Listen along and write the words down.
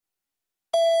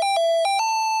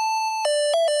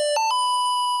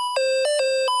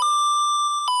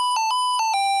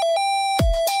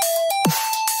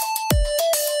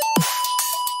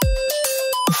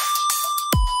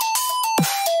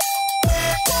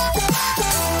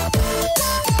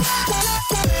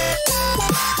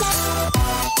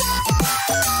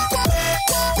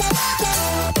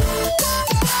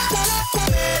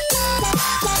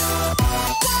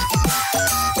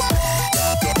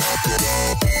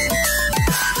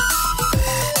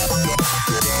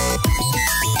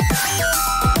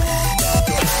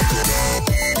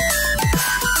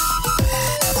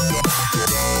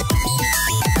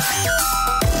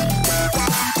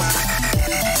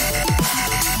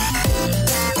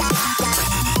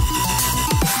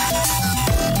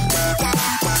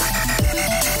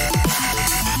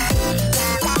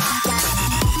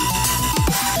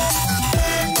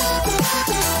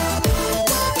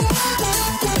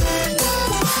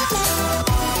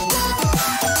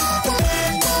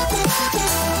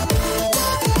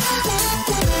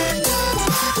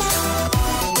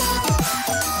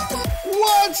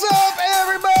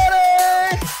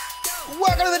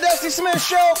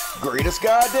show, greatest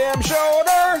goddamn show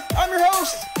on earth. I'm your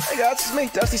host. Hey guys, this is me,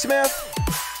 Dusty Smith.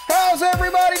 How's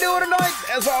everybody doing tonight?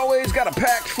 As always, got a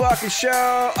packed fucking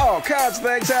show. All kinds of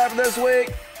things happened this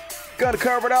week. Gonna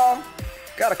cover it all.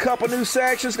 Got a couple new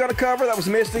sections gonna cover. That was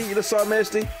Misty. You just saw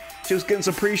Misty. She was getting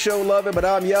some pre-show loving, but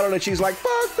I'm yelling and she's like,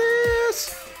 fuck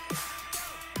this.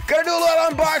 Gonna do a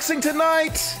little unboxing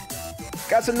tonight.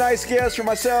 Got some nice gifts for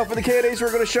myself and the kiddies.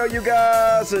 We're gonna show you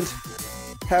guys and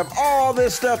have all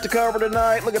this stuff to cover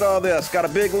tonight. Look at all this. Got a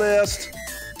big list.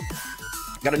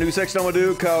 Got a new section I'm gonna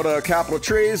do called Capital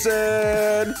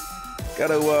Treason.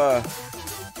 Got a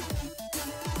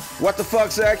what the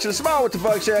fuck section, small what the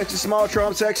fuck section, small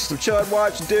Trump section, some Chud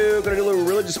Watch to do. Gonna do a little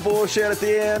religious bullshit at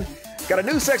the end. Got a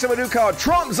new section I'm gonna do called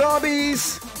Trump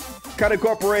Zombies. Kind of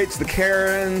incorporates the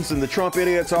Karens and the Trump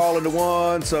idiots all into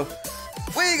one. So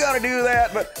we gotta do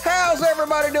that. But how's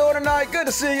everybody doing tonight? Good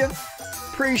to see you.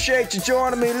 Appreciate you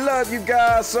joining me. Love you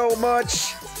guys so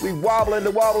much. We wobbling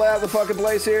to wobble out of the fucking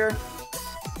place here.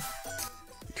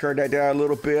 Turn that down a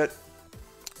little bit.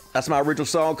 That's my original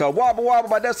song called Wobble Wobble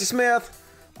by Dusty Smith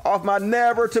off my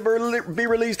never to be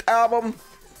released album.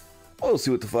 We'll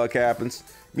see what the fuck happens.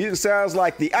 Music sounds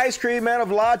like the Ice Cream Man of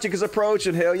Logic is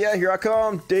approaching. Hell yeah, here I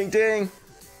come. Ding ding.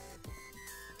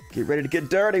 Get ready to get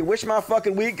dirty. Wish my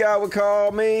fucking weed guy would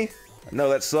call me. I know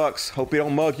that sucks. Hope he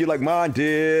don't mug you like mine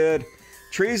did.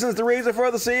 Treason's the reason for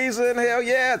the season. Hell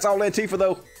yeah, it's all Antifa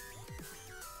though.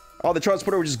 All the Trump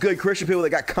supporters were just good Christian people that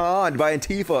got conned by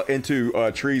Antifa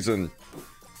into treason.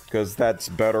 Because that's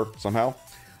better somehow.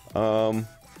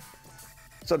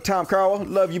 So Tom Carwell,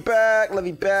 love you back. Love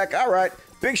you back. All right.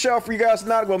 Big show for you guys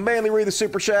tonight. I'm going to mainly read the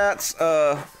super chats.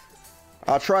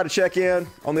 I'll try to check in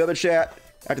on the other chat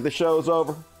after the show's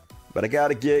over. But I got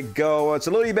to get going.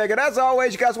 So Lily Bacon, as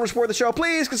always, you guys want to support the show,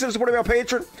 please consider supporting me on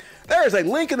Patreon. There is a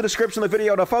link in the description of the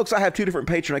video. Now, folks, I have two different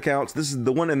Patreon accounts. This is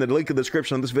the one in the link in the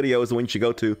description of this video is the one you should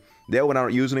go to. The other one I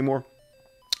don't use anymore.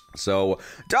 So,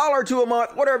 $1 a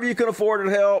month, whatever you can afford,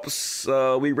 it helps.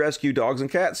 We rescue dogs and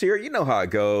cats here. You know how it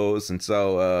goes. And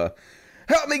so,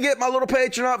 help me get my little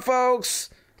Patreon up, folks.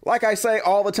 Like I say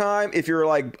all the time, if you're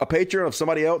like a patron of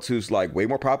somebody else who's like way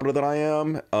more popular than I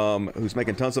am, who's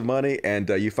making tons of money, and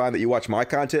you find that you watch my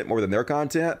content more than their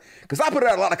content, because I put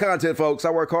out a lot of content, folks.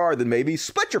 I work hard. Then maybe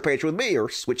split your Patreon with me or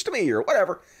switch to me or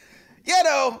whatever. You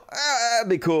know, that'd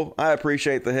be cool. I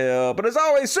appreciate the help. But as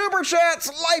always, super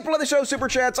chats, lifeblood of the show, super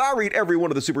chats. I read every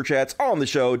one of the super chats on the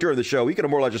show, during the show. You can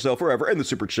immortalize yourself forever in the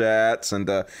super chats. And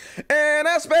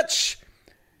as bitch,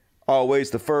 always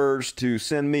the first to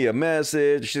send me a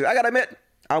message. I gotta admit,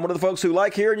 I'm one of the folks who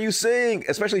like hearing you sing,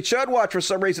 especially Chud Watch for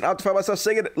some reason. I have to find myself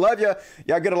singing. Love ya.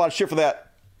 Yeah, I get a lot of shit for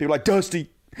that. People are like, Dusty,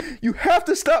 you have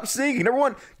to stop singing. Number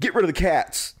one, get rid of the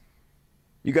cats.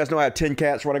 You guys know I have 10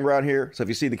 cats running around here. So if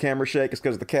you see the camera shake, it's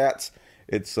because of the cats.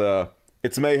 It's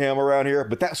mayhem around here.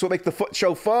 But that's what makes the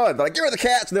show fun. They're like, get rid of the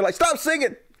cats. And they're like, stop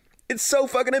singing. It's so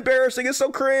fucking embarrassing. It's so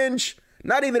cringe.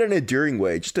 Not even in an endearing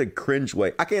way. Just a cringe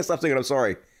way. I can't stop singing. I'm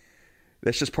sorry.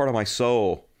 That's just part of my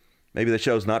soul. Maybe the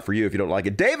show's not for you if you don't like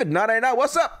it. David, 989,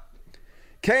 what's up?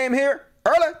 Came here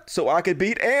early so I could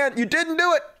beat Ann. You didn't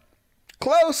do it.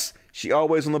 Close. She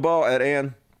always on the ball at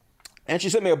Ann. And she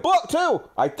sent me a book, too.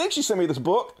 I think she sent me this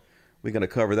book. We're going to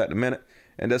cover that in a minute.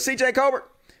 And CJ Colbert,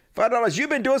 $5. You've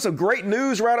been doing some great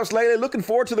news around us lately. Looking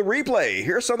forward to the replay.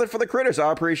 Here's something for the critters.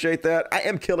 I appreciate that. I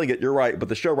am killing it. You're right. But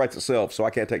the show writes itself, so I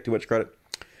can't take too much credit.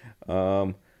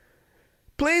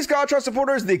 Please call Trump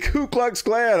supporters the Ku Klux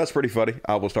Klan. That's pretty funny.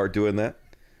 I will start doing that.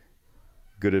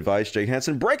 Good advice, Jake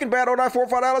Hansen. Breaking Bad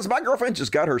 0945 $5. My girlfriend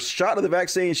just got her shot of the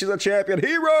vaccine. She's a champion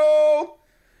hero.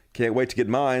 Can't wait to get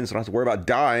mine, so I don't have to worry about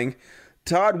dying.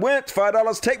 Todd Went,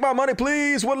 $5. Take my money,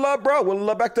 please. One love, bro. One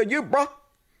love back to you, bro.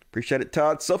 Appreciate it,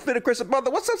 Todd. Sophia, Chris,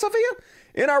 mother. What's up, Sophia?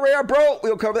 NRA, bro.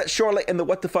 We'll cover that shortly in the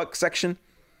what the fuck section.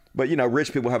 But, you know,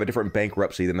 rich people have a different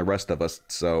bankruptcy than the rest of us,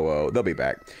 so they'll be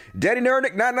back. Daddy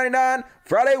Nernick, $9.99.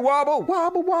 Friday Wobble,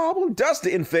 wobble, wobble.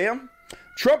 Dusty and fam.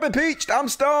 Trump impeached. I'm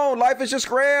stoned. Life is just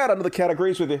grand. I know the cat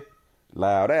agrees with you.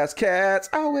 Loud ass cats,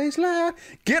 always loud.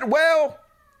 Get well.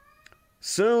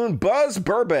 Soon, Buzz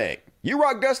Burbank. You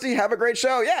rock, Dusty. Have a great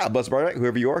show. Yeah, Buzz Burbank,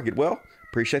 whoever you are, get well.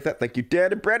 Appreciate that. Thank you,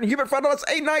 Dad and Brandon. Hubert, $5.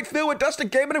 A night filled with Dusty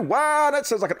Gaming and wow, that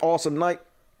sounds like an awesome night.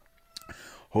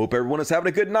 Hope everyone is having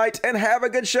a good night and have a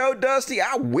good show, Dusty.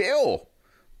 I will.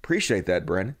 Appreciate that,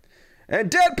 Brandon. And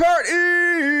Dead Part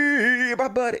E, my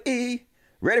buddy E.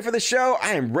 Ready for the show?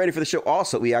 I am ready for the show.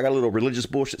 Also, E, I got a little religious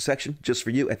bullshit section just for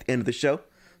you at the end of the show.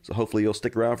 So hopefully you'll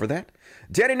stick around for that.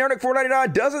 Danny Nernick,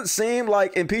 $4.99. Doesn't seem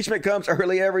like impeachment comes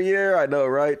early every year. I know,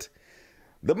 right?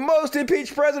 The most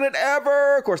impeached president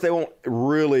ever. Of course, they won't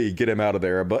really get him out of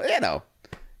there, but, you know,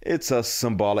 It's a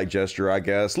symbolic gesture, I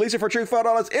guess. Lisa for Truth,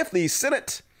 $5. If the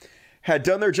Senate had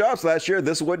done their jobs last year,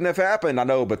 this wouldn't have happened. I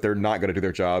know, but they're not going to do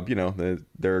their job. You know,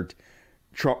 they're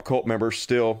Trump cult members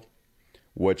still.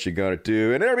 What you gonna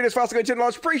do? And Intermediate's Fossil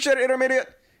 $10. Appreciate it, Intermediate.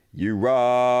 You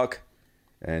rock.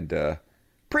 And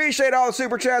appreciate all the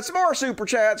super chats. Some more super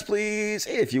chats, please,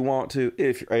 if you want to,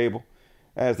 if you're able.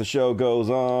 As the show goes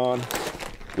on,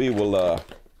 we will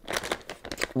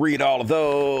read all of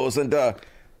those. And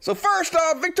so first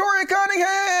off, Victoria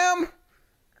Cunningham.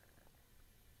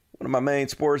 One of my main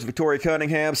supporters, Victoria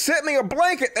Cunningham, sent me a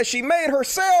blanket that she made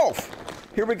herself.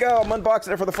 Here we go. I'm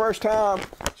unboxing it for the first time.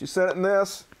 She sent it in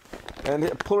this. And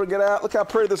pulling it out. Look how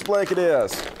pretty this blanket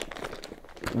is.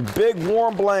 Big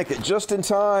warm blanket just in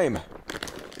time.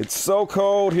 It's so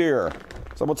cold here.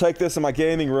 So I'm going to take this in my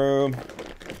gaming room.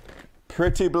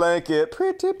 Pretty blanket.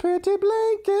 Pretty blanket.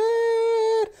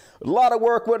 A lot of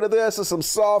work went into this. It's some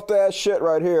soft ass shit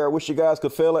right here. I wish you guys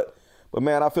could feel it. But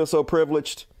man, I feel so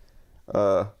privileged.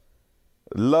 Love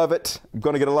it. I'm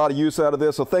going to get a lot of use out of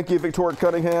this. So thank you, Victoria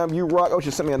Cunningham. You rock. Oh,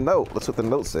 she sent me a note. Let's see what the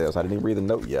note says. I didn't even read the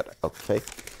note yet. Okay.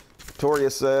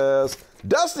 Victoria says,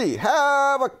 Dusty,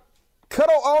 have a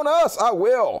cuddle on us. I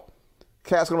will.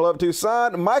 Cat's gonna love it too.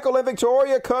 Signed, Michael and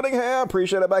Victoria Cunningham.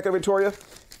 Appreciate it, Michael and Victoria.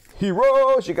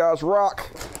 Heroes, you guys rock.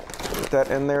 Put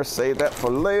that in there. Save that for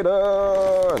later.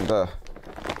 And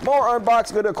more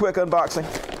unboxing. Gonna do a quick unboxing.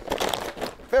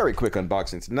 Very quick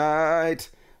unboxing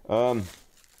tonight. So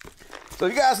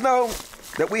you guys know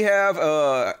that we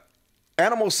have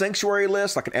animal sanctuary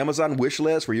list, like an Amazon wish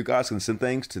list where you guys can send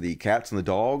things to the cats and the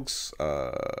dogs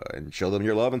and show them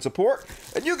your love and support.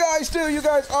 And you guys do. You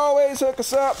guys always hook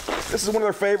us up. This is one of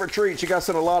their favorite treats. You guys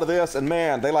send a lot of this, and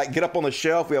man, they like get up on the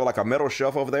shelf. We have like a metal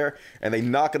shelf over there, and they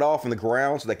knock it off in the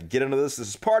ground so they can get into this. This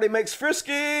is Party Makes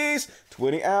Friskies,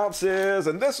 20 ounces,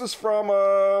 and this is from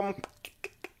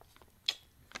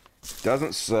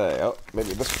doesn't say. Oh, maybe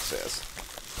this one says.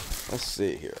 Let's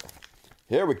see here.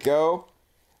 Here we go.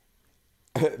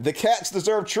 The cats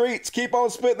deserve treats. Keep on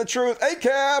spitting the truth. Hey,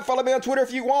 Cav, follow me on Twitter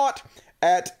if you want.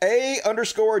 At A_G_ZUS.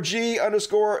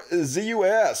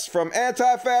 From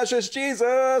Anti-Fascist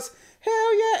Jesus.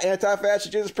 Hell yeah,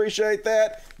 Anti-Fascist Jesus. Appreciate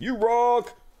that. You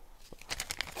rock.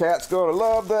 Cat's gonna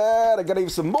love that. I got even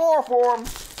some more for them.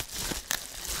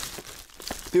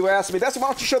 People ask me, why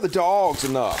don't you show the dogs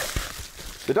enough?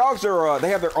 The dogs are, they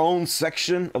have their own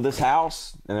section of this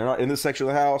house, and they're not in this section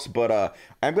of the house, but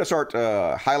I'm going to start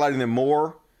highlighting them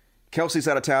more. Kelsey's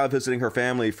out of town visiting her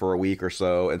family for a week or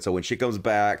so, and so when she comes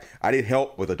back, I need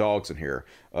help with the dogs in here,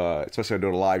 especially when I'm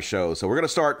doing a live show. So we're going to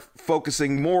start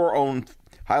focusing more on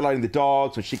highlighting the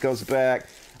dogs when she comes back.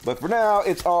 But for now,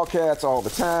 it's all cats all the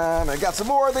time. I got some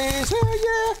more of these. Hell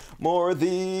yeah, more of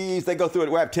these. They go through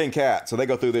it. We have 10 cats, so they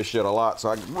go through this shit a lot, so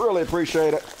I really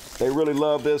appreciate it. They really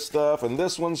love this stuff. And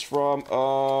this one's from,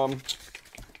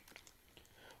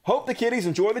 hope the kitties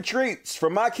enjoy the treats.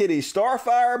 From my kitties,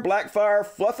 Starfire, Blackfire,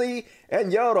 Fluffy,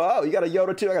 and Yoda. Oh, you got a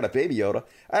Yoda too? I got a baby Yoda.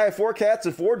 I have 4 cats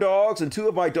and 4 dogs, and 2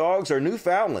 of my dogs are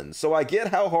Newfoundlands. So I get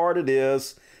how hard it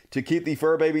is to keep the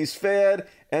fur babies fed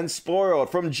and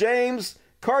spoiled. From James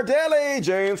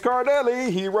Cardelli,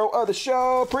 hero of the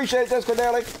show. Appreciate it, James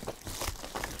Cardelli.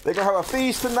 They're going to have a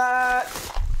feast tonight.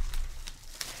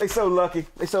 They're so lucky.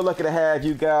 They're so lucky to have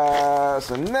you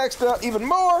guys. And next up, even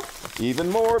more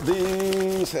of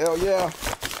these. Hell yeah.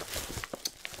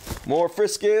 More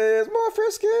Friskies.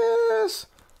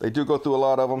 They do go through a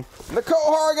lot of them.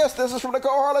 Nicole Hargis, this is from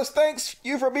Nicole Hargis. Thanks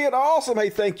you for being awesome. Hey,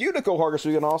 thank you, Nicole Hargis, for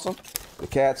being awesome. The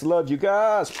cats love you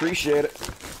guys. Appreciate it.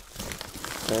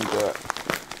 And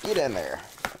get in there.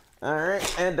 All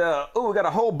right. And, we got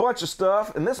a whole bunch of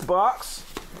stuff in this box.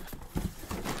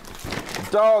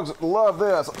 Dogs love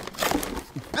this.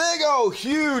 Big old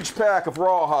huge pack of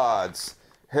rawhides.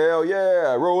 Hell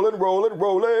yeah.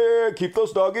 Rolling. Keep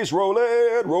those doggies rolling.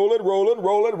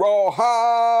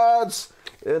 Rawhides.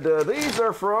 And these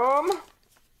are from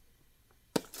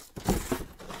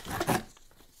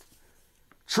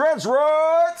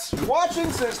Transruts.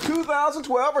 Watching since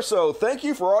 2012 or so. Thank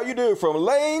you for all you do. From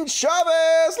Lane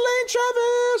Chavez.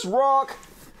 Rock.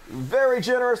 Very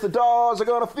generous. The dogs are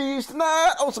going to feast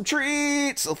tonight on some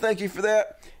treats. So thank you for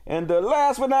that. And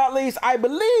last but not least, I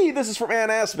believe this is from Ann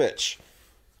Aspich.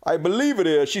 I believe it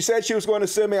is. She said she was going to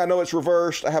send me. I know it's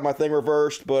reversed. I have my thing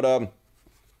reversed. But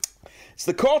it's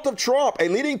The Cult of Trump. A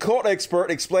leading cult expert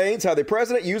explains how the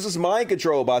president uses mind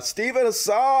control by Stephen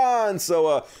Hassan.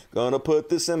 So going to put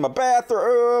this in my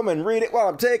bathroom and read it while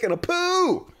I'm taking a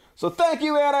poo. So thank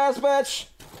you, Ann Aspich.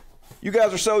 You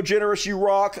guys are so generous. You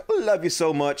rock. Love you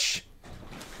so much.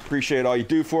 Appreciate all you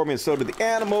do for me, and so do the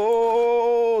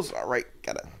animals. All right,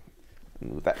 gotta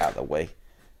move that out of the way.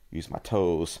 Use my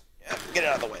toes. Yeah, get it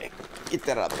out of the way. Get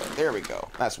that out of the way. There we go.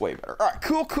 That's way better. All right,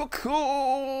 cool.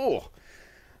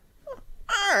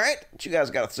 All right, what you guys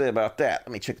got to say about that?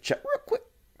 Let me check the chat real quick.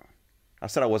 I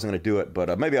said I wasn't going to do it,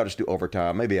 but maybe I'll just do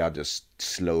overtime. Maybe I'll just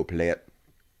slow play it.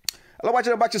 I love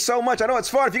watching unboxing so much. I know it's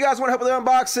fun. If you guys want to help with the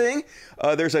unboxing,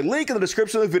 there's a link in the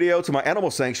description of the video to my animal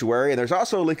sanctuary, and there's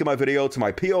also a link in my video to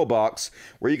my P.O. box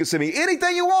where you can send me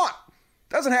anything you want.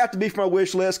 Doesn't have to be from my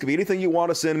wish list. Could be anything you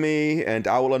want to send me, and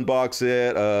I will unbox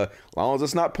it, as long as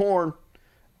it's not porn.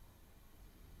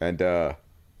 And as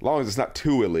long as it's not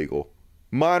too illegal.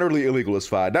 Minorly illegal is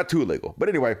fine. Not too illegal. But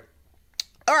anyway.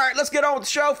 All right, let's get on with the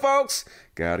show, folks.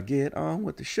 Gotta get on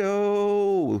with the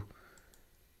show.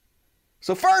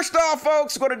 So first off,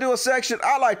 folks, we're going to do a section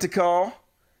I like to call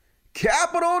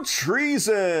Capital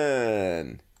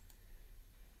Treason.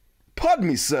 Pardon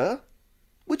me, sir.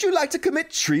 Would you like to commit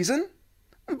treason?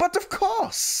 But of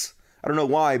course. I don't know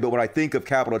why, but when I think of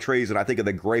capital treason, I think of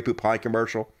the Grey Poupon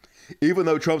commercial. Even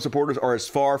though Trump supporters are as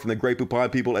far from the Grey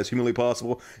Poupon people as humanly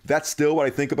possible, that's still what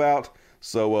I think about.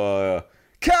 So,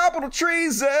 capital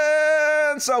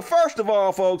treason! So first of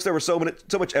all, folks, there was so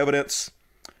much evidence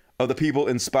of the people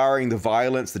inspiring the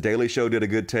violence. The Daily Show did a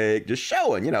good take, just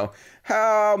showing,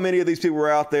 how many of these people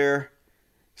were out there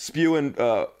spewing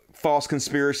false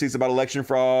conspiracies about election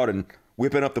fraud and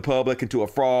whipping up the public into a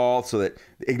fraud so that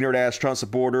the ignorant-ass Trump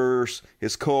supporters,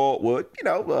 his cult, would,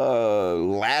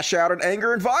 lash out in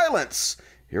anger and violence.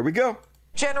 Here we go.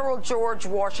 General George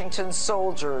Washington's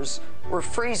soldiers were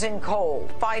freezing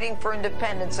cold, fighting for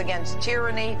independence against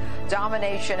tyranny,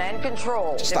 domination, and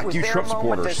control. Just like you Trump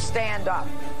supporters. It was their moment to stand up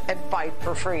and fight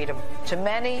for freedom. To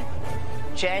many,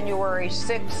 January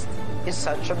 6th is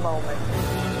such a moment.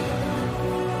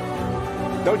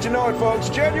 Don't you know it, folks?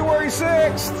 January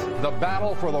 6th! The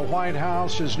battle for the White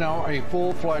House is now a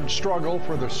full-fledged struggle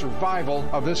for the survival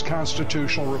of this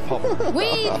constitutional republic.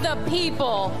 We, the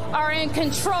people, are in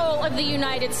control of the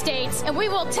United States, and we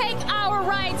will take our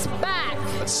rights back.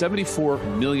 74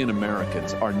 million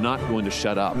Americans are not going to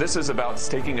shut up. This is about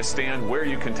taking a stand where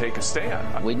you can take a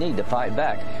stand. We need to fight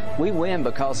back. We win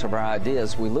because of our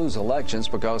ideas. We lose elections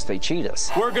because they cheat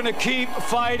us. We're going to keep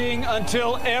fighting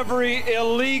until every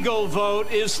illegal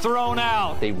vote is thrown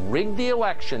out. They rigged the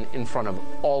election in front of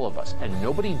all of us, and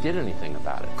nobody did anything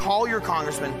about it. Call your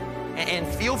congressman and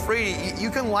feel free. You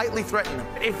can lightly threaten them.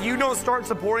 If you don't start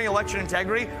supporting election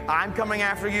integrity, I'm coming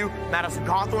after you. Madison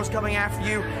Cawthorn's coming after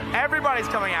you. Everybody's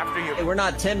coming after you. We're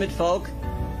not timid folk.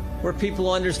 We're people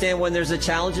who understand when there's a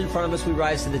challenge in front of us, we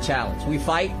rise to the challenge. We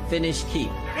fight, finish, keep.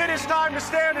 It is time to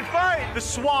stand and fight. The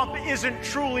swamp isn't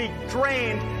truly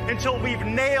drained until we've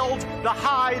nailed the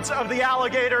hides of the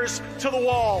alligators to the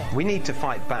wall. We need to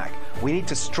fight back. We need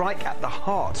to strike at the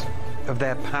heart of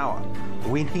their power.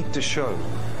 We need to show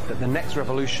that the next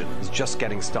revolution is just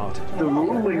getting started. The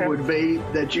ruling would be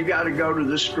that you got to go to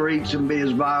the streets and be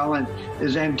as violent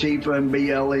as Antifa and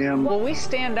BLM. Will we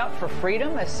stand up for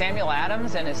freedom as Samuel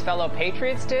Adams and his fellow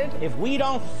patriots did? If we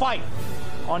don't fight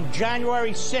on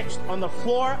January 6th on the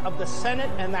floor of the Senate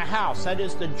and the House, that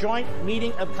is the joint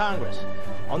meeting of Congress,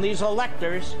 on these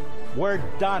electors, we're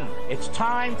done. It's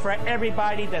time for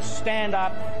everybody to stand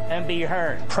up and be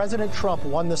heard. President Trump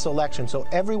won this election, so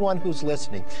everyone who's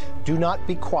listening, do not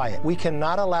be quiet. We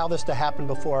cannot allow this to happen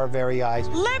before our very eyes.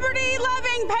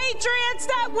 Liberty-loving patriots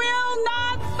that will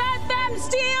not let them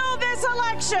steal this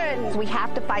election. We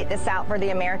have to fight this out for the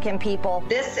American people.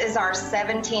 This is our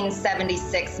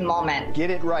 1776 moment. Get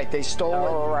it right. They stole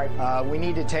it. Right. We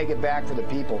need to take it back for the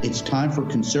people. It's time for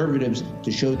conservatives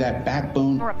to show that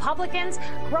backbone. Republicans,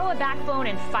 grow a backbone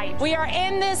and fight. We are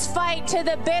in this fight to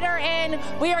the bitter end.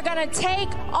 We are going to take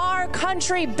our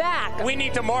country back. We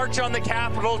need to march on the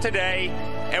Capitol today,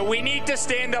 and we need to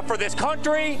stand up for this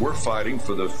country. We're fighting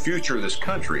for the future of this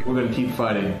country. We're going to keep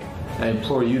fighting. I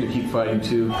implore you to keep fighting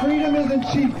too. Freedom isn't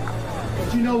cheap,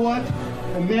 but you know what?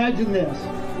 Imagine this.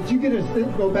 But you get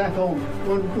to go back home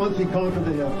once we conquer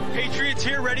the hill. Patriots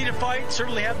here ready to fight,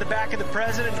 certainly have the back of the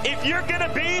president. If you're going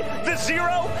to be the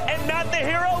zero and not the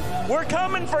hero, we're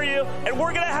coming for you, and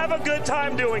we're going to have a good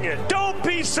time doing it. Don't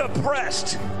be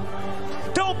suppressed.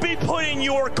 Don't be put in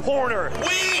your corner.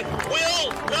 We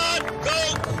will not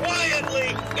go quietly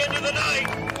into the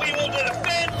night. We will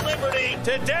defend liberty.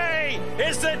 Today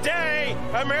is the day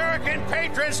American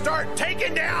patriots start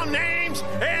taking down names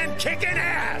and kicking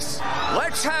ass.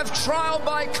 Let's have trial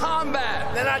by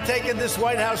combat. They're not taking this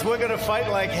White House. We're going to fight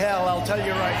like hell, I'll tell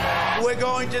you right now. We're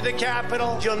going to the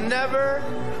Capitol. You'll never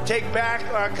take back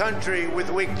our country with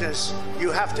weakness.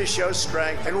 You have to show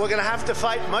strength. And we're going to have to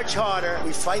fight much harder.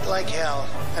 We fight like hell.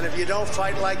 And if you don't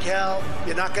fight like hell,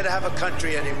 you're not going to have a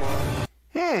country anymore.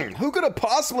 Who could have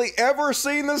possibly ever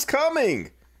seen this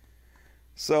coming?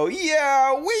 So,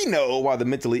 yeah, we know why the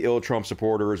mentally ill Trump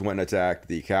supporters went and attacked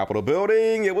the Capitol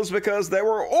building. It was because they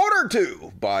were ordered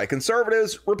to by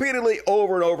conservatives repeatedly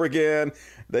over and over again.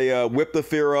 They whipped the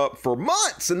fear up for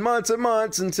months and months and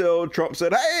months until Trump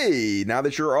said, hey, now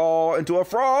that you're all into a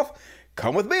froth,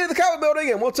 come with me to the Capitol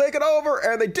building and we'll take it over.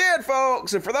 And they did,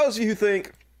 folks. And for those of you who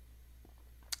think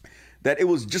that it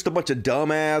was just a bunch of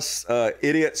dumbass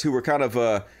idiots who were kind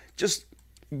of just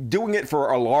doing it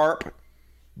for a LARP,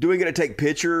 doing it to take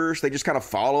pictures. They just kind of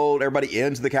followed everybody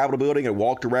into the Capitol building and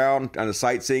walked around on a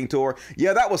sightseeing tour.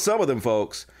 Yeah, that was some of them,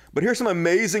 folks. But here's some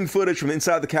amazing footage from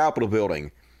inside the Capitol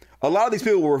building. A lot of these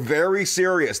people were very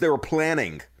serious. They were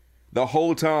planning the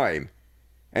whole time,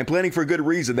 and planning for good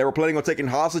reason. They were planning on taking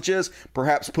hostages,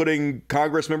 perhaps putting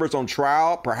Congress members on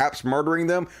trial, perhaps murdering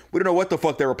them. We don't know what the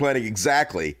fuck they were planning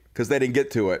exactly because they didn't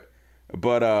get to it.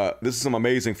 But this is some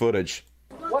amazing footage.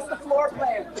 What's the floor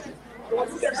plan?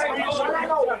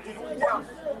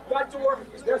 That door.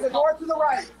 There's a door to the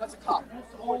right. That's a cop.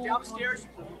 Going down the stairs,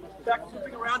 back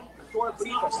flipping around, door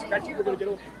beneath us. That's you. We're gonna get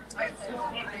over.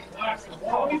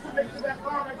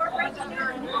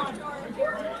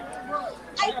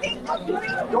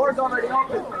 The door's already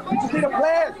open. We just need a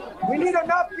plan. We need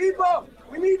enough people.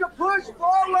 We need to push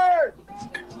forward.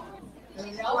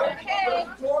 Okay.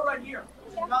 Door right here.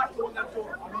 Not going that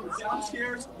door.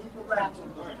 Downstairs, loop around.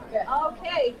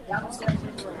 Okay. Downstairs.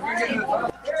 Hey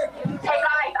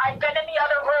guys, I've been in the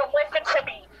other room. Listen to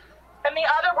me. In the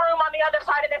other room on the other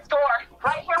side of this door,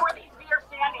 right here where these feet are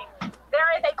standing, there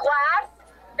is a glass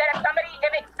that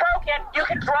if it's broken, you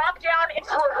can drop down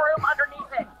into a room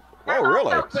underneath it. Oh,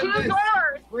 really? Also, two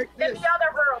doors in the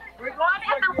other room. One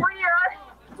at the rear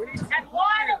and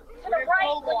one to the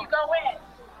right when you go in.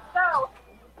 So,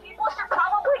 people should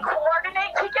probably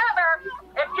coordinate together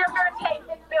if you're going to take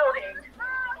this building.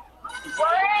 We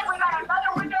got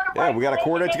another window to Yeah, we got to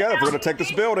coordinate together if we're going to take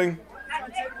this building.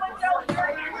 and this window here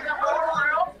in the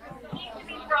room needs to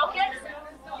be broken.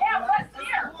 Yeah, what's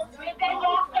here? If they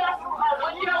walk down a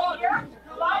window here,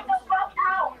 line the fuck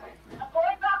out. I'm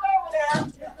going back over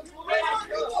there.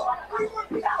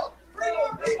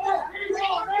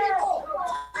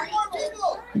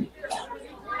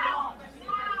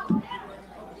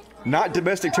 Not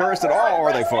domestic terrorists at all,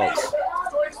 are they, folks?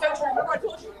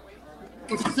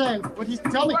 What you saying? What you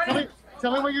tell me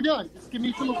what you're doing. Just give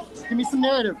me some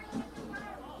narrative.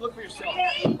 Look for yourself.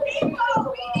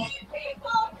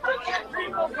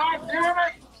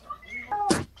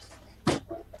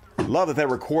 Love that they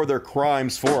record their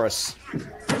crimes for us.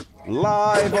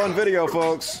 Live on video,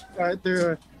 folks. All right,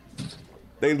 there.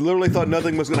 They literally thought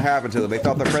nothing was going to happen to them. They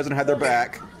thought the president had their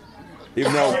back,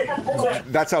 even though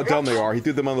that's how dumb they are. He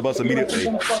threw them on the bus immediately.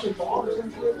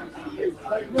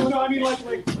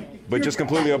 But just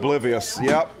completely oblivious.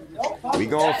 Yep. We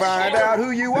gonna find out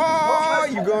who you are.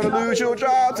 You're gonna lose your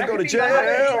jobs and go to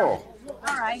jail.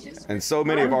 All right. And so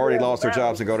many have already lost their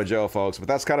jobs and go to jail, folks. But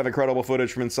that's kind of incredible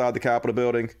footage from inside the Capitol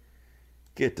building.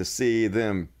 Get to see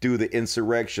them do the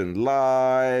insurrection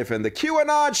live. And the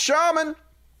QAnon shaman,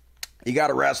 he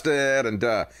got arrested, and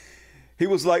he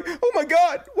was like, oh my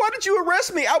God, why did you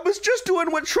arrest me? I was just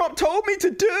doing what Trump told me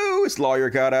to do. His lawyer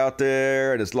got out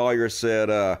there, and his lawyer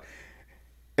said,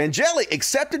 Angeli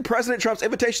accepted President Trump's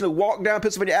invitation to walk down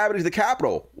Pennsylvania Avenue to the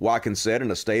Capitol. Watkins said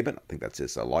in a statement, I think that's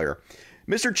his lawyer,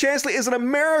 Mr. Chansley is an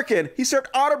American. He served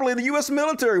honorably in the U.S.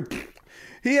 military.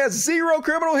 He has zero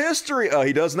criminal history.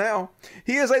 He does now.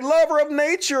 He is a lover of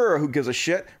nature. Who gives a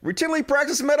shit? Routinely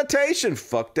practices meditation.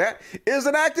 Fuck that. Is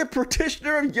an active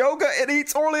practitioner of yoga and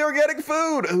eats only organic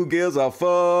food. Who gives a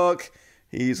fuck?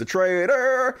 He's a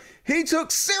traitor. He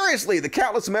took seriously the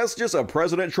countless messages of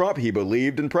President Trump. He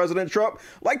believed in President Trump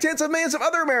like tens of millions of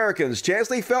other Americans.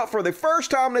 Chansley felt for the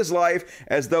first time in his life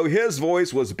as though his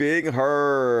voice was being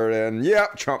heard. And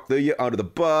yep, Trump threw you under the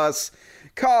bus.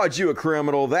 Called you a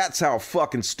criminal. That's how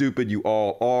fucking stupid you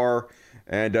all are.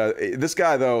 And this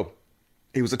guy, though,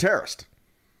 he was a terrorist.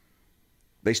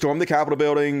 They stormed the Capitol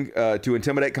building to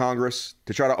intimidate Congress,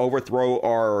 to try to overthrow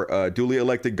our duly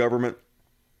elected government.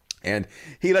 And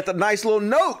he left a nice little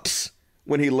note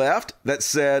when he left that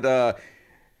said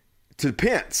to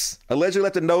Pence, allegedly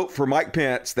left a note for Mike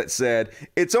Pence that said,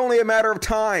 it's only a matter of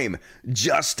time.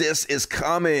 Justice is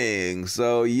coming.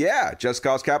 So, yeah, just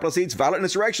cause Capitol seats, violent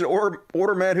insurrection,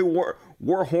 order men who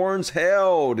wore horns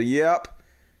held. Yep.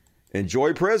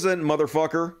 Enjoy prison,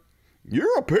 motherfucker.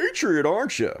 You're a patriot,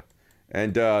 aren't you?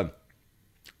 And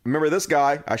remember this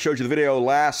guy? I showed you the video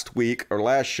last week or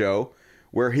last show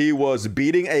where he was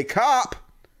beating a cop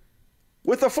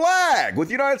with a flag, with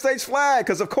the United States flag.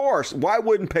 Because, of course, why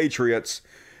wouldn't patriots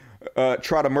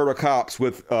try to murder cops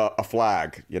with a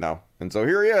flag, you know. And so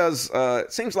here he is.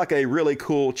 Seems like a really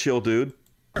cool, chill dude.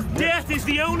 Death is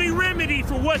the only remedy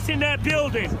for what's in that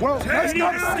building. Well, you need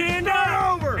to stand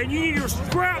up, and you need to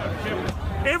scrap.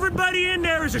 Everybody in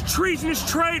there is a treasonous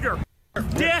traitor.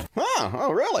 Death. Huh?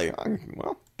 Oh, really?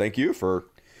 Well, thank you for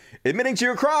admitting to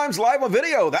your crimes live on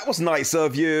video. That was nice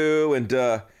of you.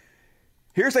 And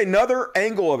here's another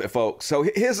angle of it, folks. So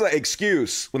his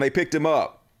excuse when they picked him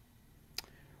up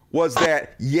was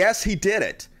that, yes, he did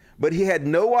it, but he had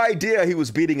no idea he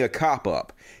was beating a cop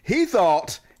up. He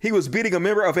thought he was beating a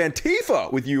member of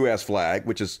Antifa with U.S. flag,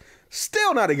 which is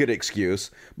still not a good excuse.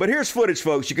 But here's footage,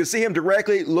 folks. You can see him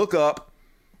directly look up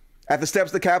at the steps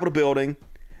of the Capitol building.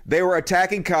 They were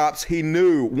attacking cops. He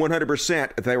knew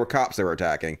 100% if they were cops they were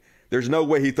attacking. There's no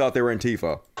way he thought they were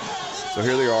Antifa. So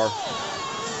here they are.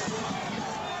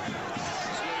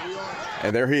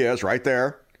 And there he is right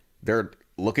there. They're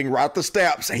looking right at the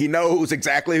steps. He knows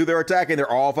exactly who they're attacking. They're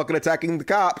all fucking attacking the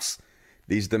cops.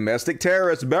 These domestic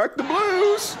terrorists. Back the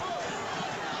blues.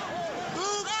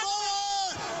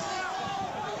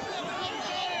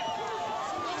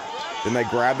 Then they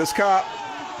grab this cop,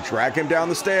 drag him down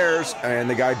the stairs, and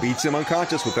the guy beats him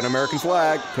unconscious with an American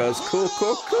flag, because cool.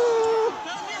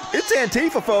 It's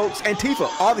Antifa, folks. Antifa.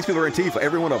 All these people are Antifa.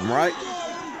 Every one of them, right?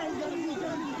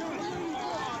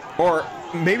 Or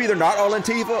maybe they're not all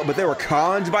Antifa, but they were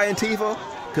conned by Antifa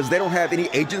because they don't have any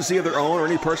agency of their own or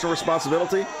any personal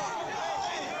responsibility.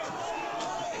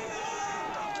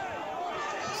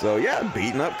 So, yeah,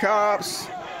 beating up cops.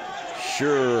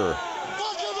 Sure,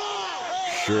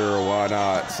 why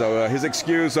not? So his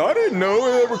excuse, I didn't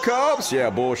know they were cops.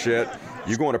 Yeah, bullshit.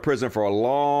 You're going to prison for a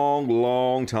long,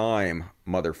 long time,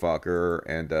 motherfucker.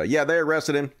 And yeah, they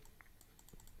arrested him.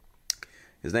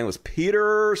 His name was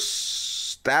Peter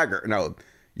Stagger. No,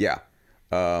 yeah.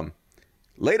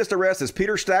 Latest arrest is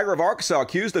Peter Stagger of Arkansas,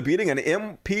 accused of beating an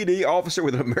MPD officer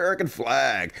with an American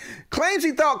flag. Claims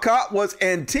he thought cop was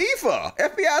Antifa.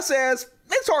 FBI says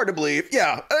it's hard to believe.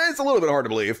 Yeah, it's a little bit hard to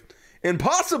believe.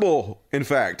 Impossible, in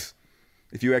fact,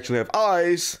 if you actually have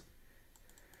eyes.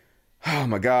 Oh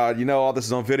my God, you know all this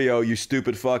is on video, you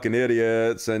stupid fucking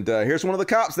idiots. And here's one of the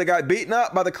cops that got beaten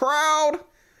up by the crowd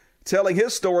telling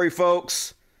his story,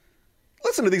 folks.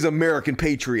 Listen to these American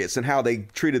patriots and how they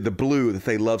treated the blue that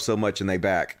they love so much and they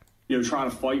back. You know,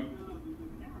 trying to fight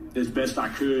as best I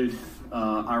could.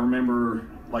 I remember,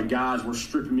 like, guys were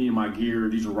stripping me of my gear.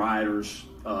 These are rioters,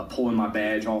 pulling my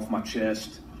badge off my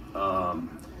chest.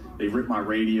 They ripped my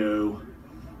radio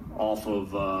off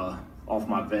of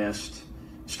my vest.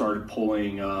 Started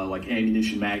pulling like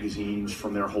ammunition magazines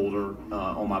from their holder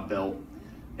on my belt.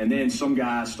 And then some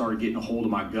guys started getting a hold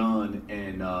of my gun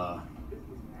and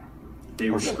they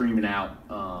were screaming out,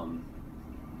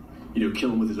 you know,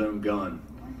 kill him with his own gun.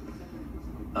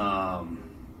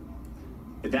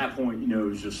 At that point, you know, it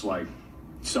was just like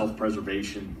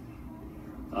self-preservation.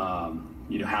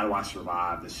 You know, how do I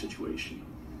survive this situation?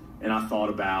 And I thought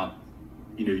about,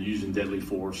 you know, using deadly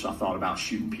force. I thought about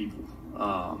shooting people.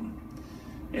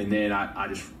 And then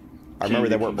I remember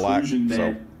they weren't black,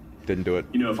 so didn't do it.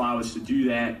 You know, if I was to do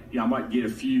that, I might get a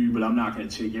few, but I'm not going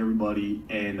to take everybody,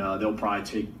 and they'll probably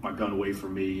take my gun away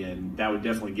from me, and that would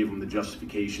definitely give them the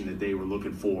justification that they were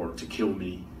looking for to kill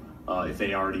me if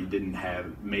they already didn't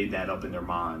have made that up in their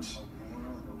minds.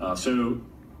 So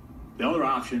the other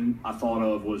option I thought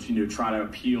of was, you know, try to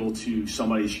appeal to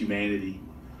somebody's humanity.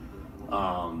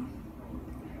 And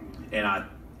I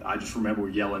just remember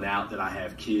yelling out that I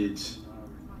have kids,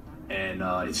 and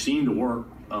it seemed to work.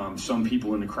 Some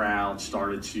people in the crowd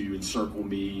started to encircle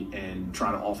me and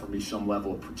try to offer me some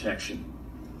level of protection.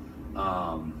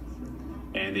 And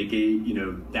they gave, you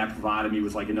know, that provided me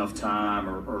with like enough time,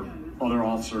 or other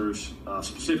officers,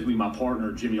 specifically my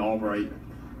partner, Jimmy Albright,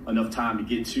 enough time to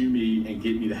get to me and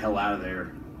get me the hell out of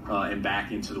there and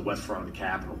back into the west front of the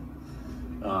Capitol.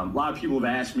 A lot of people have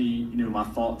asked me, you know, my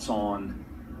thoughts on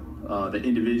the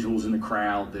individuals in the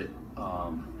crowd that,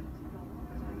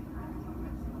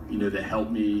 you know, that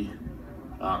helped me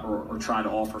or try to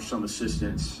offer some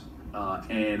assistance.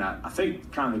 And I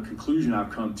think kind of the conclusion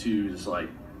I've come to is like,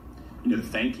 you know,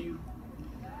 thank you,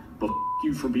 but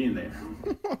you for being there.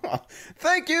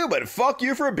 Thank you, but fuck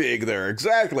you for being there.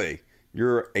 Exactly.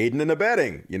 You're aiding and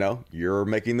abetting, you know, you're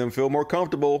making them feel more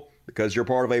comfortable because you're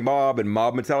part of a mob, and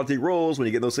mob mentality rules when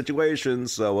you get in those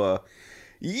situations. So,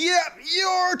 yep,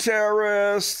 you're a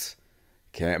terrorist.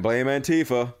 Can't blame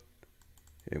Antifa.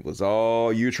 It was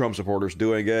all you Trump supporters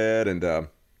doing it. And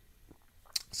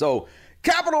so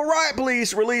Capitol Riot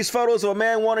Police released photos of a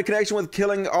man wanted connection with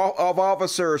killing of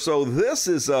officer. So this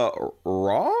is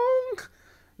wrong?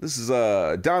 This is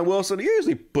Don Wilson. He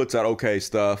usually puts out okay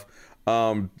stuff.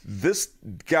 This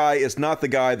guy is not the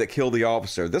guy that killed the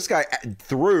officer. This guy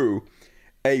threw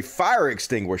a fire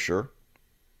extinguisher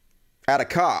at a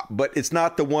cop, but it's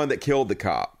not the one that killed the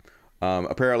cop.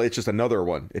 Apparently, it's just another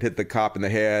one. It hit the cop in the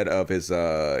head of his, he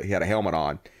had a helmet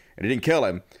on, and it didn't kill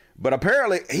him. But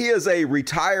apparently, he is a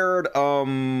retired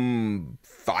firefighter,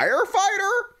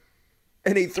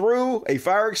 and he threw a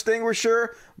fire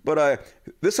extinguisher. But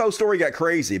this whole story got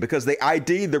crazy because they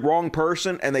ID'd the wrong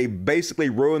person, and they basically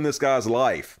ruined this guy's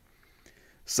life.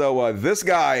 So this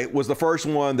guy was the first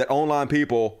one that online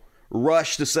people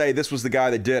rushed to say this was the guy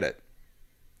that did it.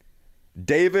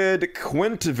 David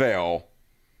Quintevel.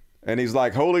 And he's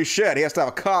like, holy shit, he has to have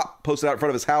a cop posted out in front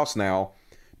of his house now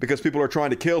because people are trying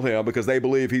to kill him because they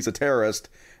believe he's a terrorist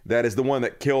that is the one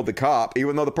that killed the cop,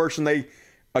 even though the person they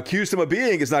accused him of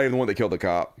being is not even the one that killed the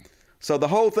cop. So the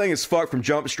whole thing is fucked from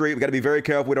Jump Street. We got to be very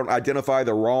careful we don't identify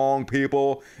the wrong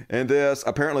people in this.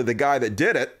 Apparently the guy that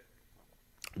did it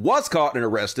was caught and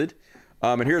arrested.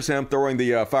 And here's him throwing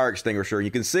the fire extinguisher.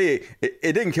 You can see it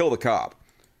didn't kill the cop.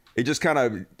 It just kind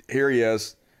of, here he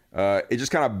is. It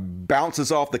just kind of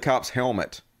bounces off the cop's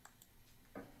helmet.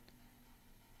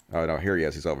 Oh, no, here he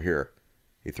is. He's over here.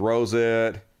 He throws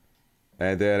it,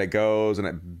 and then it goes, and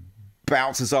it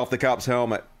bounces off the cop's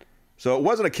helmet. So it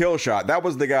wasn't a kill shot. That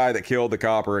was the guy that killed the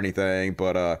cop or anything,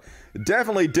 but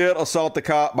definitely did assault the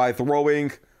cop by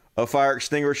throwing a fire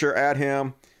extinguisher at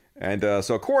him. And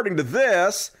so according to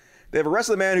this, they've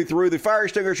arrested the man who threw the fire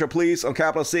extinguisher at police on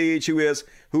Capitol Siege, who is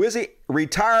he?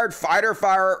 Retired fighter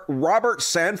Robert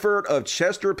Sanford of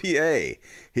Chester, PA.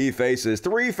 He faces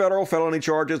 3 federal felony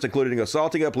charges, including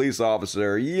assaulting a police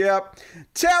officer. Yep,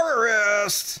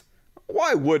 terrorist!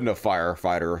 Why wouldn't a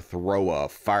firefighter throw a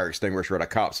fire extinguisher at a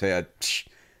cop's head? Psh,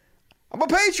 I'm a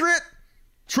patriot!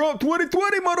 Trump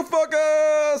 2020,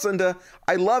 motherfuckers! And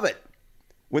I love it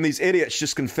when these idiots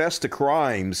just confess to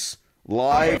crimes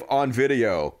live on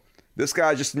video. This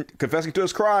guy's just confessing to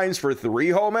his crimes for 3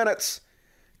 whole minutes.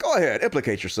 Go ahead,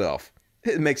 implicate yourself.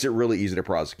 It makes it really easy to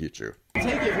prosecute you.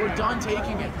 Take it, we're done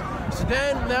taking it. So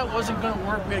then that wasn't going to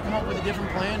work. We had to come up with a different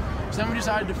plan. So then we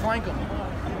decided to flank them.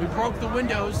 We broke the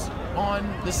windows on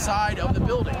the side of the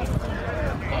building,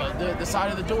 the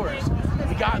side of the doors.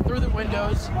 We got through the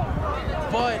windows,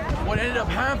 but what ended up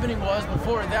happening was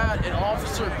before that, an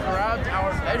officer grabbed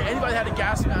anybody that had a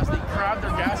gas mask, they grabbed their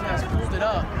gas mask, pulled it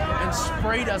up, and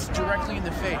sprayed us directly in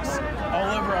the face,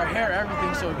 all over our hair,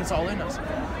 everything, so it gets all in us.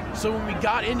 So when we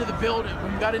got into the building,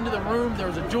 when we got into the room, there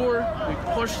was a door. We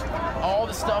pushed all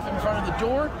the stuff in front of the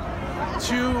door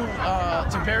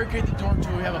to barricade the door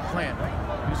until we have a plan.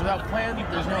 Because without plan,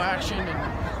 there's no action,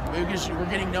 and we're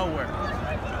getting nowhere.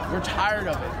 We're tired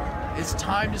of it. It's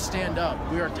time to stand up.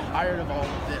 We are tired of all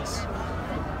of this.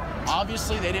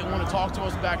 Obviously, they didn't want to talk to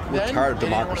us back then. We're tired of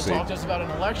democracy. They didn't want to talk to us about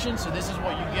an election, so this is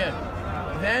what you get.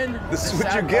 Then this is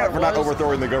what you get for not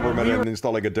overthrowing the government and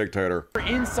installing a dictator. We're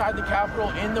inside the Capitol,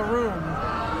 in the room.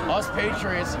 Us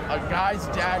patriots, a guy's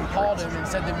dad called him and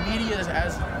said the media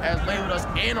has labeled us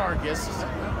anarchists,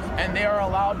 and they are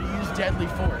allowed to use deadly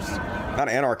force. Not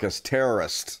anarchists,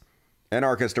 terrorists.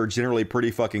 Anarchists are generally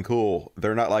pretty fucking cool.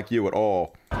 They're not like you at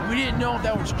all. We didn't know if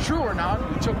that was true or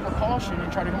not. We took precaution and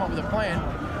tried to come up with a plan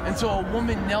until a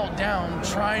woman knelt down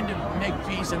trying to make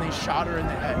peace and they shot her in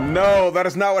the head. No, that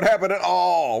is not what happened at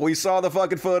all. We saw the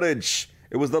fucking footage.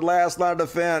 It was the last line of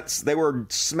defense. They were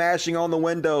smashing on the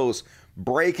windows,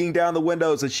 breaking down the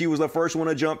windows, and she was the first one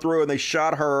to jump through, and they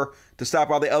shot her to stop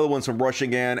all the other ones from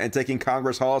rushing in and taking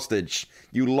Congress hostage.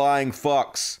 You lying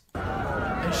fucks.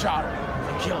 They shot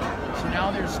her. They killed her. So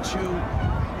now there's 2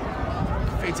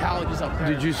 fatalities up there.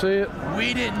 Did you see it?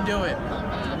 We didn't do it.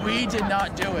 We did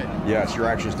not do it. Yes, your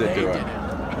actions did do it.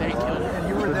 They killed her. And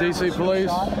you were there. The DC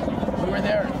police? We were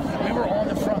there. We were on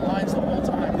the front lines the whole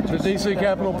time. The DC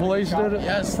Capitol Police did it?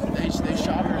 Yes, they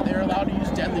shot her. They're allowed to use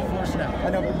deadly force now.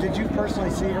 I know, but did you personally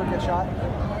see her get shot?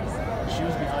 She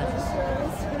was behind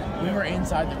us. We were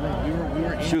inside the room. We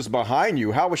were in. She was behind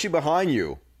you? How was she behind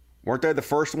you? Weren't they the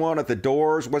first one at the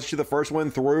doors? Wasn't she the first one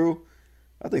through?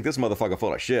 I think this motherfucker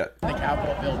full of shit. The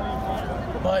Capitol building.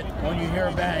 But when you hear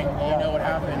a bang, you know what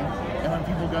happened. And when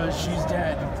people go, she's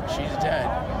dead, she's dead.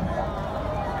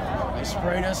 They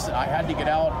sprayed us. I had to get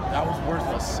out. That was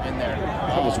worthless in there.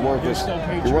 That was worthless.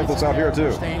 You're worthless out here, too.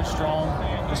 We're staying strong.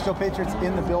 There's still patriots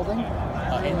in the building?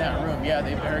 In that room, yeah.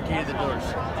 They barricaded the doors.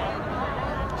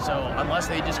 So unless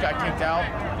they just got kicked out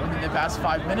within the past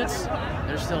 5 minutes,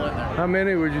 they're still in there. How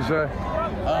many would you say?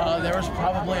 There was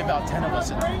probably about 10 of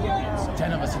us in there.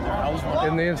 10 of us in there. I was one.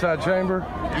 In the inside chamber?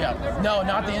 Yeah. No,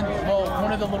 not the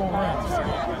one of the little rooms.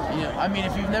 Yeah. I mean,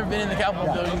 if you've never been in the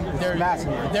Capitol building,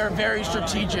 they're very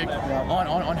strategic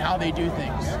on how they do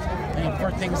things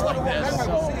for things like this.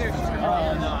 So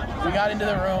we got into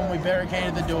the room, we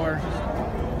barricaded the door,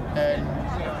 and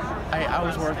I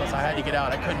was worthless. I had to get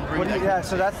out. I couldn't breathe.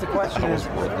 So that's the question: is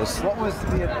what was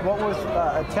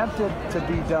attempted to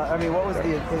be done? I mean, what was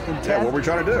the intent? Yeah, what were we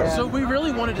trying to do? So we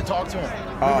really wanted to talk to him.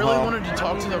 We really wanted to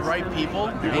talk to the right people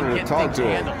and get things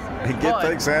handled. And get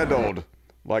things handled,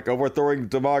 like overthrowing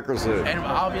democracy. And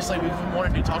obviously, we've been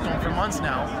wanting to talk to them for months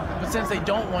now. But since they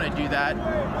don't want to do that,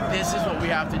 this is what we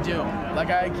have to do. Like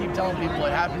I keep telling people,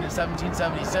 it happened in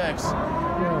 1776.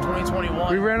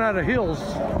 2021. We ran out of hills.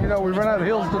 We ran out of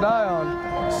hills to die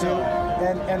on. So,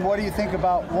 and what do you think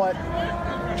about what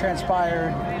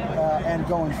transpired and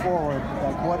going forward?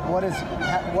 Like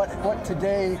what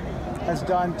today has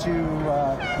done to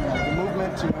the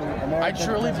movement, to America? I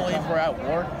truly believe we're at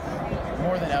war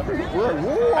more than ever. We're at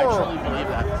war. I truly believe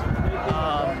that.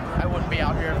 I wouldn't be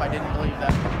out here if I didn't believe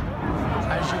that.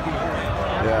 I should be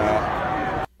here.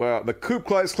 Yeah. Well, the Ku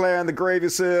Klux Klan, the Gravy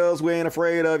Seals, we ain't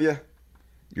afraid of you.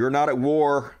 You're not at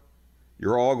war.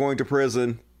 You're all going to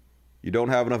prison. You don't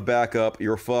have enough backup.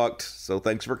 You're fucked. So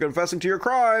thanks for confessing to your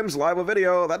crimes. Live on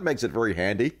video. That makes it very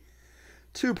handy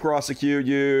to prosecute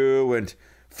you. And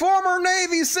former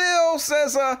Navy SEAL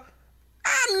says,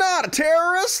 I'm not a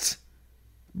terrorist.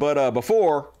 But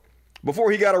before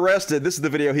he got arrested, this is the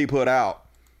video he put out.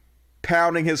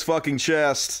 Pounding his fucking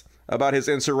chest about his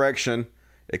insurrection.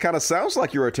 It kind of sounds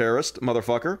like you're a terrorist,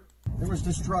 motherfucker. There was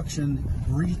destruction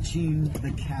breaching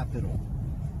the Capitol,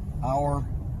 our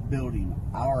building,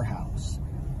 our house.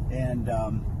 And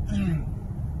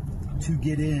to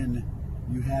get in,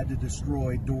 you had to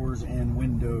destroy doors and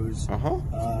windows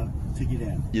to get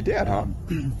in. You did, huh?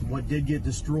 What did get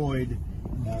destroyed,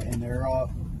 and they're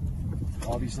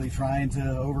obviously trying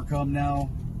to overcome now.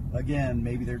 Again,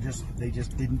 maybe they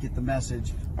just didn't get the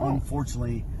message.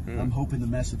 Unfortunately, I'm hoping the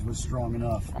message was strong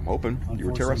enough. I'm hoping you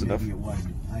were terrorist enough. Maybe it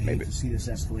wasn't. I hate to see this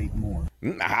escalate more.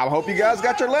 I hope you guys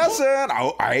got your lesson.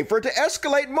 I hate for it to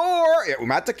escalate more. We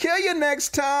might have to kill you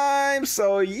next time.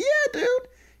 So yeah, dude,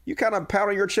 you kind of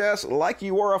pounding your chest like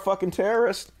you were a fucking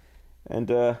terrorist.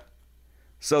 And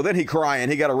so then he crying.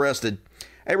 He got arrested.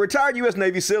 A retired U.S.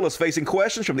 Navy SEAL is facing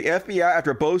questions from the FBI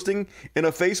after boasting in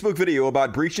a Facebook video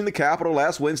about breaching the Capitol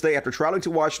last Wednesday after traveling to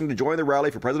Washington to join the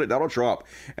rally for President Donald Trump.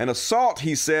 An assault,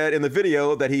 he said in the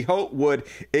video, that he hoped would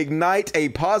ignite a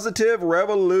positive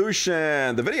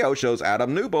revolution. The video shows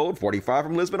Adam Newbold, 45,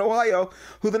 from Lisbon, Ohio,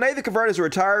 who the Navy converted as a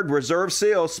retired Reserve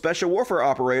SEAL special warfare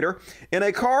operator, in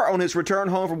a car on his return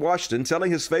home from Washington,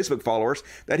 telling his Facebook followers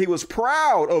that he was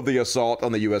proud of the assault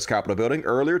on the U.S. Capitol building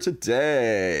earlier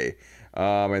today.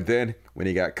 And then when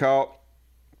he got caught,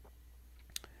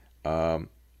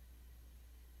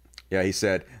 he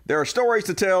said, there are stories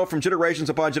to tell from generations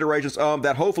upon generations,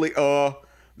 that hopefully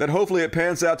it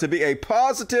pans out to be a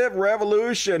positive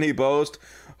revolution, he boasted.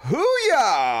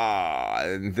 Hoo-yah!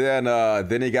 And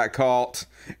then he got caught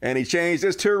and he changed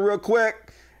his tune real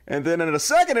quick. And then in a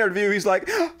second interview, he's like,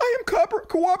 I am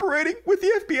cooperating with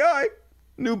the FBI.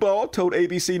 Newbold told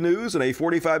ABC News in a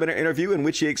 45-minute interview in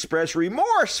which he expressed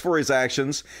remorse for his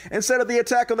actions and said of the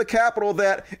attack on the Capitol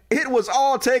that it was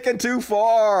all taken too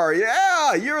far.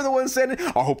 Yeah, you're the one saying,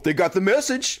 I hope they got the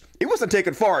message. It wasn't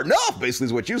taken far enough, basically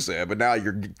is what you said, but now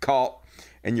you're caught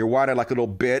and you're whining like a little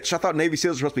bitch. I thought Navy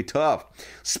SEALs were supposed to be tough.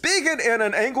 Speaking in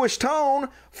an anguished tone,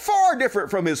 far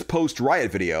different from his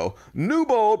post-riot video,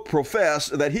 Newbold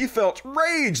professed that he felt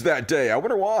rage that day. I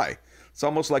wonder why. It's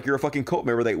almost like you're a fucking cult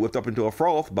member that whipped up into a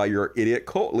froth by your idiot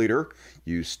cult leader.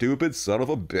 You stupid son of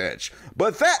a bitch.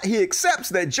 But that he accepts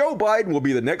that Joe Biden will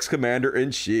be the next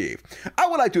commander-in-chief. I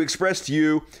would like to express to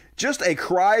you just a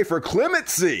cry for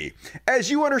clemency, as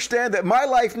you understand that my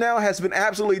life now has been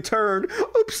absolutely turned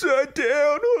upside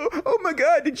down. Oh my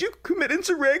God, did you commit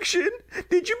insurrection?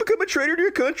 Did you become a traitor to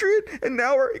your country and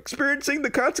now are experiencing the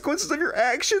consequences of your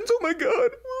actions? Oh my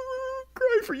God.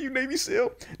 Cry for you, Navy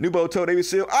SEAL. Newbold told Navy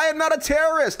SEAL, I am not a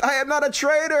terrorist. I am not a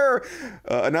traitor.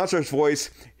 Announcer's voice,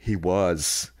 he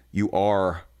was. You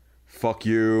are. Fuck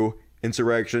you.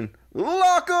 Insurrection.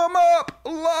 Lock him up.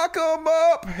 Lock him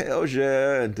up. Hell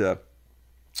yeah. And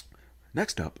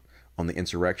next up on the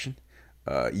insurrection.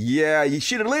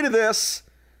 She deleted this.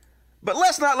 But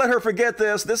let's not let her forget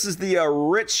this. This is the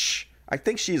rich, I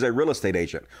think she's a real estate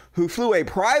agent, who flew a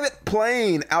private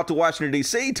plane out to Washington,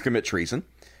 D.C. to commit treason.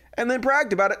 And then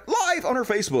bragged about it live on her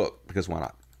Facebook, because why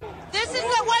not? This is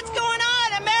the way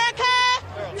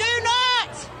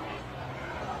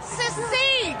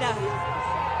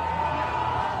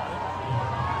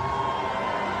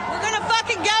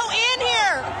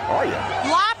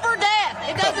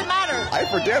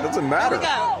matter.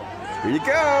 Here you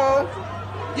go.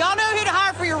 Y'all know who to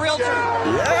hire for your realtor.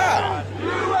 Yeah.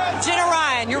 Jenna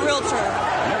Ryan, your realtor.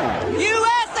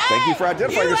 USA. Thank you for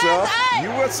identifying yourself.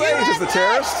 USA is just the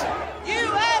terrorist.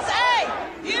 USA.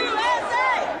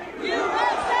 USA.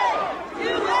 USA.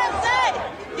 USA.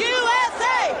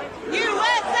 USA.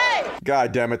 USA.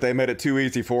 God damn it, they made it too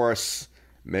easy for us.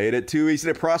 Made it too easy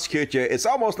to prosecute you. It's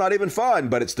almost not even fun,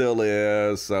 but it still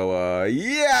is. So,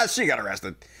 yeah, she got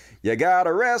arrested. You got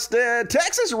arrested.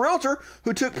 Texas realtor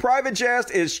who took private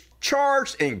jet is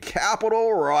charged in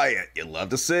Capitol riot. You'd love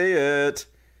to see it.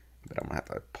 But I'm going to have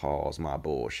to pause my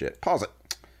bullshit. Pause it.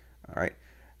 All right.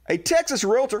 A Texas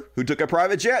realtor who took a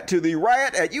private jet to the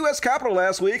riot at U.S. Capitol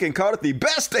last week and called it the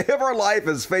best day of her life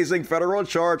is facing federal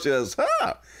charges.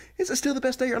 Huh? Is it still the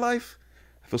best day of your life?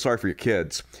 I feel sorry for your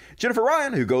kids. Jennifer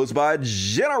Ryan, who goes by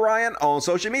Jenna Ryan on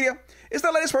social media, is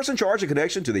the latest person charged in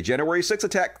connection to the January 6th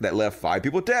attack that left 5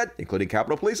 people dead, including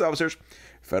Capitol police officers.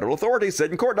 Federal authorities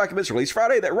said in court documents released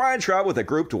Friday that Ryan traveled with a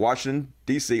group to Washington,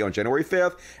 D.C. on January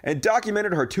 5th and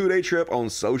documented her 2-day trip on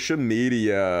social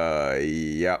media.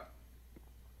 Yep.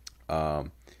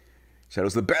 Said it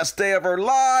was the best day of her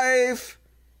life.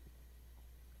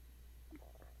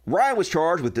 Ryan was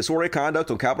charged with disorderly conduct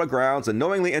on Capitol grounds and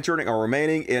knowingly entering or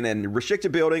remaining in a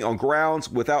restricted building on grounds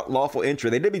without lawful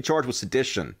entry. They did be charged with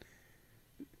sedition.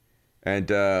 And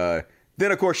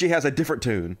then, of course, she has a different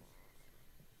tune.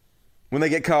 When they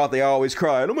get caught, they always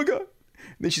cry, oh my God.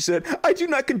 And then she said, I do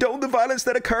not condone the violence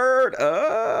that occurred.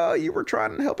 You were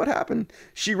trying to help it happen.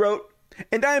 She wrote,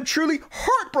 and I am truly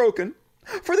heartbroken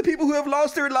for the people who have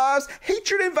lost their lives.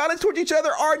 Hatred and violence towards each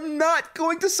other are not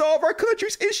going to solve our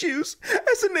country's issues.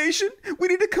 As a nation, we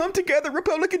need to come together,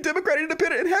 Republican, Democrat,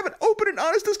 Independent, and have an open and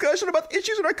honest discussion about the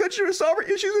issues in our country to solve our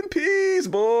issues in peace.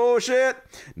 Bullshit.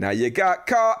 Now you got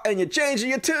caught and you're changing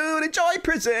your tune. Enjoy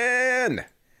prison.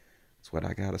 That's what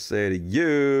I gotta say to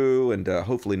you. And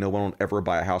hopefully no one will ever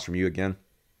buy a house from you again.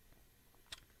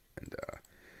 And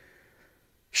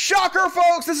shocker,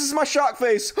 folks. This is my shock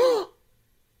face.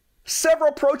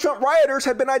 Several pro-Trump rioters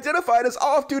have been identified as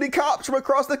off-duty cops from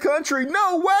across the country.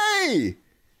 No way!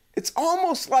 It's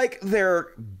almost like they're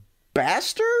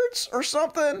bastards or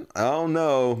something. Oh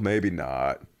no, maybe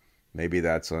not. Maybe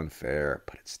that's unfair,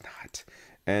 but it's not.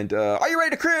 And are you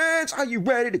ready to cringe? Are you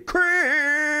ready to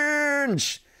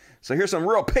cringe? So here's some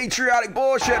real patriotic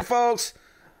bullshit, folks.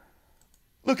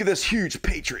 Look at this huge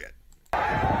patriot.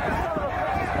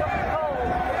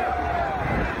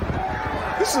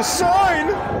 This is a sign.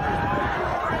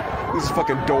 This is a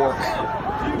fucking dork.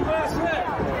 USA!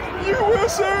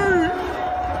 USA!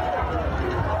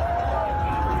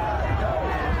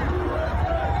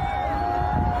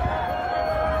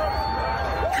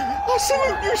 I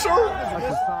salute you, sir. That's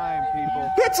a sign,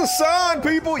 people. That's a sign,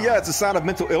 people. Yeah, it's a sign of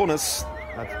mental illness.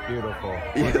 That's beautiful.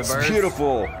 It's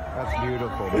beautiful. That's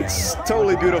beautiful, man. It's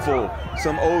totally beautiful.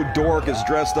 Some old dork is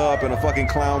dressed up in a fucking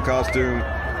clown costume,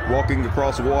 walking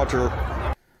across water.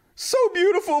 So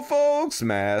beautiful, folks.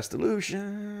 Mass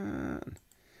delusion.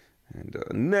 And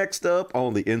next up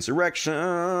on the insurrection.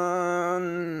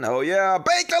 Oh, yeah.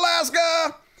 Bake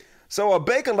Alaska. So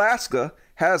Bake Alaska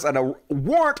has a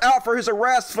warrant out for his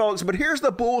arrest, folks. But here's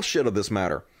the bullshit of this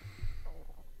matter.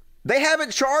 They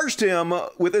haven't charged him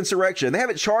with insurrection. They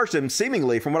haven't charged him,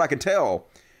 seemingly, from what I can tell.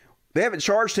 They haven't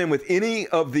charged him with any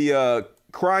of the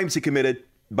crimes he committed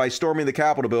by storming the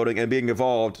Capitol building and being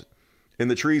involved in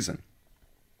the treason.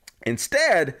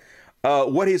 Instead,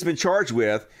 what he's been charged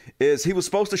with is he was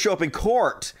supposed to show up in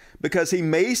court because he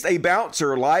maced a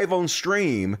bouncer live on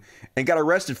stream and got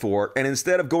arrested for it. And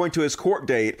instead of going to his court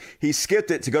date, he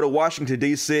skipped it to go to Washington,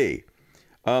 D.C.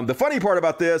 The funny part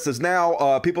about this is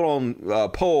now people on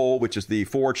Poll, which is the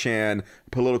 4chan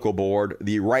political board,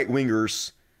 the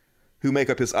right-wingers who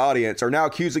make up his audience, are now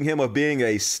accusing him of being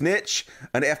a snitch,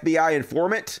 an FBI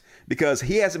informant, because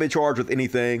he hasn't been charged with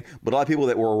anything, but a lot of people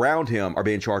that were around him are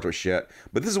being charged with shit.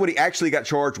 But this is what he actually got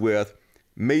charged with,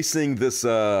 macing this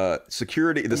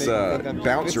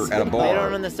bouncer at a bar. Lay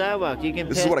down on the sidewalk. You can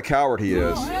This is what a coward he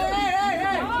is.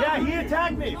 Yeah, he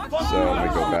attacked me. So let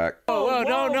me go back. Whoa,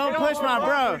 don't push my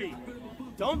bro.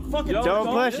 Don't fucking don't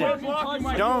push him.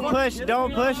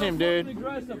 Don't push him, dude.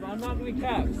 I'm not gonna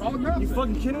cap. You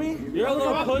fucking kidding me? You're a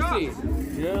little pussy.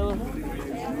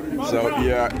 So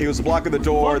yeah, he was blocking the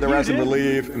door. They were asking him to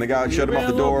leave, and the guy shut him off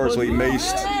the door, so he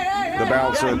maced the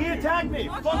bouncer. He attacked me.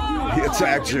 He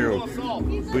attacked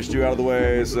you, pushed you out of the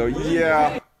way. So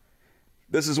yeah,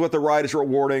 this is what the right is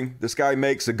rewarding. This guy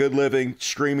makes a good living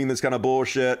streaming this kind of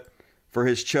bullshit for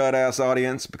his chud ass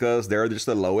audience because they're just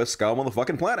the lowest scum on the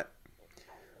fucking planet.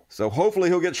 So hopefully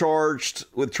he'll get charged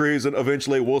with treason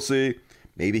eventually. We'll see.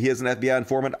 Maybe he is an FBI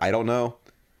informant. I don't know.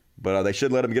 But they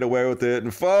should let him get away with it.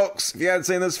 And folks, if you hadn't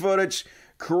seen this footage,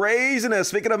 craziness.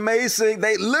 Speaking of macing,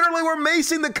 they literally were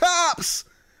macing the cops.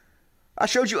 I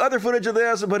showed you other footage of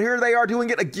this, but here they are doing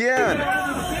it again.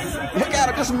 Look at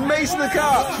it, just macing the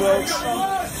cops, folks.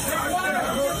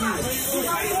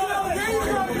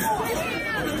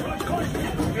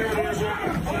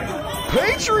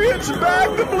 Patriots back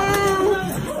the blue.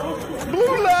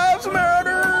 Blue lives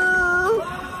matter.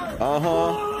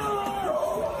 Uh-huh.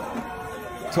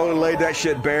 Totally laid that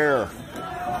shit bare.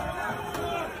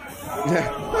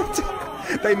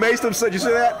 They maced him. Did you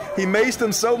see that? He maced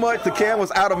them so much the can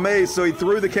was out of mace, so he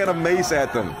threw the can of mace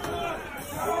at them.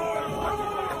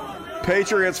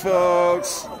 Patriots,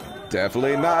 folks.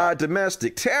 Definitely not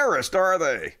domestic terrorists, are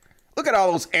they? Look at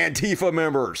all those Antifa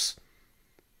members.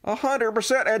 100%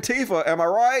 Antifa, am I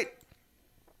right?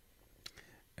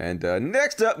 And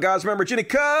next up, guys, remember Jenny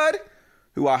Cudd,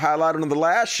 who I highlighted on the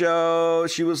last show.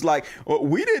 She was like, well,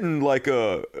 we didn't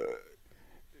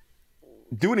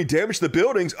do any damage to the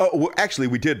buildings. Oh, well, actually,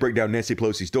 we did break down Nancy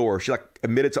Pelosi's door. She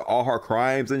admitted to all her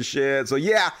crimes and shit. So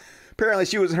yeah, apparently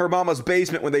she was in her mama's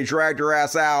basement when they dragged her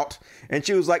ass out. And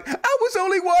she was like, I was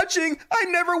only watching. I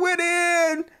never went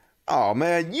in. Oh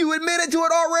man, you admitted to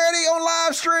it already on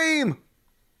live stream.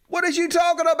 What is you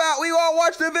talking about? We all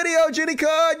watched the video, Jenny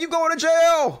Cudd. You going to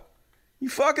jail. You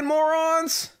fucking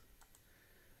morons.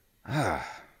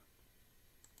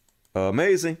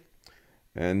 Amazing.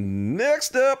 And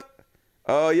next up,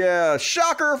 oh yeah,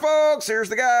 shocker, folks. Here's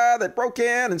the guy that broke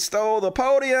in and stole the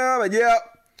podium. And yep,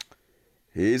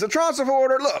 he's a Trump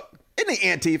supporter. Look, isn't he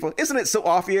Antifa? Isn't it so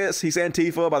obvious he's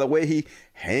Antifa by the way he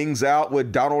hangs out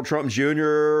with Donald Trump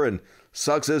Jr. and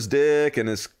sucks his dick and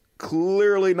is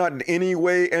clearly not in any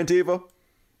way Antifa?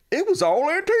 It was all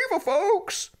Antifa,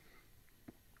 folks.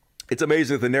 It's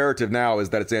amazing that the narrative now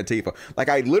is that it's Antifa. Like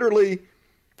I literally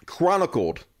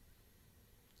chronicled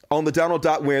on the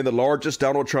Donald.win, the largest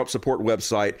Donald Trump support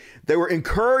website. They were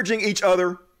encouraging each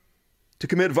other to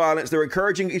commit violence. They were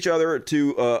encouraging each other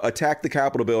to attack the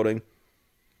Capitol building,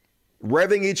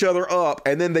 revving each other up,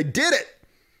 and then they did it.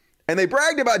 And they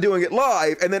bragged about doing it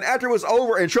live, and then after it was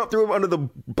over and Trump threw him under the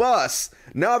bus,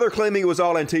 now they're claiming it was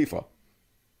all Antifa.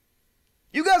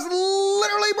 You guys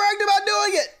literally bragged about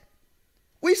doing it.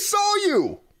 We saw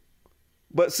you.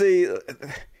 But see,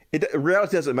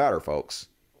 reality doesn't matter, folks.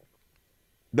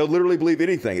 They'll literally believe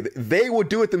anything. They will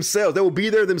do it themselves. They will be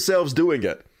there themselves doing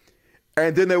it.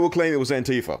 And then they will claim it was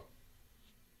Antifa.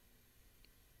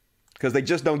 Because they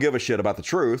just don't give a shit about the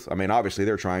truth. I mean, obviously,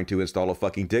 they're trying to install a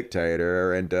fucking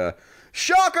dictator. And,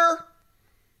 shocker!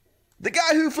 The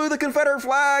guy who flew the Confederate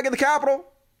flag in the Capitol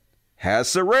has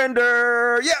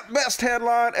surrendered. Yep, best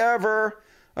headline ever.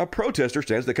 A protester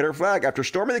stands the Confederate flag after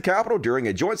storming the Capitol during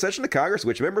a joint session of Congress,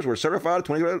 which members were certified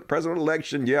to 2020 presidential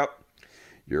election. Yep.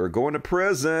 You're going to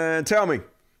prison. Tell me.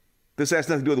 This has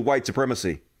nothing to do with white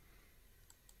supremacy.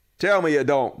 Tell me you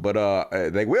don't, but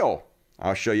they will.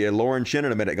 I'll show you Lauren Chin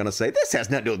in a minute going to say, this has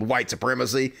nothing to do with white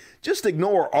supremacy. Just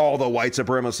ignore all the white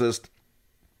supremacists.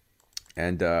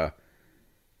 And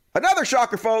another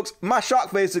shocker, folks. My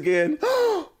shock face again.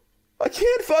 I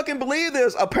can't fucking believe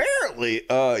this. Apparently,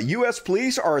 U.S.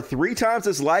 police are 3 times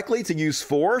as likely to use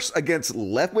force against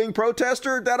left-wing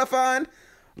protesters, that I find.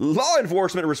 Law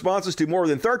enforcement responses to more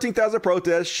than 13,000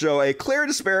 protests show a clear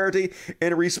disparity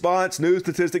in response. New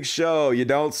statistics show. You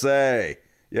don't say.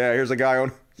 Yeah, here's a guy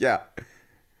on. Yeah.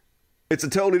 It's a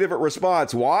totally different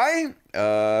response. Why?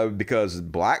 Because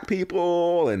black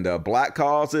people and black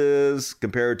causes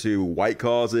compared to white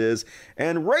causes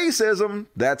and racism.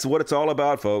 That's what it's all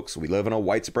about, folks. We live in a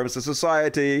white supremacist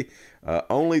society.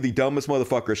 Only the dumbest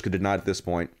motherfuckers could deny it at this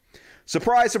point.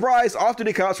 Surprise, surprise.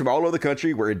 Off-duty cops from all over the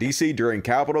country were in D.C. during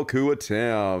Capitol coup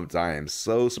attempt. I am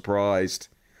so surprised.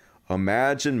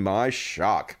 Imagine my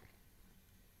shock.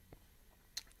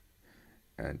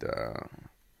 And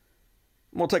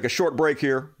I'm going to take a short break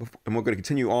here, and we're going to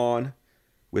continue on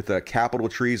with Capitol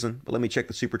treason. But let me check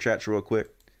the super chats real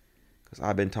quick, because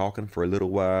I've been talking for a little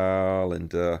while. And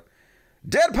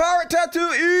Dead Pirate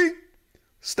Tattoo, E!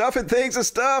 Stuff and things and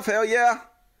stuff, hell yeah.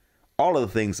 All of the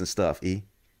things and stuff, E.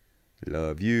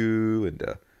 Love you. And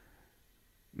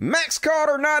Max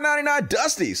Carter 999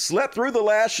 Dusty slept through the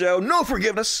last show. No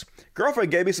forgiveness. Girlfriend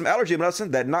gave me some allergy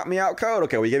medicine that knocked me out cold.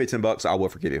 Okay, well, you gave me $10. I will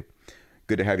forgive you.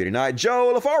 Good to have you tonight.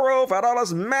 Joe LaFaro,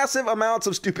 $5. Massive amounts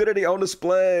of stupidity on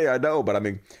display. I know, but I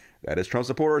mean, that is Trump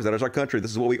supporters. That is our country.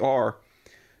 This is what we are.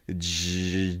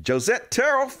 Josette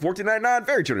Terrell, $14.99.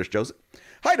 Very generous, Joseph.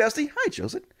 Hi, Dusty. Hi,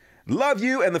 Joseph. Love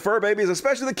you and the fur babies,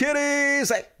 especially the kitties.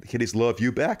 Hey, the kitties love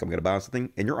you back. I'm going to buy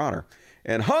something in your honor.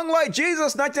 And Hung Like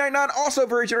Jesus 1999, also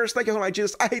very generous. Thank you, Hung Like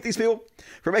Jesus. I hate these people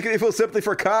for making me feel sympathy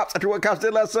for cops after what cops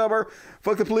did last summer.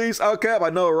 Fuck the police. Okay, I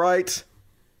know, right?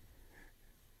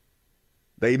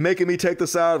 They making me take the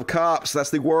side of cops.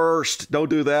 That's the worst. Don't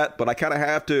do that, but I kind of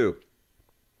have to.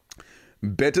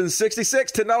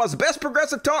 Benton66, $10. Best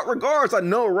progressive talk. Regards. I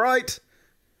know, right?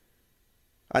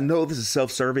 I know this is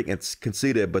self-serving and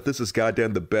conceited, but this is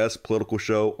goddamn the best political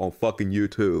show on fucking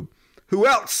YouTube. Who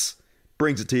else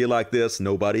brings it to you like this?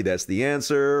 Nobody. That's the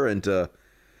answer. And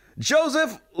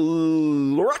Joseph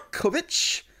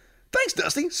Lurakovic. Thanks,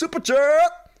 Dusty. Super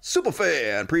chat. Super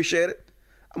fan. Appreciate it.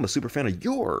 I'm a super fan of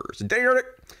yours. Derek,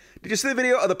 did you see the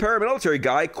video of the paramilitary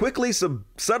guy quickly,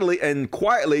 subtly, and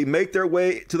quietly make their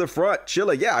way to the front?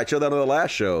 Chilla. Yeah, I showed that on the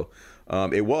last show.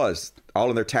 It was all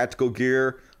in their tactical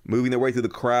gear, moving their way through the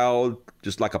crowd,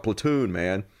 just like a platoon,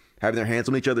 man. Having their hands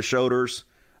on each other's shoulders,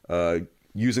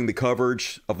 using the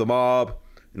coverage of the mob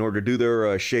in order to do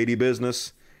their shady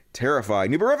business.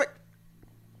 Terrifying. Newberific.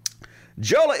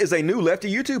 Jola is a new lefty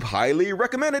YouTube. Highly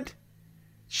recommended.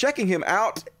 Checking him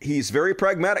out. He's very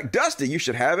pragmatic. Dusty, you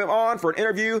should have him on for an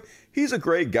interview. He's a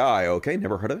great guy. Okay,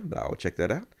 never heard of him, but I'll check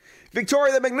that out.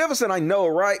 Victoria the Magnificent. I know,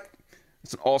 right?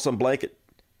 It's an awesome blanket.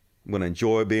 I'm going to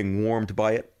enjoy being warmed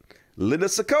by it. Linda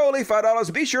Sicoli,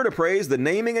 $5. Be sure to praise the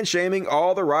naming and shaming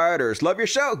all the rioters. Love your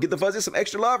show. Give the Fuzzy some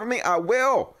extra love from me. I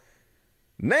will.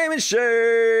 Name and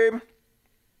shame.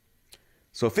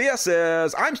 Sophia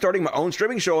says, I'm starting my own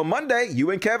streaming show on Monday.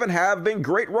 You and Kevin have been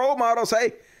great role models.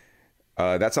 Hey,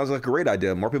 that sounds like a great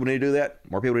idea. More people need to do that.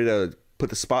 More people need to put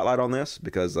the spotlight on this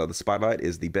because the spotlight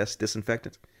is the best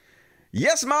disinfectant.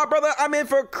 Yes, my brother, I'm in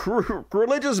for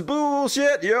religious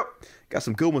bullshit. Yep. Got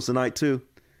some good ones tonight, too.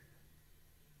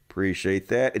 Appreciate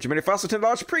that. Intermittent Fossil,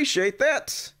 $10. Appreciate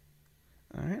that.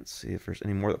 All right, let's see if there's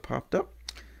any more that popped up.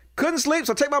 Couldn't sleep,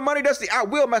 so take my money, Dusty. I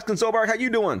will, Mexican Zoberg. How you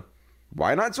doing?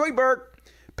 Why not, Zoidberg?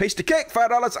 Pasty Cake,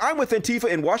 $5. I'm with Antifa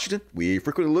in Washington. We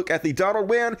frequently look at the Donald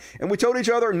win, and we told each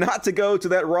other not to go to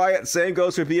that riot. Same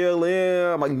goes for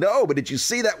BLM. I'm like, no, but did you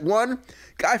see that one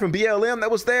guy from BLM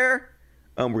that was there?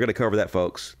 We're going to cover that,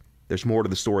 folks. There's more to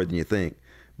the story than you think.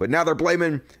 But now they're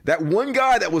blaming that one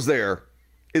guy that was there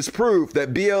is proof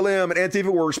that BLM and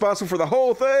Antifa were responsible for the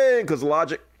whole thing because of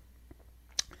logic.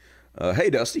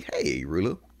 Hey, Dusty. Hey,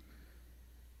 Rulu.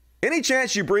 Any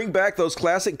chance you bring back those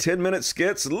classic 10-minute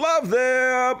skits? Love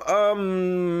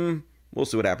them. We'll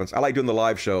see what happens. I like doing the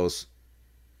live shows.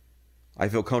 I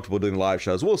feel comfortable doing live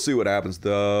shows. We'll see what happens,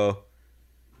 though.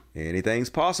 Anything's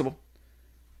possible.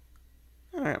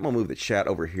 All right, I'm going to move the chat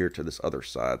over here to this other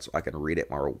side so I can read it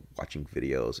while we're watching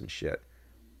videos and shit.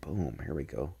 Boom, here we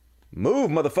go.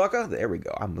 Move, motherfucker. There we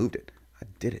go. I moved it. I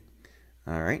did it.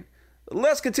 All right.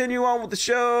 Let's continue on with the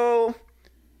show.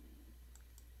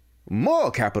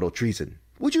 More capital treason.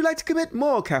 Would you like to commit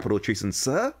more capital treason,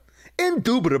 sir?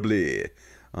 Indubitably.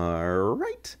 All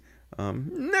right.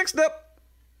 Next up.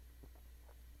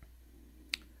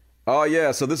 Oh,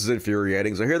 yeah, so this is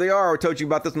infuriating. So here they are. I told you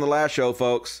about this in the last show,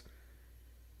 folks.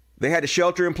 They had to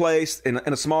shelter in place in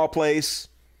a small place.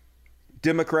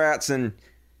 Democrats and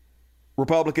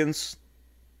Republicans,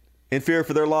 in fear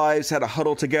for their lives, had to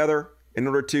huddle together in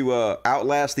order to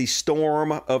outlast the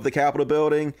storm of the Capitol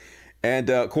building.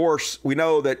 And, of course, we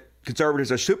know that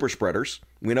conservatives are super spreaders.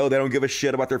 We know they don't give a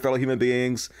shit about their fellow human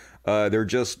beings. They're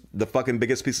just the fucking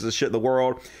biggest pieces of shit in the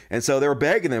world. And so they're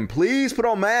begging them, please put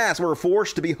on masks. We're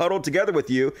forced to be huddled together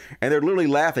with you. And they're literally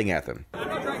laughing at them.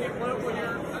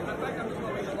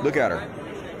 Look at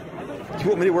her. You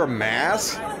want me to wear a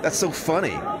mask? That's so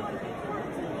funny.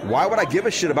 Why would I give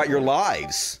a shit about your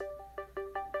lives?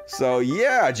 So,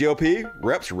 yeah, GOP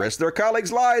reps risk their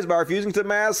colleagues' lives by refusing to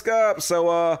mask up.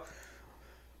 So,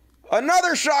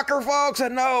 another shocker, folks. I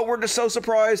know we're just so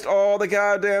surprised all the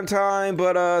goddamn time.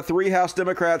 But 3 House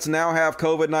Democrats now have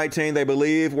COVID-19. They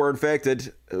believe were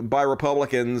infected by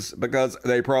Republicans because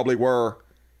they probably were.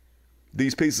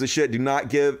 These pieces of shit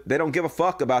they don't give a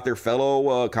fuck about their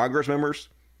fellow Congress members,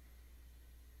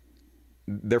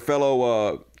 their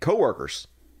fellow co-workers.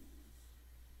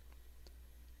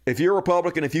 If you're a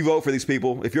Republican, if you vote for these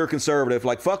people, if you're a conservative,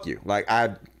 like, fuck you. Like,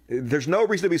 there's no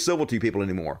reason to be civil to you people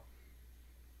anymore.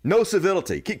 No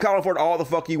civility. Keep calling for it all the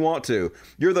fuck you want to.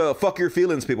 You're the fuck your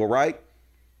feelings people, right?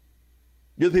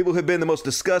 You're the people who have been the most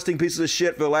disgusting pieces of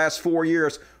shit for the last 4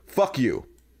 years. Fuck you.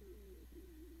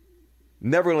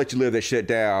 Never gonna let you live this shit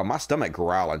down. My stomach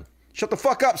growling. Shut the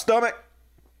fuck up, stomach.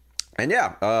 And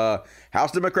yeah,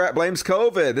 House Democrat blames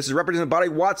COVID. This is Representative Bonnie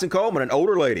Watson Coleman, an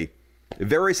older lady.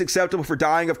 Very susceptible for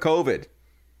dying of COVID.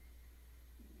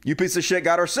 You piece of shit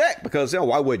got her sick because,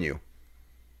 why wouldn't you?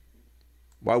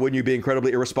 Why wouldn't you be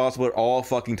incredibly irresponsible at all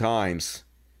fucking times?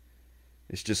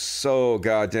 It's just so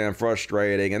goddamn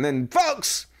frustrating. And then,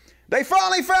 folks, they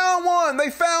finally found one. They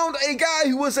found a guy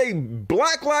who was a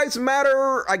Black Lives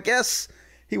Matter, I guess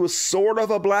he was sort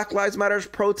of a Black Lives Matter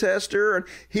protester. And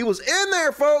he was in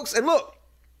there, folks. And look,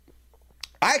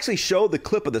 I actually showed the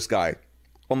clip of this guy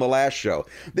on the last show.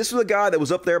 This was a guy that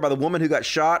was up there by the woman who got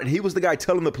shot, and he was the guy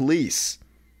telling the police,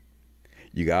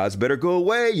 you guys better go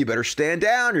away. You better stand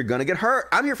down. You're going to get hurt.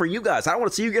 I'm here for you guys. I don't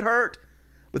want to see you get hurt.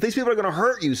 But these people are going to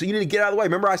hurt you, so you need to get out of the way.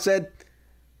 Remember I said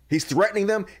he's threatening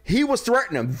them? He was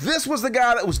threatening them. This was the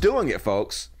guy that was doing it,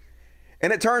 folks.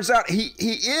 And it turns out he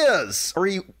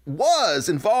was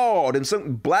involved in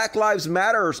some Black Lives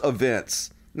Matter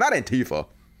events. Not Antifa.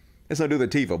 It's not do with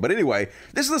Antifa. But anyway,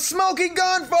 this is the smoking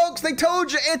gun, folks. They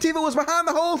told you Antifa was behind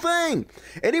the whole thing.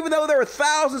 And even though there were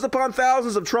thousands upon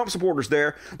thousands of Trump supporters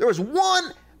there was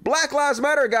one Black Lives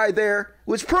Matter guy there,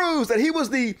 which proves that he was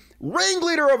the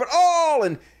ringleader of it all.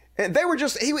 And they were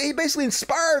just, he basically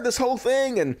inspired this whole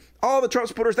thing. And all the Trump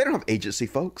supporters, they don't have agency,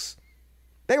 folks.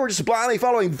 They were just blindly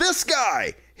following this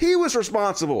guy. He was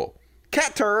responsible.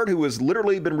 Cat Turd, who has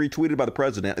literally been retweeted by the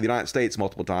president of the United States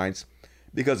multiple times,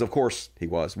 because of course he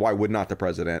was. Why would not the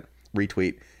president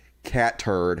retweet Cat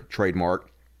Turd,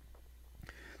 trademark?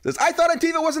 Says, I thought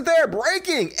Antifa wasn't there.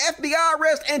 Breaking. FBI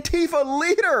arrest Antifa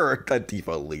leader.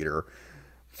 Antifa leader.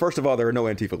 First of all, there are no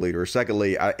Antifa leaders.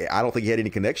 Secondly, I don't think he had any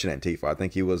connection to Antifa. I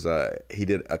think he was he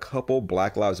did a couple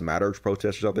Black Lives Matter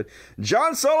protests or something.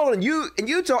 John Sullivan in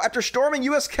Utah after storming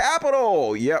U.S.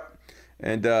 Capitol. Yep.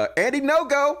 And Andy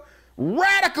No-Go,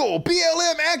 radical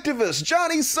BLM activist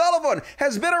Johnny Sullivan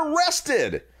has been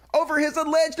arrested over his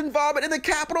alleged involvement in the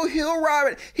Capitol Hill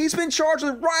riot. He's been charged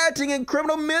with rioting and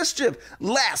criminal mischief.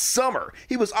 Last summer,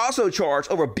 he was also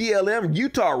charged over BLM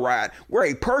Utah riot where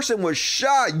a person was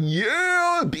shot.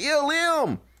 Yeah,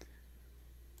 BLM.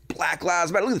 Black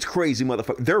Lives Matter. Look at this crazy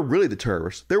motherfucker. They're really the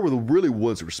terrorists. They were the really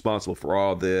ones responsible for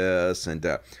all this. And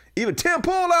even Tim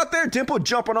Pool out there, Tim Pool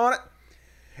jumping on it.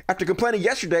 After complaining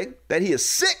yesterday that he is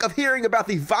sick of hearing about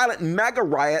the violent MAGA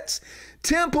riots,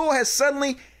 Tim Pool has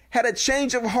suddenly had a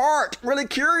change of heart. Really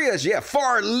curious. Yeah,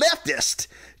 far leftist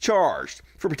charged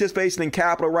for participation in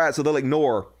Capitol riots, so they'll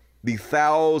ignore the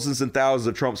thousands and thousands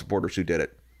of Trump supporters who did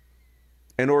it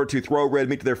in order to throw red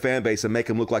meat to their fan base and make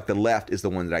them look like the left is the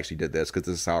one that actually did this, because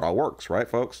this is how it all works, right,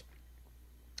 folks?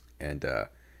 And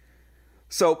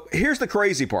so here's the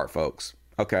crazy part, folks.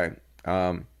 Okay.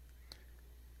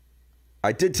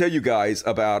 I did tell you guys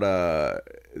about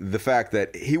the fact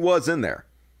that he was in there.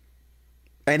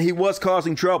 And he was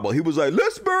causing trouble. He was like,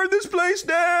 let's burn this place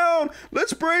down.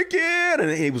 Let's break in. And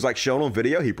he was like shown on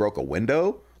video. He broke a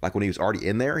window. Like when he was already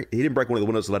in there. He didn't break one of the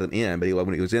windows to let him in. But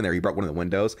when he was in there, he broke one of the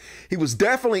windows. He was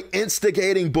definitely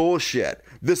instigating bullshit.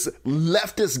 This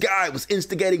leftist guy was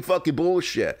instigating fucking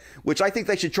bullshit. Which I think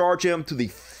they should charge him to the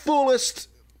fullest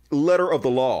letter of the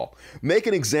law. Make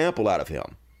an example out of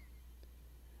him.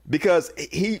 Because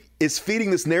he is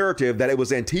feeding this narrative that it was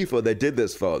Antifa that did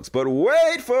this, folks. But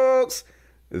wait, folks.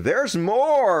 There's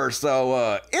more.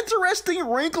 So, interesting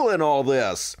wrinkle in all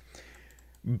this.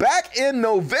 Back in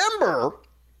November,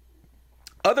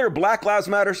 other Black Lives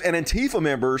Matter and Antifa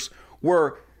members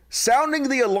were sounding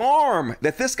the alarm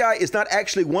that this guy is not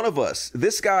actually one of us.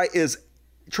 This guy is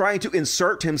trying to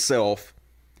insert himself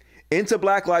into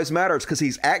Black Lives Matter because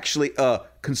he's actually a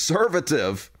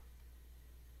conservative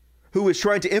who is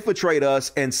trying to infiltrate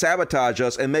us and sabotage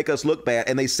us and make us look bad.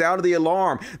 And they sounded the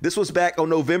alarm. This was back on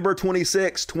November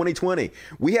 26, 2020.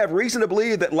 We have reason to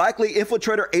believe that likely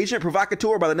infiltrator agent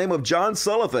provocateur by the name of John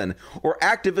Sullivan or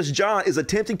activist John is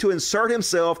attempting to insert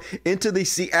himself into the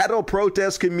Seattle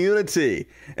protest community.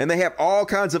 And they have all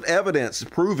kinds of evidence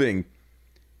proving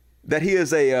that he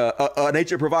is an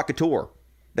agent provocateur,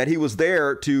 that he was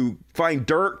there to find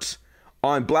dirt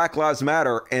on Black Lives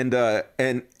Matter and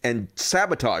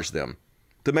sabotage them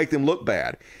to make them look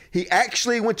bad. He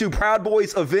actually went to Proud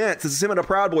Boys events. This is him at a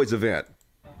Proud Boys event.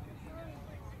 All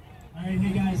right,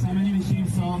 hey guys, my name is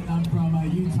James Salt. I'm from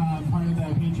Utah. I'm part of the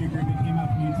Patriot group that came out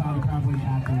from Utah to Proud Boys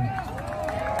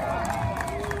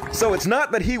after. So it's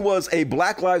not that he was a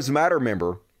Black Lives Matter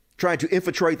member trying to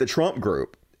infiltrate the Trump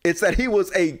group. It's that he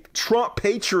was a Trump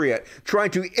patriot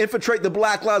trying to infiltrate the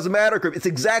Black Lives Matter group. It's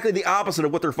exactly the opposite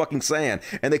of what they're fucking saying.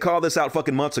 And they called this out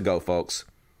fucking months ago, folks.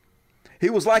 He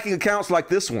was liking accounts like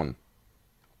this one.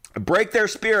 Break their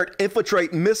spirit,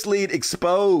 infiltrate, mislead,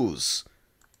 expose.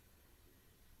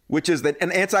 Which is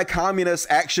an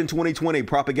anti-communist Action 2020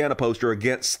 propaganda poster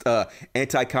against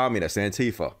anti-communist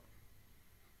Antifa.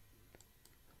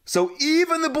 So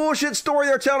even the bullshit story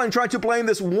they're telling, trying to blame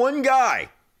this one guy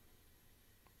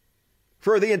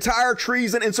for the entire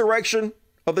treason insurrection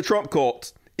of the Trump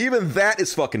cult, even that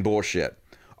is fucking bullshit.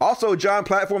 Also, John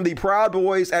platformed the Proud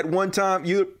Boys at one time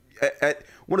at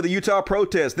one of the Utah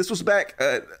protests. This was back,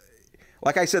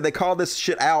 like I said, they called this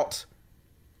shit out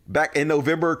back in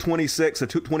November 26th of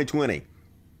 2020.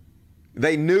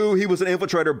 They knew he was an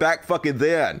infiltrator back fucking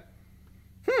then.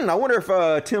 I wonder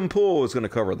if Tim Pool is going to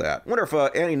cover that. I wonder if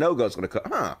Annie Nogo is going to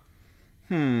cover.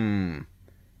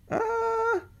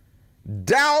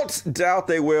 Doubt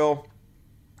they will.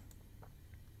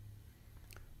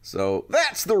 So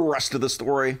that's the rest of the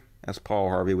story, as Paul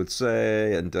Harvey would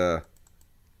say. And oh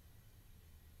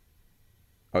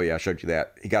yeah, I showed you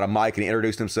that. He got a mic and he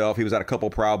introduced himself. He was at a couple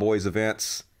Proud Boys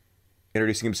events,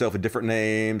 introducing himself with different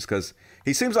names, because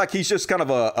he seems like he's just kind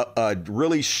of a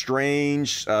really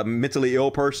strange, mentally ill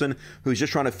person who's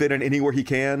just trying to fit in anywhere he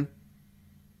can.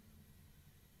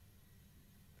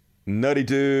 Nutty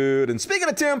dude. And speaking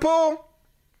of Tim Pool,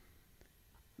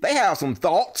 they have some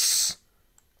thoughts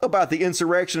about the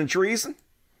insurrection and treason.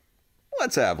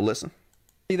 Let's have a listen.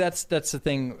 See, that's the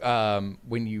thing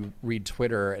when you read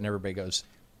Twitter and everybody goes,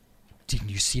 didn't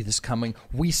you see this coming?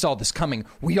 We saw this coming.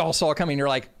 We all saw it coming. You're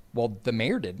like, well, the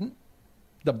mayor didn't.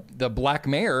 The black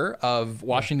mayor of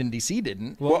Washington, D.C.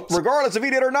 didn't. Well, regardless if he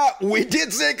did or not, we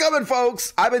did see it coming,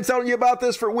 folks. I've been telling you about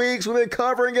this for weeks. We've been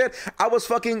covering it. I was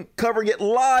fucking covering it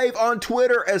live on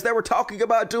Twitter as they were talking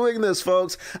about doing this,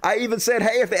 folks. I even said,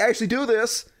 hey, if they actually do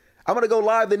this, I'm going to go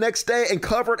live the next day and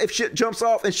cover it if shit jumps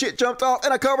off. And shit jumped off,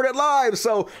 and I covered it live.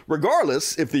 So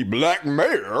regardless, if the black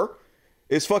mayor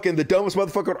is fucking the dumbest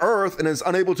motherfucker on earth and is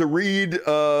unable to read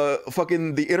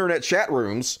fucking the internet chat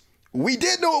rooms, we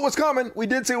did know it was coming. We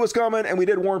did see it was coming, and we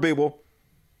did warn people.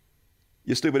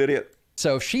 You stupid idiot.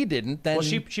 So if she didn't, then... Well,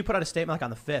 she put out a statement like on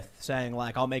the 5th saying,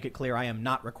 like, I'll make it clear I am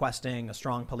not requesting a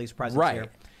strong police presence here.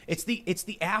 It's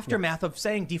the aftermath of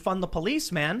saying defund the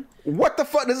police, man. What the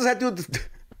fuck does this have to do with...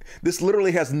 This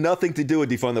literally has nothing to do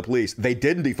with defund the police. They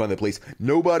didn't defund the police.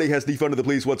 Nobody has defunded the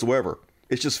police whatsoever.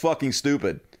 It's just fucking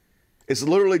stupid. It's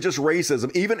literally just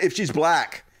racism. Even if she's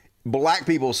black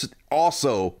people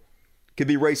also can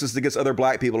be racist against other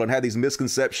black people and have these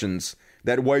misconceptions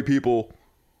that white people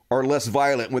are less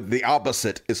violent when the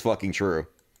opposite is fucking true.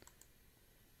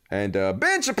 And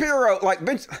Ben Shapiro, like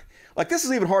this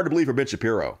is even hard to believe for Ben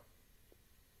Shapiro.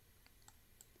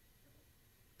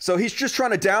 So he's just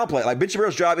trying to downplay it. Like, Ben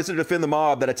Shapiro's job isn't to defend the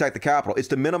mob that attacked the Capitol. It's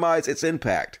to minimize its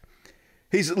impact.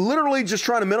 He's literally just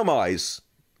trying to minimize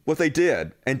what they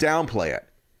did and downplay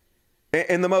it.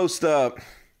 In the most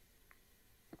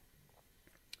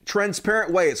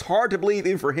transparent way. It's hard to believe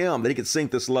even for him that he could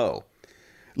sink this low.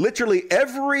 Literally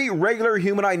every regular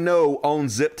human I know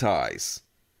owns zip ties.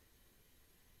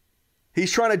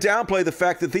 He's trying to downplay the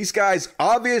fact that these guys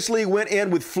obviously went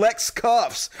in with flex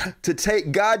cuffs to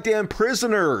take goddamn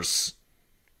prisoners.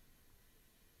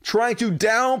 Trying to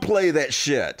downplay that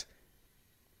shit.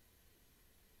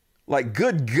 Like,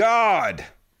 good God.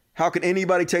 How can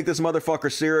anybody take this motherfucker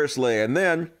seriously? And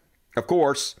then, of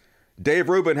course, Dave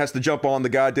Rubin has to jump on the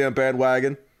goddamn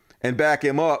bandwagon and back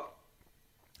him up.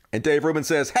 And Dave Rubin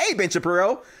says, hey, Ben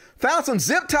Shapiro, found some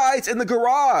zip ties in the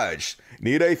garage.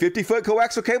 Need a 50-foot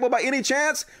coaxial cable by any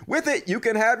chance? With it, you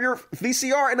can have your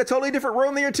VCR in a totally different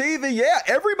room than your TV. Yeah,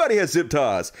 everybody has zip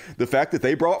ties. The fact that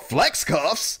they brought flex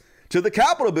cuffs to the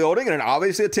Capitol building in an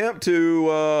obvious attempt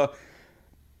to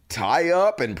tie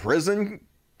up and prison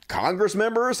Congress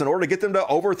members in order to get them to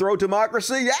overthrow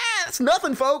democracy. Yeah, it's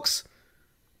nothing, folks.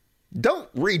 Don't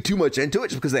read too much into it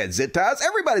just because they had zip ties.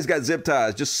 Everybody's got zip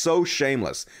ties. Just so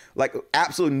shameless. Like,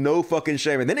 absolutely no fucking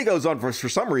shame. And then he goes on for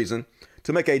some reason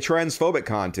to make a transphobic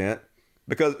comment,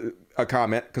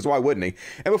 because why wouldn't he?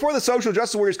 And before the social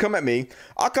justice warriors come at me,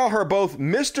 I'll call her both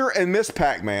Mr. and Miss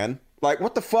Pac-Man. Like,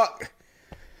 what the fuck?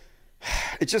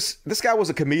 It's just, this guy was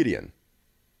a comedian.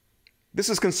 This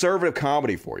is conservative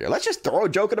comedy for you. Let's just throw a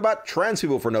joke in about trans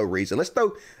people for no reason. Let's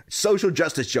throw social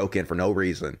justice joke in for no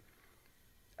reason.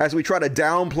 As we try to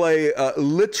downplay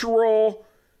literal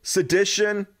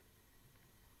sedition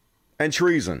and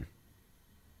treason.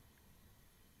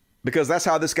 Because that's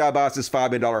how this guy buys his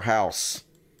 $5 million house.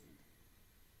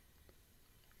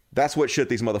 That's what shit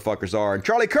these motherfuckers are. And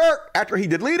Charlie Kirk, after he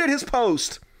deleted his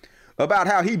post about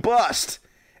how he bust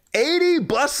 80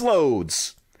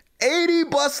 busloads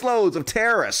of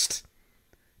terrorists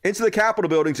into the Capitol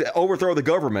building to overthrow the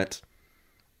government,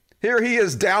 here he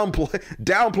is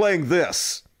downplaying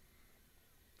this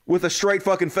with a straight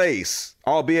fucking face,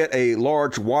 albeit a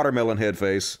large watermelon head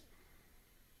face.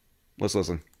 Let's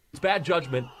listen. It's bad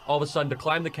judgment all of a sudden to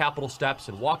climb the Capitol steps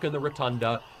and walk in the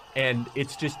rotunda, and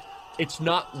it's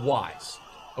not wise,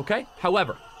 okay?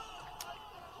 However,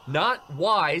 not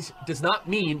wise does not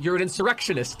mean you're an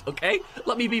insurrectionist, okay?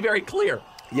 Let me be very clear.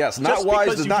 Yes, not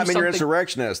wise does not mean you're an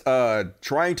insurrectionist.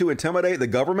 Trying to intimidate the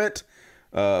government,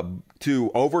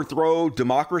 to overthrow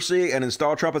democracy and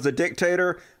install Trump as a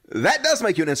dictator, that does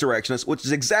make you an insurrectionist, which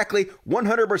is exactly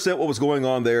 100% what was going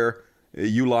on there,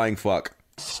 you lying fuck.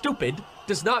 Stupid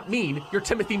does not mean you're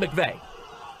Timothy McVeigh.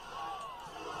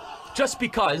 Just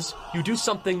because you do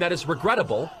something that is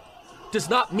regrettable does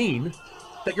not mean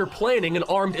that you're planning an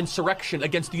armed insurrection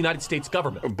against the United States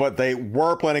government. But they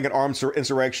were planning an armed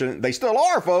insurrection. They still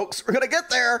are, folks. We're going to get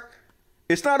there.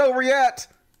 It's not over yet.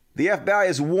 The FBI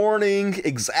is warning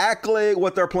exactly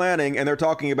what they're planning and they're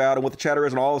talking about and what the chatter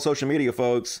is on all the social media,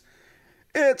 folks.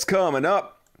 It's coming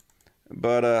up.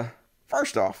 But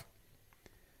first off,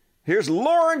 here's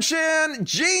Lauren Chen.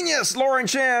 Genius Lauren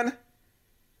Chen.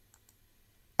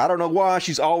 I don't know why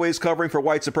she's always covering for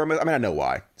white supremacists. I mean, I know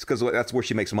why. It's because that's where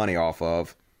she makes money off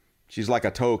of. She's like a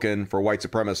token for white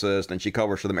supremacists, and she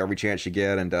covers for them every chance she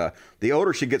gets. And the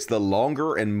older she gets, the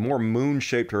longer and more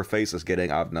moon-shaped her face is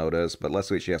getting, I've noticed. But let's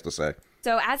see what she has to say.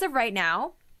 So as of right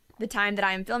now, the time that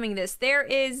I am filming this, there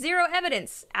is zero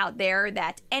evidence out there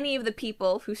that any of the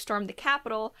people who stormed the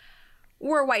Capitol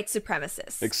were white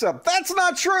supremacists. Except that's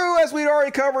not true, as we'd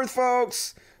already covered,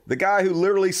 folks. The guy who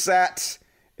literally sat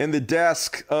in the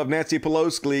desk of Nancy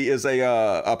Pelosi is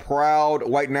a proud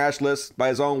white nationalist, by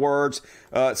his own words.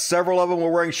 Several of them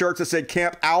were wearing shirts that said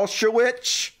Camp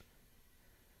Auschwitz.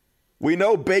 We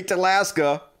know Baked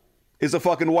Alaska is a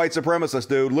fucking white supremacist,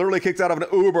 dude. Literally kicked out of an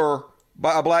Uber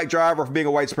by a black driver for being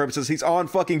a white supremacist. He's on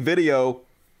fucking video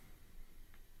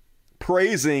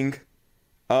praising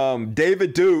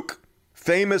David Duke,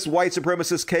 famous white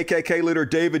supremacist KKK leader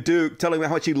David Duke, telling him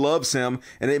how much he loves him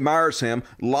and admires him,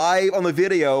 live on the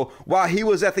video while he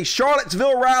was at the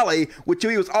Charlottesville rally, which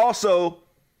he was also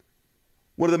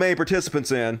one of the main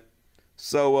participants in.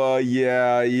 So,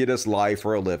 yeah, you just lie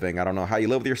for a living. I don't know how you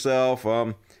live with yourself.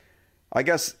 I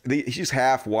guess she's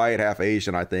half white, half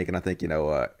Asian, I think. And I think,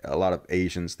 a lot of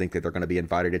Asians think that they're going to be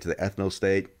invited into the ethno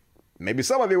state. Maybe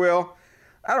some of you will.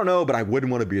 I don't know, but I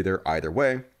wouldn't want to be there either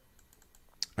way.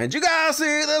 And you guys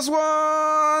see this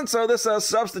one? So this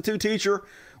substitute teacher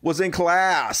was in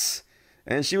class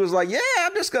and she was like, yeah,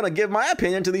 I'm just going to give my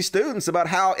opinion to these students about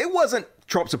how it wasn't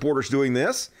Trump supporters doing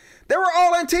this. They were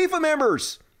all Antifa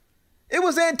members. It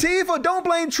was Antifa. Don't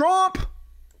blame Trump.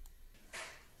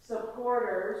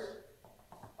 Supporters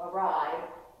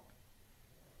arrived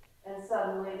and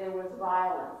suddenly there was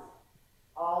violence.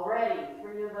 Already,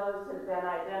 3 of those had been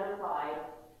identified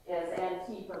as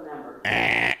Antifa members.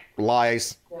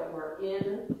 Lies. That were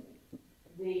in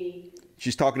the...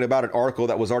 She's talking about an article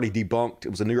that was already debunked. It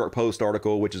was a New York Post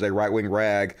article, which is a right-wing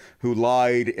rag, who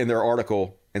lied in their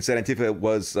article and said Antifa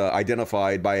was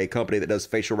identified by a company that does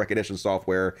facial recognition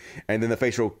software. And then the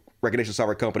facial recognition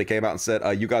software company came out and said,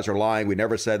 you guys are lying. We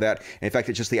never said that. In fact,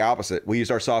 it's just the opposite. We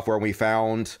used our software and we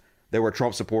found there were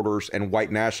Trump supporters and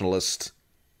white nationalists,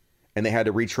 and they had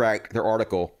to retract their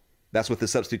article. That's what the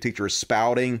substitute teacher is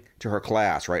spouting to her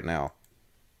class right now.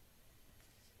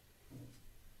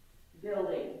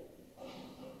 Building.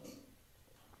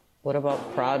 What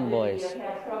about Proud Boys? We have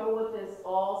had trouble with this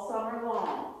all summer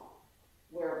long,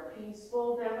 where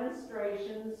peaceful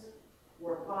demonstrations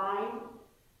were fine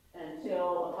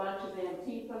until a bunch of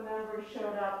Antifa members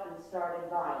showed up and started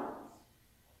violence.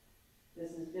 This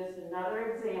is just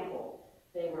another example.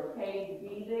 They were paid to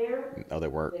be there. No, they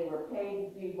weren't. They were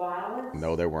paid to do violence.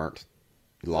 No, they weren't.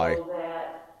 You lie. So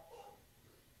that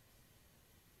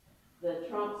the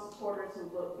Trump supporters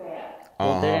would look bad.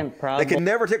 They can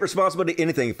never take responsibility for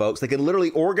anything, folks. They can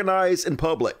literally organize in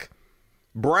public,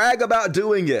 brag about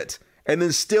doing it, and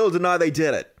then still deny they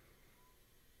did it.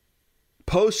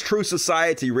 Post-truth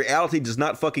society, reality does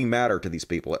not fucking matter to these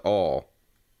people at all.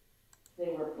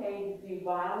 They were paid to do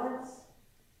violence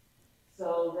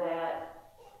so that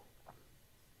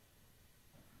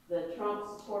the Trump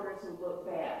supporters would look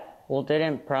bad. Well,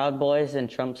 didn't Proud Boys and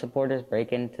Trump supporters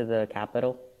break into the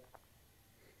Capitol?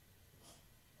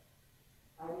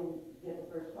 I didn't get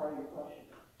the first part of your question.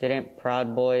 Didn't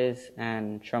Proud Boys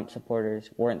and Trump supporters,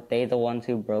 weren't they the ones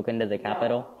who broke into the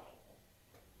Capitol?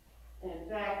 In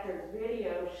fact, there's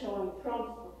video showing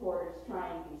Trump supporters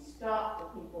trying to stop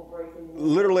the people breaking in.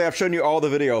 Literally, I've shown you all the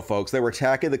video, folks. They were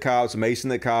attacking the cops, macing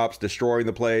the cops, destroying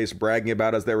the place, bragging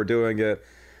about as they were doing it.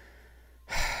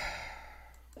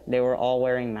 They were all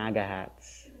wearing MAGA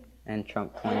hats and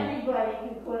Trump coins. Anybody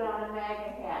can put on a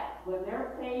MAGA hat. When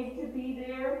they're paid to be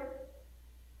there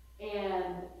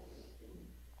and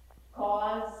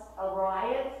cause a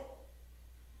riot,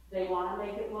 they want to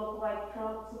make it look like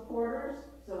Trump supporters,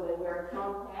 so they wear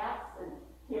Trump hats and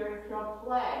carry Trump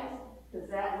flags. Does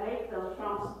that make them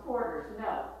Trump supporters?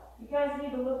 No. You guys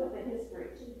need to look at the history.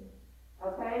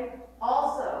 Okay?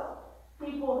 Also,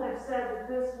 people have said that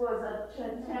this was an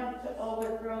attempt to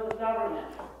overthrow the government.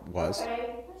 Was.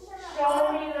 Okay?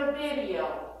 Show me the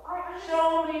video.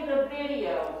 Show me the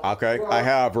video. Okay, I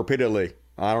have repeatedly.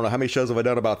 I don't know how many shows have I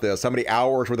done about this. How many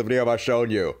hours worth of video have I shown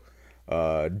you?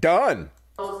 Done.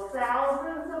 Those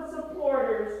thousands of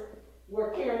supporters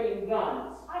were carrying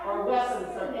guns or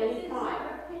weapons of any kind.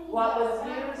 What was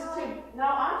used to... No,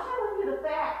 I'm telling you the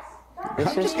facts.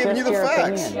 I'm just giving you the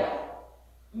facts.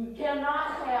 You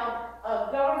cannot have a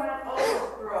government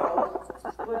overthrow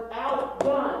without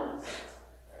guns.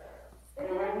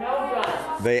 There were no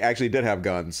guns. They actually did have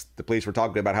guns. The police were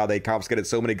talking about how they confiscated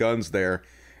so many guns there.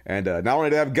 And not only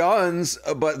did they have guns,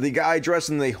 but the guy dressed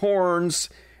in the horns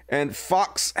and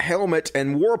fox helmet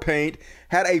and war paint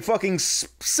had a fucking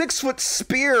 6-foot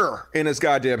spear in his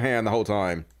goddamn hand the whole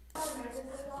time.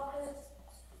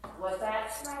 What's that?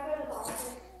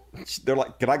 They're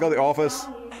like, can I go to the office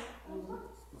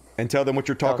and tell them what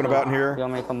you're talking about in here? You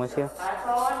want me to come with you? That's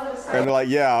all I'm going to say. And they're like,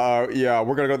 yeah,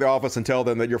 we're going to go to the office and tell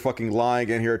them that you're fucking lying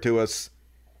in here to us.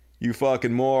 You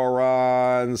fucking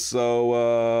morons.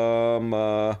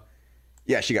 So,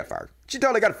 yeah, she got fired. She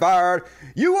totally got fired.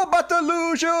 You were about to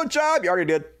lose your job. You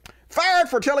already did. Fired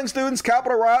for telling students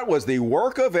Capitol riot was the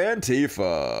work of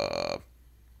Antifa.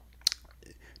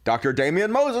 Dr.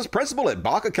 Damian Moses, principal at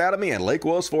Bach Academy in Lake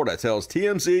Wales, Florida, tells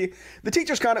TMZ the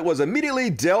teacher's conduct was immediately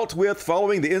dealt with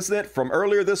following the incident from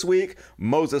earlier this week.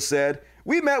 Moses said,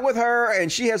 "We met with her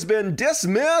and she has been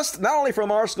dismissed not only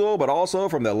from our school but also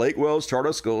from the Lake Wales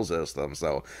charter school system."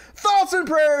 So thoughts and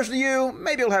prayers to you.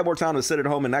 Maybe you'll have more time to sit at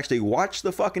home and actually watch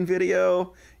the fucking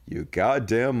video. You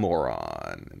goddamn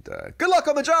moron. And, good luck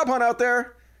on the job hunt out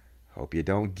there. Hope you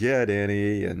don't get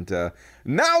any. And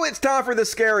now it's time for the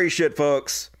scary shit,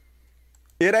 folks.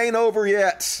 It ain't over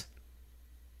yet.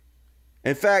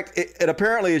 In fact, it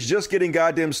apparently is just getting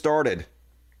goddamn started.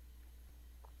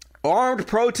 Armed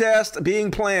protests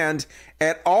being planned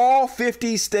at all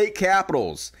 50 state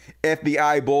capitals,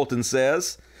 FBI bulletin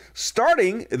says.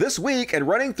 Starting this week and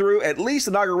running through at least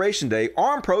Inauguration Day,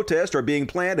 armed protests are being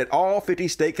planned at all 50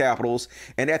 state capitals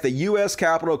and at the U.S.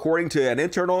 Capitol, according to an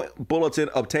internal bulletin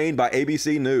obtained by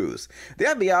ABC News. The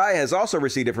FBI has also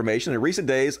received information in recent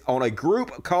days on a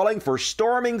group calling for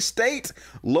storming state,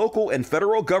 local, and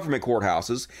federal government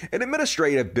courthouses and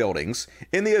administrative buildings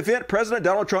in the event President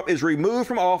Donald Trump is removed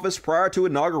from office prior to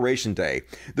Inauguration Day.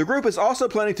 The group is also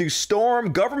planning to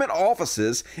storm government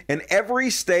offices in every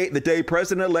state the day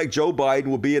President-elect Joe Biden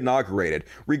will be inaugurated,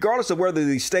 regardless of whether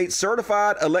the state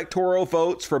certified electoral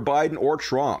votes for Biden or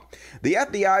Trump. The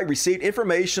FBI received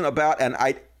information about an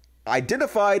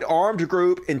identified armed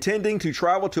group intending to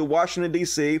travel to Washington,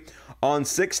 D.C. on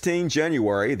 16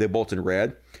 January, the bulletin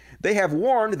read. They have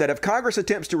warned that if Congress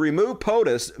attempts to remove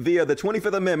POTUS via the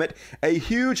 25th Amendment, a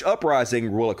huge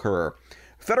uprising will occur.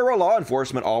 Federal law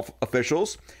enforcement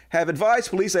officials have advised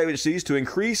police agencies to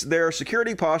increase their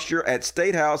security posture at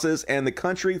state houses and the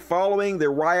country following the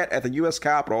riot at the U.S.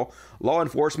 Capitol, law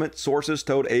enforcement sources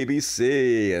told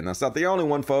ABC. And that's not the only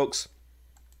one, folks.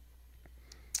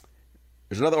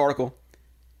 There's another article.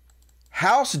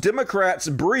 House Democrats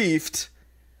briefed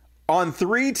on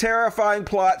 3 terrifying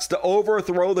plots to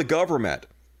overthrow the government.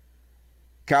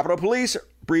 Capitol Police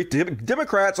briefed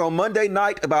Democrats on Monday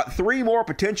night about 3 more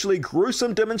potentially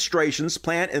gruesome demonstrations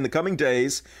planned in the coming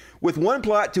days, with one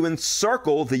plot to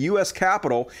encircle the U.S.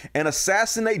 Capitol and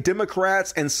assassinate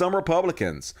Democrats and some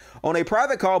Republicans. On a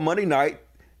private call Monday night,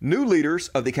 new leaders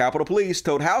of the Capitol Police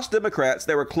told House Democrats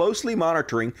they were closely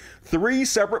monitoring 3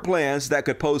 separate plans that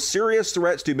could pose serious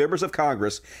threats to members of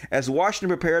Congress as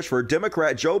Washington prepares for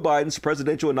Democrat Joe Biden's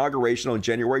presidential inauguration on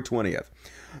January 20th.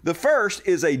 The first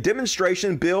is a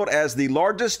demonstration billed as the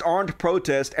largest armed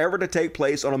protest ever to take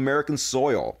place on American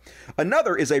soil.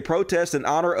 Another is a protest in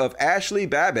honor of Ashley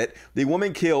Babbitt, the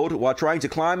woman killed while trying to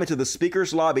climb into the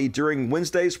Speaker's lobby during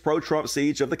Wednesday's pro-Trump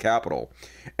siege of the Capitol.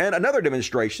 And another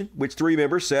demonstration, which 3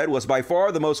 members said was by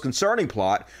far the most concerning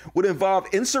plot, would involve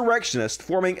insurrectionists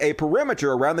forming a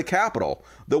perimeter around the Capitol,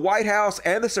 the White House,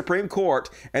 and the Supreme Court,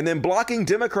 and then blocking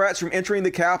Democrats from entering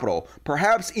the Capitol,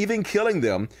 perhaps even killing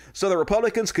them, so the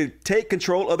Republicans could take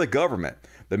control of the government.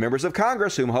 The members of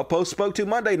Congress whom HuffPost spoke to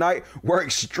Monday night were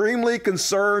extremely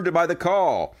concerned by the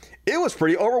call. It was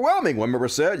pretty overwhelming, one member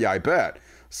said. Yeah, I bet.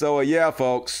 So, yeah,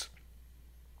 folks.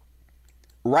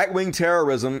 Right-wing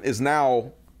terrorism is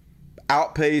now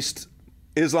outpaced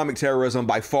Islamic terrorism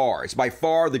by far. It's by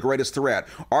far the greatest threat.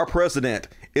 Our president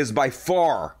is by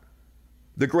far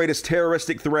the greatest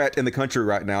terroristic threat in the country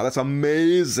right now. That's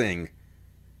amazing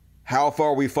how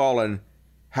far we've fallen.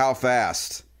 How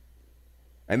fast.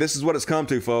 And this is what it's come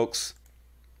to, folks.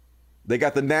 They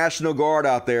got the National Guard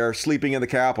out there sleeping in the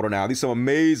Capitol now. These are some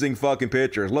amazing fucking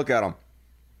pictures. Look at them.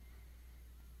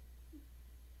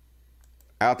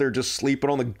 Out there just sleeping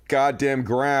on the goddamn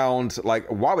ground. Like,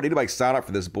 why would anybody sign up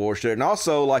for this bullshit? And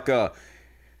also, like,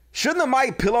 shouldn't the My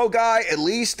Pillow guy at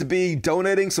least be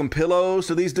donating some pillows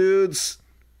to these dudes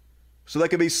so they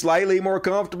can be slightly more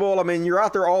comfortable? I mean, you're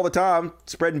out there all the time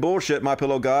spreading bullshit, My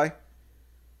Pillow guy.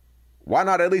 Why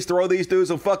not at least throw these dudes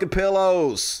some fucking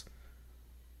pillows?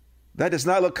 That does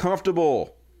not look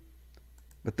comfortable.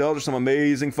 But those are some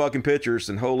amazing fucking pictures,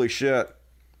 and holy shit.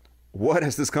 What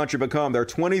has this country become? There are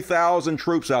 20,000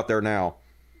 troops out there now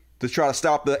to try to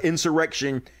stop the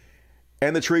insurrection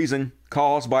and the treason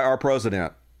caused by our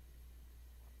president.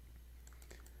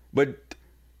 But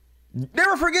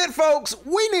never forget, folks,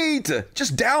 we need to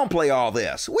just downplay all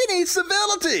this. We need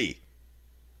civility.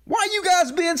 Why are you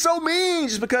guys being so mean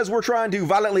just because we're trying to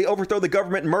violently overthrow the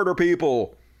government and murder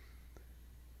people?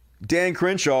 Dan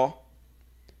Crenshaw.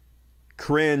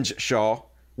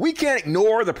 We can't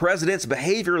ignore the president's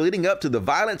behavior leading up to the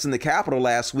violence in the Capitol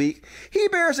last week. He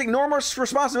bears enormous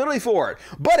responsibility for it.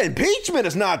 But impeachment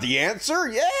is not the answer.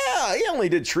 Yeah, he only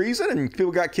did treason and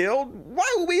people got killed.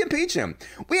 Why would we impeach him?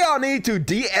 We all need to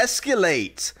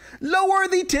de-escalate, lower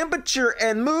the temperature,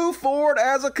 and move forward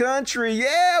as a country.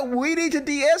 Yeah, we need to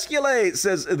de-escalate,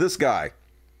 says this guy.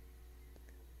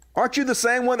 Aren't you the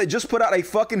same one that just put out a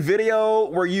fucking video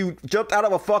where you jumped out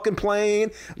of a fucking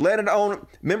plane, landed on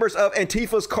members of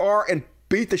Antifa's car, and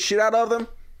beat the shit out of them?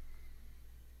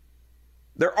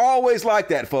 They're always like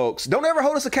that, folks. Don't ever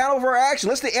hold us accountable for our action.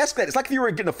 Let's de-escalate. It's like if you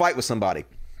were getting a fight with somebody,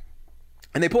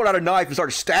 and they pulled out a knife and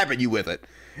started stabbing you with it.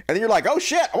 And then you're like, oh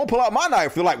shit, I'm gonna pull out my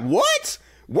knife. They're like, what?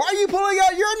 Why are you pulling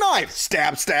out your knife?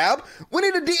 Stab, stab. We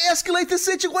need to de-escalate this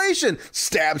situation.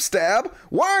 Stab, stab.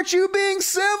 Why aren't you being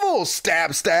civil?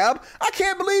 Stab, stab. I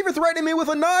can't believe you're threatening me with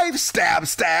a knife. Stab,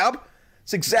 stab.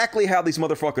 It's exactly how these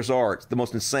motherfuckers are. It's the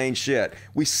most insane shit.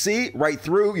 We see right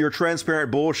through your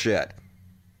transparent bullshit.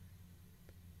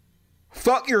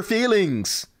 Fuck your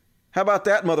feelings. How about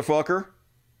that, motherfucker?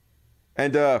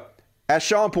 And as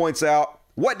Sean points out,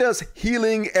 what does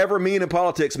healing ever mean in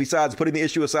politics besides putting the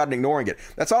issue aside and ignoring it?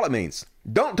 That's all it means.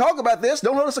 Don't talk about this.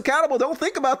 Don't hold us accountable. Don't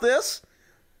think about this.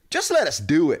 Just let us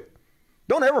do it.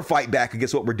 Don't ever fight back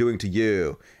against what we're doing to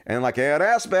you. And like Ed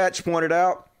Asbatch pointed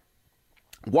out,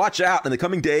 watch out in the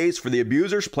coming days for the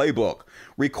abuser's playbook.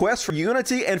 Requests for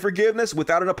unity and forgiveness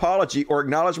without an apology or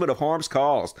acknowledgement of harms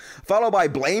caused, followed by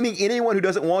blaming anyone who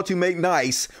doesn't want to make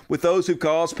nice with those who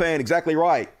cause pain. Exactly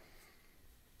right.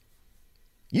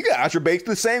 You guys are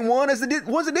basically the same one as the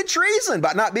ones that did treason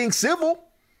by not being civil,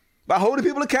 by holding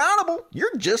people accountable.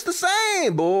 You're just the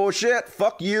same. Bullshit.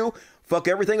 Fuck you. Fuck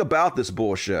everything about this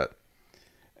bullshit.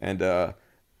 And that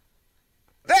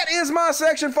is my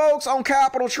section, folks, on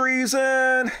Capitol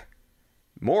treason.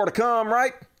 More to come,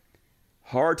 right?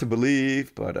 Hard to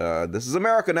believe, but this is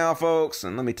America now, folks.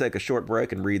 And let me take a short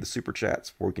break and read the super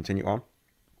chats before we continue on.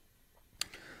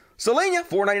 Selenia,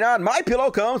 $4.99. My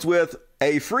Pillow comes with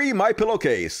a free My Pillow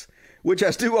case, which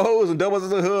has 2 O's and doubles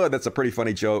as a hood. That's a pretty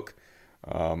funny joke.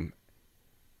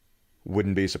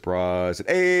 Wouldn't be surprised.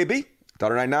 AB,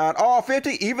 $1.99. All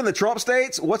 50, even the Trump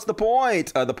states. What's the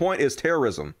point? The point is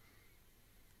terrorism.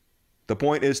 The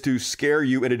point is to scare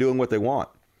you into doing what they want.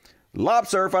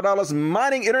 Lobster, $5.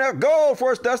 Mining internet gold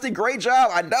for us, Dusty. Great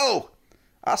job. I know.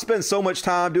 I spend so much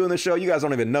time doing this show. You guys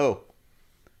don't even know.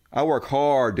 I work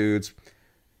hard, dudes.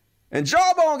 And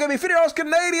Jawbone gave me $50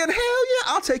 Canadian. Hell yeah,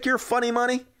 I'll take your funny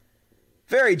money.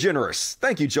 Very generous.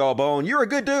 Thank you, Jawbone. You're a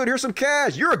good dude. Here's some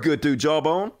cash. You're a good dude,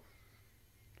 Jawbone.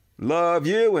 Love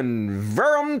you. And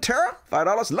Verum Terra,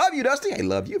 $5. Love you, Dusty. Hey,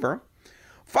 love you, Verum.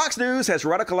 Fox News has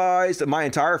radicalized my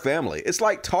entire family. It's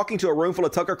like talking to a room full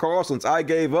of Tucker Carlson's I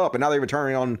gave up, and now they're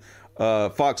returning on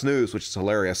Fox News, which is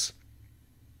hilarious.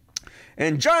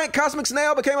 And Giant Cosmic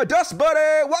Snail became a Dust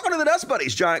Buddy. Welcome to the Dust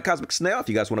Buddies, Giant Cosmic Snail. If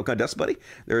you guys want to become a Dust Buddy,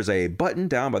 there's a button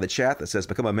down by the chat that says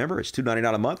become a member. It's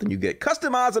 $2.99 a month, and you get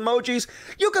customized emojis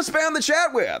you can spam the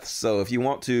chat with. So if you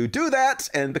want to do that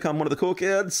and become one of the cool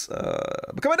kids,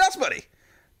 become a Dust Buddy.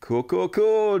 Cool, cool,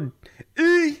 cool.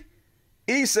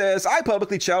 E says, I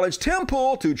publicly challenge Tim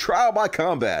Pool to trial by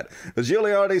combat.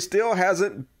 Giuliani still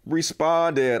hasn't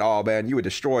responded. Oh, man, you would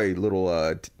destroy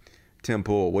little Tim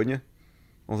Pool, wouldn't you?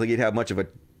 I don't think he'd have much of a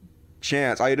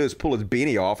chance. All you do is pull his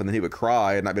beanie off, and then he would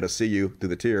cry and not be able to see you through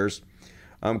the tears.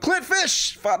 Clint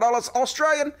Fish, $5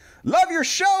 Australian. Love your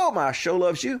show. My show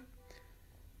loves you.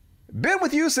 Been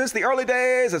with you since the early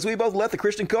days as we both left the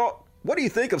Christian cult. What do you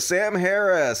think of Sam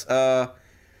Harris?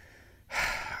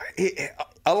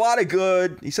 a lot of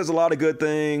good. He says a lot of good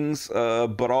things,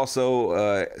 but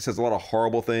also says a lot of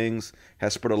horrible things.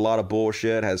 Has spread a lot of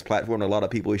bullshit. Has platformed a lot of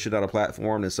people he should not have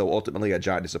platformed, and so ultimately a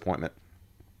giant disappointment.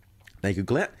 Thank you,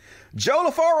 Clint. Joe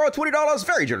LaFaro, $20.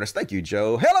 Very generous. Thank you,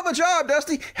 Joe. Hell of a job,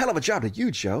 Dusty. Hell of a job to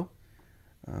you, Joe.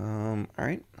 All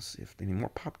right. Let's see if any more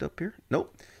popped up here.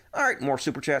 Nope. All right. More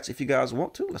super chats if you guys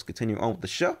want to. Let's continue on with the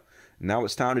show. Now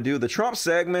it's time to do the Trump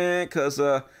segment because,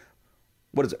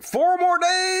 what is it? 4 more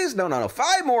days? No.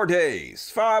 5 more days.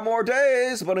 5 more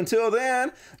days. But until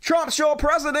then, Trump's your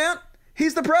president.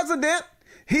 He's the president.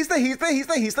 He's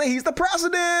the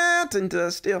president. And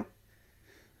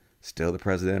still the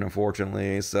president,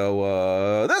 unfortunately.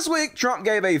 So this week, Trump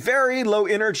gave a very low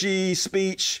energy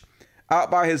speech out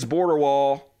by his border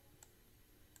wall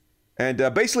and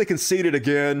basically conceded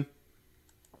again.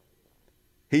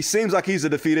 He seems like he's a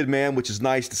defeated man, which is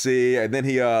nice to see. And then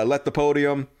he left the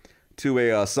podium to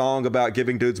a song about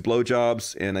giving dudes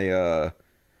blowjobs in a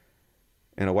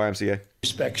YMCA.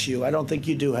 Respects you. I don't think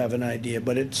you do have an idea,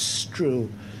 but it's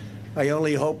true. I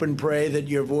only hope and pray that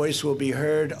your voice will be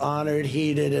heard, honored,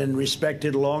 heeded, and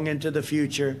respected long into the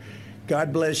future.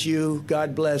 God bless you.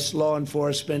 God bless law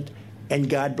enforcement. And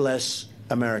God bless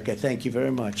America. Thank you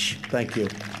very much. Thank you.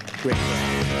 Great.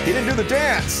 He didn't do the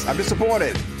dance. I'm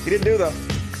disappointed. He didn't do the...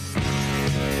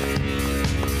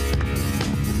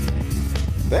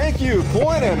 Thank you.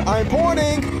 Pointing. I'm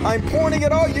pointing. I'm pointing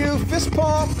at all you. Fist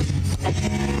pump.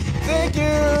 Thank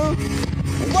you.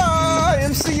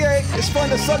 YMCA. It's fun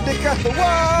to suck dick at the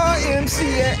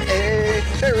YMCA.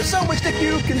 There is so much dick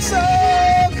you can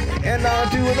suck. And I'm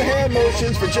doing the hand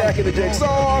motions for jacking the dicks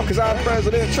off because I'm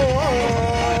President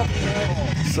Trump.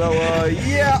 So,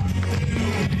 yeah.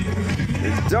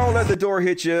 Don't let the door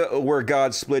hit you where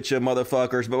God split you,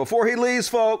 motherfuckers. But before he leaves,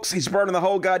 folks, he's burning the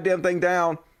whole goddamn thing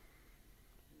down.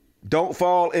 Don't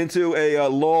fall into a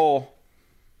lull.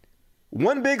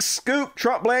 One big scoop,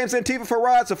 Trump blames Antifa for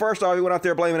riots. So first off, he went out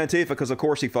there blaming Antifa because of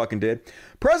course he fucking did.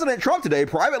 President Trump today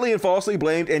privately and falsely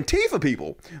blamed Antifa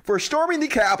people for storming the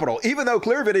Capitol, even though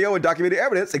clear video and documented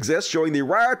evidence exists showing the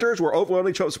rioters were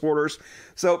overwhelmingly Trump supporters.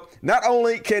 So not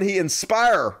only can he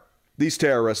inspire these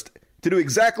terrorists to do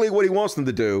exactly what he wants them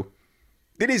to do,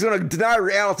 then he's going to deny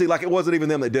reality like it wasn't even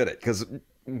them that did it. Because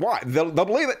why? They'll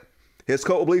believe it. His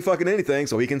cult will believe fucking anything,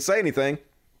 so he can say anything.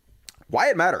 Why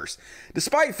it matters.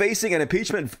 Despite facing an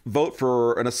impeachment vote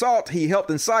for an assault he helped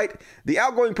incite, the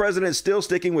outgoing president is still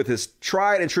sticking with his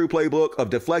tried and true playbook of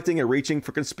deflecting and reaching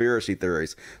for conspiracy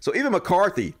theories. So even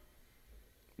McCarthy,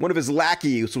 one of his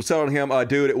lackeys, was telling him,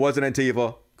 dude, it wasn't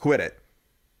Antifa. Quit it.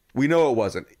 We know it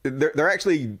wasn't. They're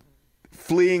actually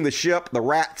fleeing the ship. The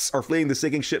rats are fleeing the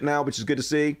sinking ship now, which is good to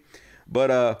see.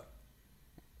 But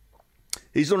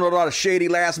he's doing a lot of shady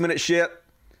last minute shit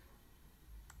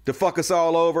to fuck us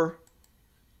all over.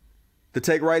 To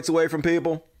take rights away from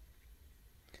people.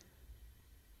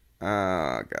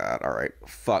 Oh, God. All right.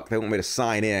 Fuck. They want me to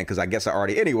sign in because I guess I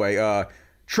already... Anyway,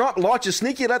 Trump launches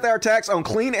sneaky let-there attacks on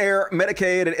clean air,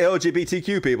 Medicaid, and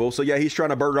LGBTQ people. So, yeah, he's trying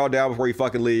to burn it all down before he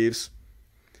fucking leaves.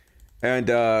 And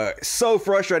so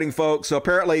frustrating, folks. So,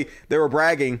 apparently, they were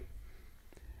bragging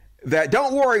that,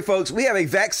 don't worry, folks, we have a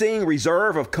vaccine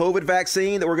reserve of COVID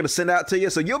vaccine that we're going to send out to you.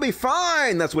 So, you'll be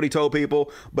fine. That's what he told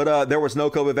people. But there was no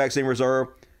COVID vaccine reserve.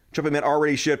 Trump had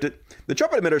already shipped it. The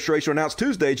Trump administration announced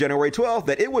Tuesday, January 12th,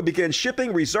 that it would begin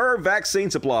shipping reserve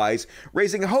vaccine supplies,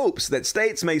 raising hopes that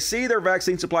states may see their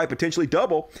vaccine supply potentially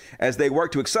double as they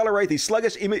work to accelerate the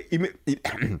sluggish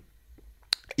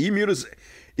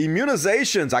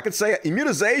immunizations. I could say it,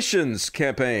 immunizations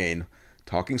campaign.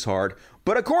 Talking's hard.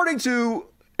 But according to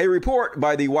a report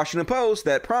by the Washington Post,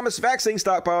 that promised vaccine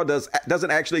stockpile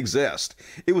doesn't actually exist.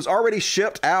 It was already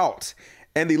shipped out.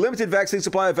 And the limited vaccine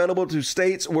supply available to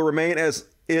states will remain as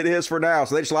it is for now.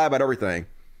 So they just lie about everything.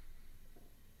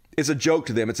 It's a joke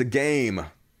to them. It's a game.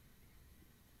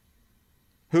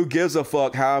 Who gives a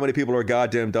fuck how many people are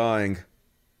goddamn dying?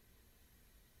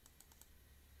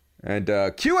 And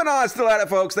QAnon's still at it,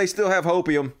 folks. They still have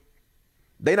hopium.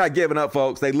 They're not giving up,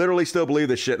 folks. They literally still believe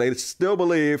this shit. They still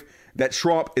believe that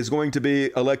Trump is going to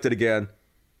be elected again.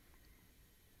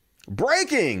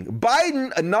 Breaking!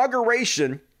 Biden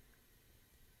inauguration...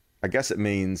 I guess it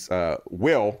means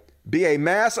will be a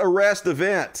mass arrest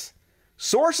event.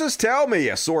 Sources tell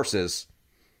me, sources.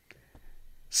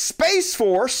 Space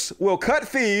Force will cut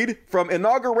feed from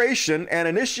inauguration and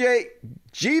initiate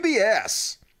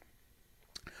GBS,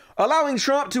 allowing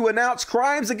Trump to announce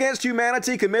crimes against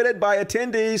humanity committed by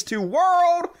attendees to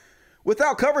world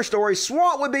without cover story.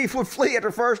 Swamp would flee after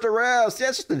first arrest.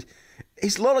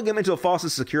 He's lulling him into a false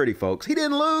security, folks. He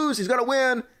didn't lose. He's going to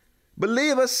win.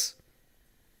 Believe us.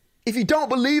 If you don't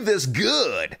believe this,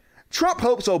 good, Trump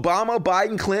hopes Obama,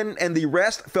 Biden, Clinton, and the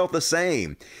rest felt the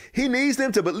same. He needs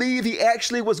them to believe he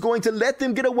actually was going to let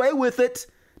them get away with it.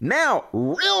 Now,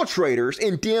 real traitors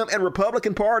in Dem and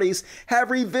Republican parties have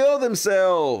revealed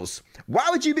themselves. Why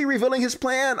would you be revealing his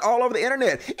plan all over the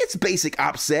internet? It's basic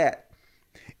OPSET.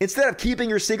 Instead of keeping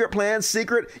your secret plans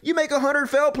secret, you make 100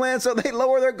 failed plans so they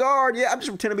lower their guard. Yeah, I'm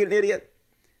just pretending to be an idiot.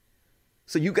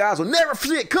 So you guys will never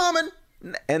see it coming.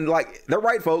 And like, they're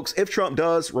right, folks. If Trump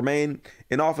does remain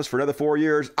in office for another 4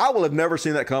 years, I will have never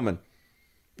seen that coming.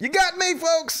 You got me,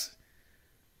 folks.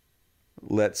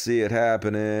 Let's see it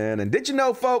happening. And did you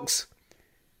know, folks,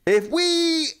 if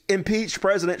we impeach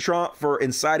President Trump for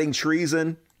inciting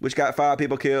treason, which got 5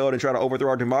 people killed, and try to overthrow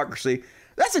our democracy,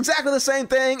 that's exactly the same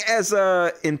thing as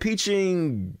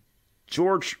impeaching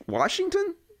George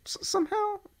Washington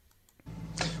somehow.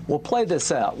 We'll play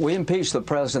this out. We impeached the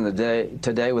president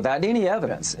today without any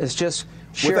evidence. It's just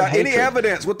sheer without hatred. any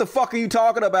evidence. What the fuck are you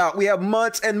talking about? We have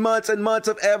months and months and months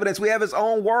of evidence. We have his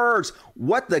own words.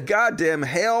 What the goddamn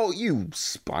hell, you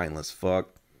spineless fuck.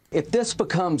 If this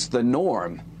becomes the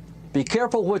norm, be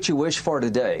careful what you wish for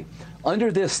today.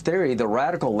 Under this theory, the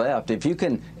radical left, if you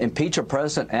can impeach a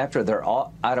president after they're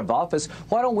out of office,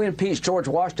 why don't we impeach George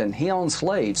Washington? He owned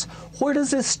slaves. Where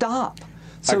does this stop?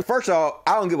 So first of all,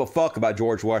 I don't give a fuck about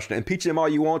George Washington. Impeach him all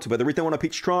you want to, but the reason I want to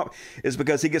impeach Trump is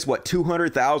because he gets, what,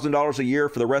 $200,000 a year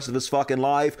for the rest of his fucking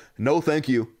life? No, thank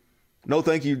you. No,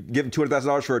 thank you. Give him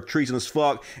 $200,000 for a treasonous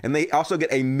fuck. And they also get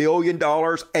 $1 million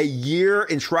a year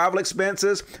in travel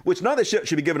expenses, which none of this shit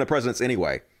should be given to presidents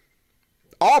anyway.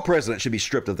 All presidents should be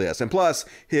stripped of this. And plus,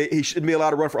 he shouldn't be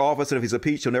allowed to run for office. And if he's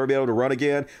impeached, he'll never be able to run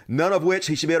again. None of which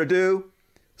he should be able to do.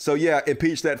 So yeah,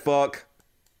 impeach that fuck.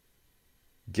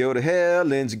 Go to hell,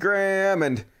 Lindsey Graham.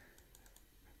 And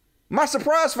my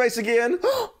surprise face again.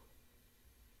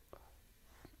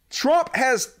 Trump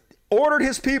has ordered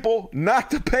his people not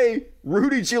to pay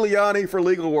Rudy Giuliani for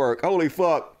legal work. Holy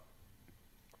fuck.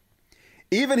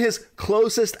 Even his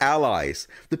closest allies,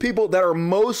 the people that are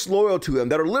most loyal to him,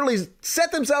 that are literally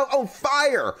set themselves on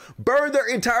fire, burn their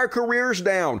entire careers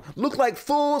down, look like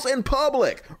fools in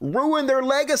public, ruin their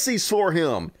legacies for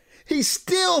him. He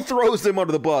still throws them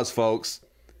under the bus, folks.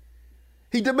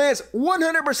 He demands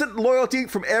 100% loyalty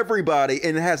from everybody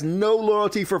and has no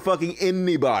loyalty for fucking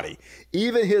anybody,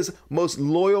 even his most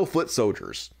loyal foot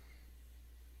soldiers.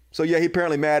 So yeah, he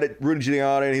apparently mad at Rudy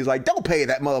Giuliani and he's like, don't pay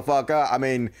that motherfucker. I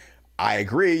mean, I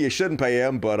agree, you shouldn't pay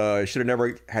him, but you should have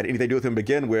never had anything to do with him to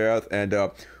begin with. And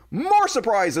more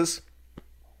surprises.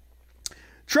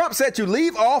 Trump set to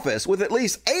leave office with at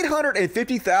least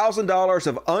 $850,000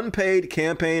 of unpaid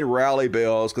campaign rally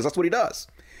bills, because that's what he does.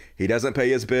 He doesn't pay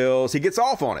his bills. He gets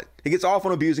off on it. He gets off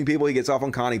on abusing people. He gets off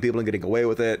on conning people and getting away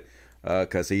with it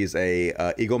because he's a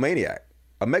egomaniac,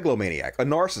 a megalomaniac, a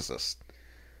narcissist.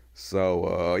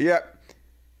 So, yeah.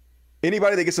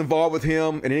 Anybody that gets involved with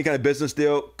him in any kind of business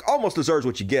deal almost deserves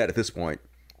what you get at this point.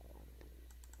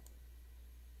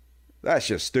 That's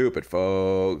just stupid,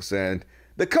 folks. And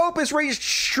the cope has reached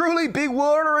truly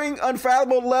bewildering,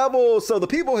 unfathomable levels. So the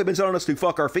people have been telling us to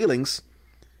fuck our feelings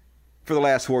for the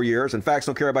last 4 years, and facts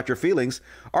don't care about your feelings,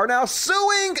 are now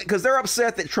suing because they're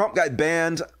upset that Trump got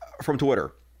banned from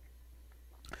Twitter.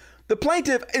 The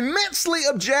plaintiff immensely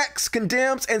objects,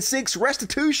 condemns, and seeks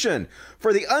restitution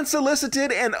for the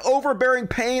unsolicited and overbearing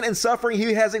pain and suffering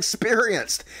he has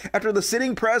experienced after the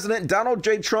sitting president Donald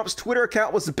J. Trump's Twitter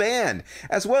account was banned,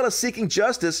 as well as seeking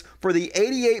justice for the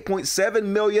 88.7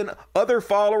 million other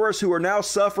followers who are now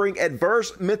suffering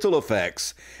adverse mental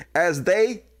effects, as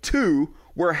they, too,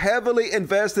 were heavily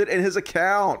invested in his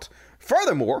account.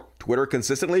 Furthermore, Twitter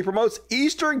consistently promotes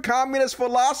Eastern communist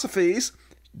philosophies,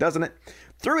 doesn't it,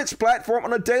 through its platform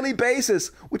on a daily basis,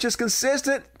 which is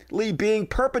consistently being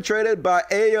perpetrated by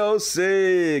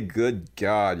AOC. Good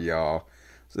God, y'all.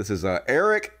 So this is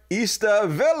Eric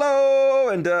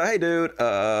Estavello. And hey, dude,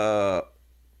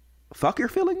 fuck your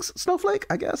feelings, Snowflake,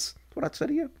 I guess. That's what I'd say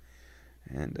to you.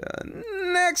 And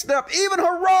next up, even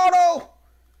Geraldo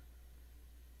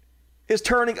is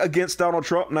turning against Donald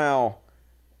Trump now.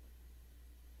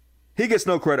 He gets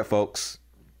no credit, folks.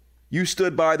 You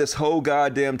stood by this whole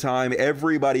goddamn time.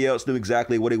 Everybody else knew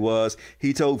exactly what he was.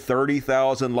 He told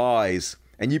 30,000 lies,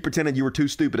 and you pretended you were too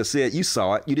stupid to see it. You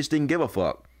saw it. You just didn't give a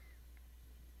fuck.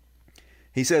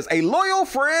 He says, a loyal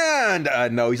friend.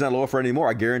 No, he's not a loyal friend anymore.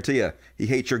 I guarantee you. He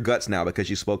hates your guts now because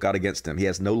you spoke out against him. He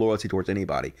has no loyalty towards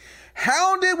anybody.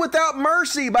 Hounded without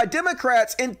mercy by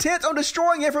Democrats intent on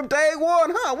destroying him from day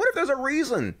one. I wonder if there's a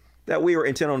reason that we were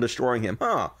intent on destroying him.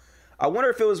 I wonder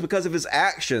if it was because of his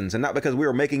actions and not because we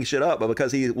were making shit up, but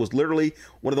because he was literally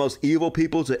one of the most evil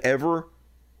people to ever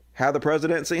have the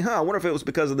presidency? I wonder if it was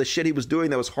because of the shit he was doing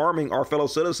that was harming our fellow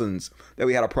citizens that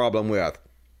we had a problem with.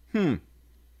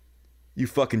 You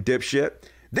fucking dipshit.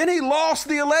 Then he lost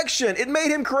the election. It made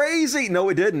him crazy. No,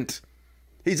 it didn't.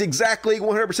 He's exactly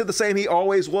 100% the same he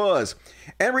always was.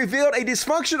 And revealed a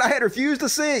dysfunction I had refused to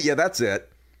see. Yeah, that's it.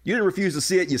 You didn't refuse to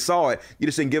see it. You saw it. You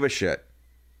just didn't give a shit.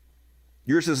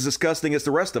 You're just as disgusting as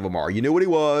the rest of them are. You knew what he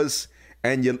was,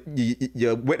 and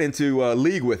you went into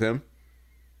league with him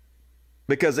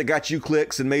because it got you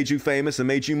clicks and made you famous and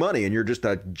made you money, and you're just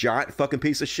a giant fucking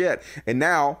piece of shit. And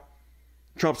now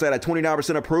Trump's at a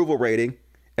 29% approval rating.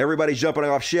 Everybody's jumping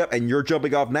off ship, and you're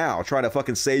jumping off now, trying to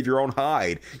fucking save your own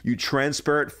hide. You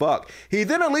transparent fuck. He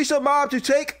then unleashed a mob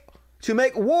to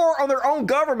make war on their own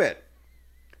government.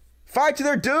 Fight to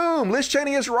their doom. Liz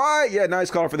Cheney is right. Yeah,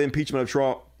 nice calling for the impeachment of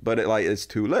Trump, but it's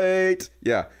too late.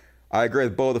 Yeah, I agree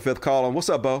with Bo, the fifth column. What's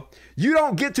up, Bo? You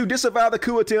don't get to disavow the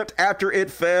coup attempt after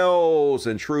it fails.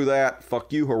 And true that.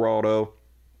 Fuck you, Geraldo.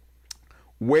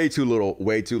 Way too little,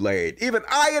 way too late. Even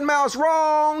Ian Mouse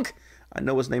wrong. I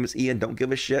know his name is Ian. Don't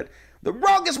give a shit. The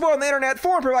wrongest boy on the internet.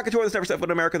 Foreign provocateur that's never stepped foot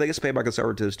in America. They get paid by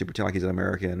conservatives to pretend like he's an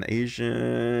American.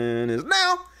 Asian is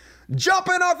now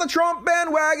jumping off the Trump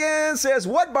bandwagon. Says,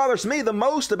 what bothers me the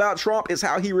most about Trump is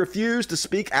how he refused to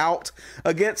speak out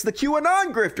against the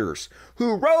QAnon grifters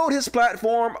who rode his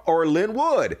platform or Lynn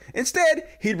Wood. Instead,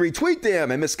 he'd retweet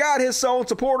them and misguide his own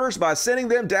supporters by sending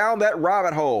them down that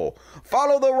rabbit hole.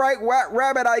 Follow the right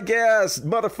rabbit, I guess,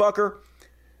 motherfucker.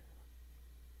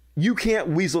 You can't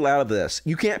weasel out of this.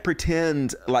 You can't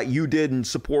pretend like you didn't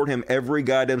support him every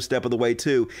goddamn step of the way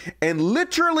too, and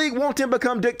literally want him to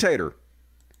become dictator.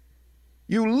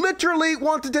 You literally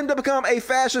wanted him to become a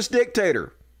fascist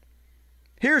dictator.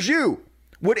 Here's you.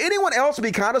 Would anyone else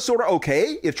be kind of sort of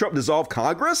okay if Trump dissolved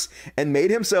Congress and made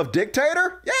himself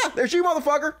dictator? Yeah, there's you,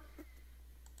 motherfucker.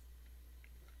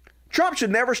 Trump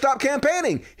should never stop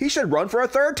campaigning. He should run for a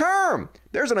third term.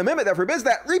 There's an amendment that forbids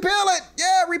that. Repeal it.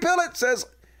 Yeah, repeal it, says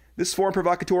this foreign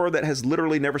provocateur that has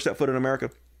literally never stepped foot in America.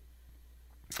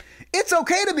 It's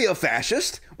okay to be a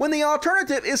fascist when the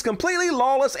alternative is completely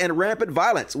lawless and rampant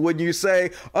violence. Wouldn't you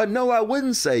say, no, I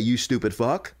wouldn't say, you stupid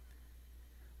fuck.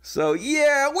 So,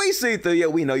 yeah, we see through you.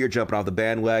 We know you're jumping off the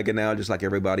bandwagon now, just like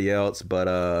everybody else. But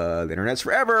the internet's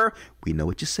forever. We know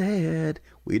what you said.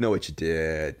 We know what you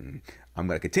did. And I'm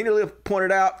going to continually point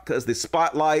it out because the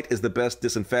spotlight is the best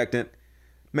disinfectant.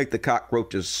 Make the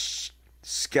cockroaches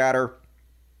scatter.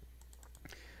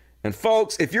 And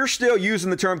folks, if you're still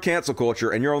using the term cancel culture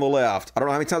and you're on the left, I don't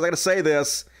know how many times I got to say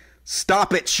this.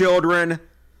 Stop it, children.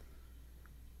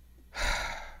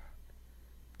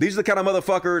 These are the kind of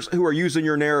motherfuckers who are using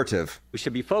your narrative. We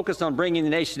should be focused on bringing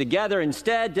the nation together.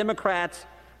 Instead, Democrats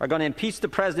are going to impeach the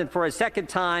president for a second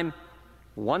time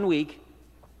 1 week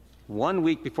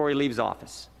before he leaves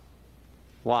office.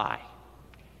 Why?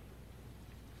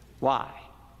 Why?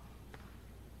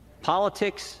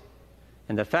 Politics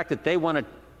and the fact that they want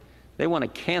to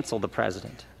cancel the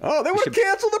president. Oh, they want to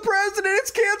cancel the president. It's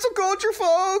cancel culture,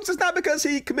 folks. It's not because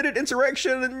he committed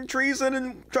insurrection and treason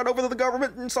and tried to overthrow the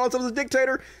government and saw himself as a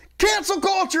dictator. Cancel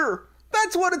culture.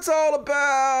 That's what it's all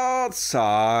about.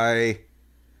 Sigh.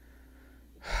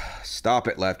 Stop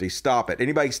it, Lefty. Stop it.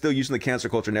 Anybody still using the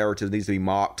cancel culture narrative needs to be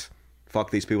mocked.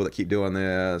 Fuck these people that keep doing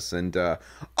this. And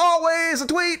always a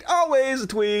tweet. Always a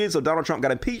tweet. So Donald Trump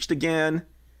got impeached again.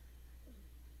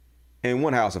 In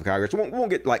one house of Congress. We won't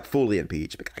get like fully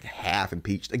impeached, but like half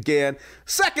impeached again.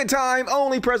 Second time,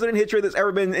 only president in history that's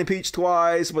ever been impeached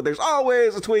twice, but there's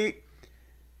always a tweet.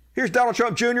 Here's Donald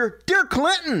Trump Jr. Dear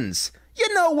Clintons,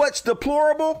 you know what's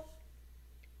deplorable?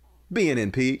 Being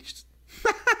impeached.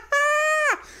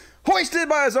 Hoisted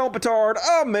by his own petard.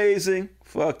 Amazing.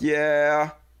 Fuck yeah.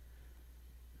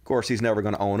 Of course, he's never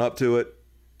going to own up to it.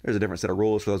 There's a different set of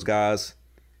rules for those guys.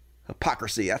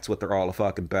 Hypocrisy, that's what they're all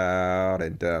fucking about.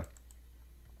 And,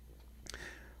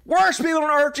 worst people on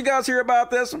earth, you guys hear about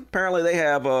this? Apparently they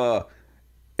have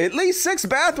at least 6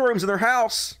 bathrooms in their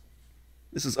house.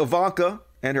 This is Ivanka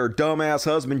and her dumbass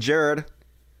husband, Jared.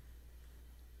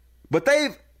 But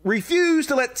they've refused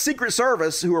to let Secret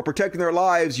Service, who are protecting their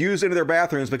lives, use into their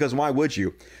bathrooms because why would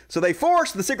you? So they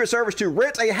forced the Secret Service to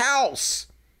rent a house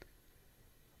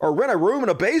or rent a room in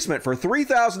a basement for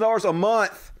 $3,000 a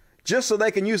month just so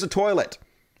they can use a toilet.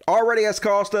 Already has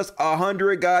cost us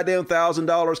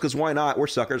 $100,000 because why not? We're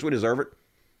suckers. We deserve it.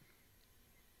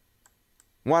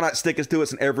 Why not stick us to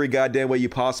us in every goddamn way you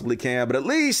possibly can? But at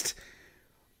least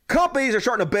companies are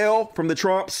starting to bail from the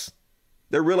Trumps.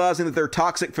 They're realizing that they're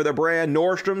toxic for their brand.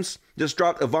 Nordstrom's just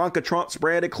dropped Ivanka Trump's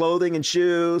branded clothing and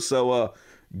shoes. So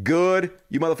Good.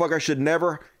 You motherfuckers should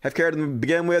never have cared them to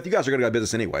begin with. You guys are going to go out of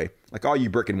business anyway. Like all you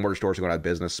brick and mortar stores are going out of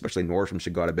business, especially Nordstrom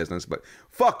should go out of business. But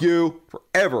fuck you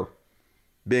forever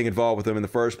being involved with them in the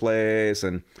first place.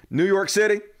 And New York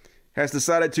City has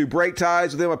decided to break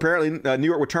ties with them. Apparently, New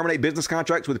York would terminate business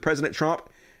contracts with President Trump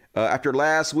after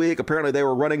last week. Apparently, they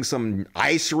were running some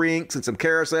ice rinks and some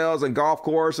carousels and golf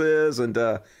courses. And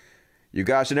you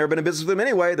guys should never been in business with them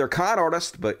anyway. They're con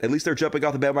artists, but at least they're jumping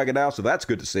off the bandwagon now, so that's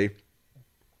good to see.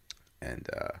 And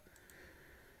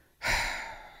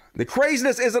the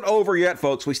craziness isn't over yet,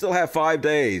 folks. We still have 5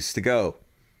 days to go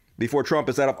before Trump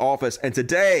is out of office. And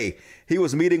today, he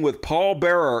was meeting with Paul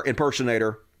Bearer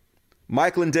impersonator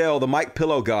Mike Lindell, the Mike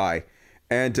Pillow guy.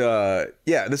 And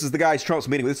yeah, this is the guy Trump's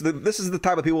meeting with. This is the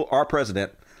type of people our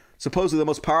president, supposedly the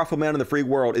most powerful man in the free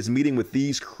world, is meeting with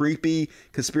these creepy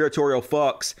conspiratorial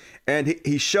fucks. And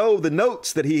he showed the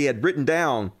notes that he had written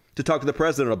down to talk to the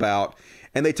president about.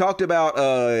 And they talked about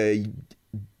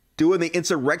doing the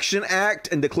Insurrection Act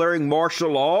and declaring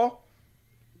martial law.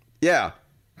 Yeah,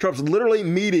 Trump's literally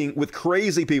meeting with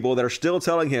crazy people that are still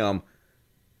telling him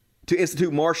to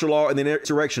institute martial law and the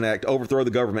Insurrection Act to overthrow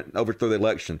the government and overthrow the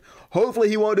election. Hopefully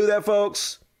he won't do that,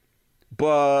 folks.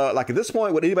 But like at this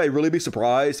point, would anybody really be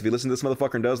surprised if he listens to this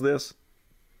motherfucker and does this?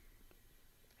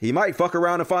 He might fuck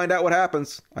around and find out what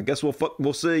happens. I guess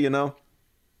we'll see, you know.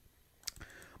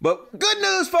 But good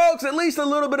news, folks, at least a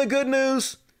little bit of good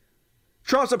news.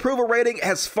 Trump's approval rating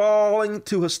has fallen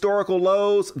to historical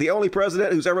lows. The only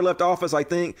president who's ever left office, I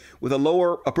think, with a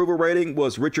lower approval rating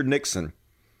was Richard Nixon.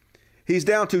 He's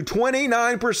down to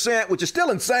 29%, which is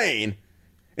still insane.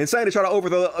 Insane to try to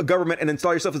overthrow a government and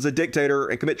install yourself as a dictator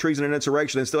and commit treason and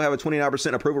insurrection and still have a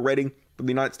 29% approval rating from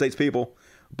the United States people.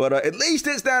 But at least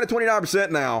it's down to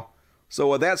 29% now.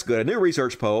 So that's good. A new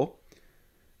research poll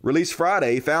released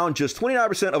Friday found just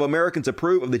 29% of Americans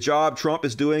approve of the job Trump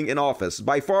is doing in office,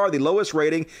 by far the lowest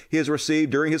rating he has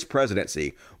received during his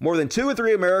presidency. More than 2 in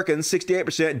 3 Americans,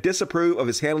 68%, disapprove of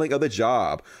his handling of the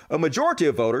job. A majority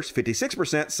of voters,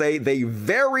 56%, say they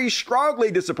very strongly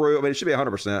disapprove. I mean, it should be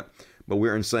 100%, but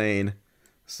we're insane.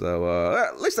 So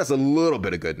at least that's a little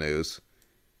bit of good news.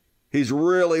 He's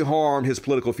really harmed his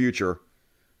political future,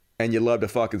 and you love to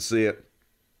fucking see it.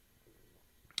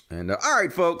 And all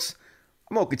right, folks.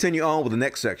 I'm going to continue on with the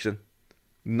next section.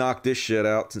 Knock this shit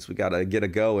out since we got to get it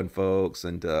going, folks.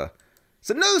 And it's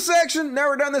a new section.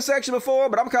 Never done this section before,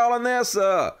 but I'm calling this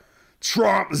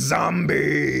Trump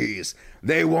Zombies.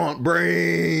 They want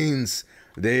brains.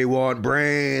 They want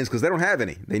brains because they don't have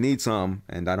any. They need some,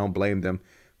 and I don't blame them.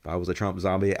 If I was a Trump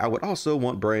zombie, I would also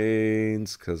want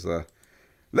brains because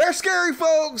they're scary,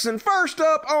 folks. And first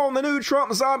up on the new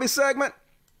Trump Zombie segment,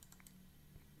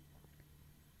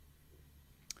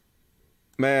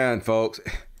 man, folks,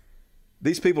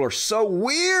 these people are so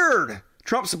weird.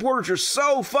 Trump supporters are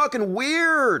so fucking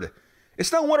weird.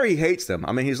 It's no wonder he hates them.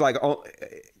 I mean, he's like,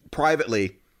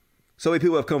 privately, so many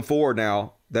people have come forward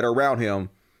now that are around him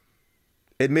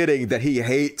admitting that he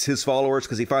hates his followers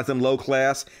because he finds them low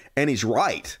class, and he's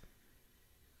right.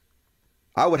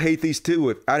 I would hate these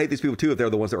too. I'd hate these people too if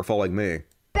they're the ones that were following me.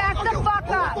 Back the fuck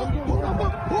up! Who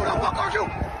the fuck are you?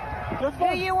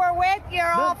 Who you were with,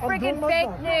 you're all freaking fake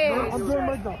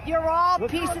news. You're all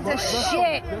pieces of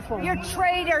shit. You're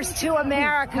traitors to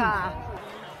America.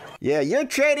 Yeah, you're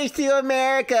traitors to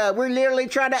America. We're literally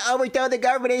trying to overthrow the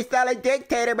government and install a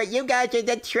dictator, but you guys are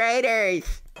the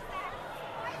traitors. All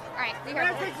right, we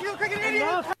heard it.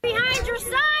 Behind your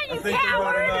son, you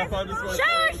coward!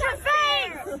 Show us your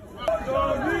face!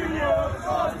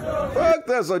 Fuck,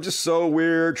 those are just so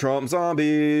weird. Trump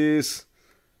zombies.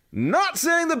 Not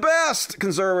saying the best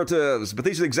conservatives, but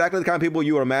these are exactly the kind of people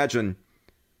you would imagine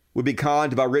would be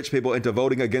conned by rich people into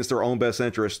voting against their own best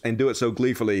interests and do it so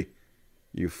gleefully.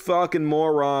 You fucking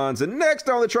morons. And next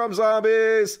on the Trump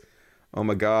zombies, oh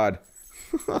my God.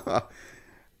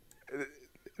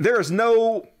 There is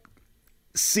no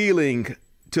ceiling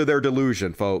to their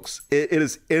delusion, folks. It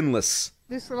is endless.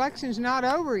 This election's not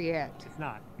over yet. It's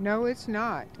not. No, it's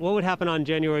not. What would happen on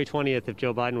January 20th if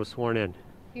Joe Biden was sworn in?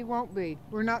 He won't be.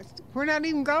 We're not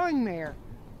even going there.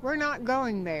 We're not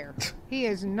going there. He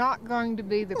is not going to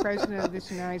be the president of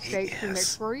this United States for the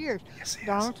next 4 years. Yes,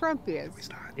 Donald Trump is.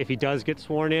 If he does get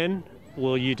sworn in,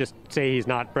 will you just say he's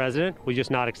not president? Will you just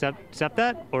not accept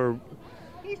that? Or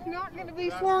he's not going to be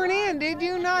sworn in. Did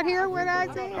you not hear what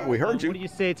I said? We heard you. What do you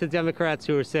say to Democrats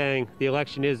who are saying the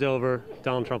election is over,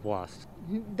 Donald Trump lost?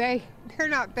 They're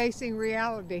not facing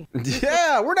reality.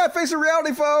 Yeah, we're not facing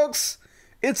reality, folks.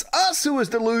 It's us who is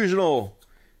delusional,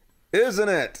 isn't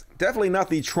it? Definitely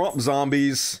not the Trump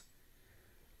zombies.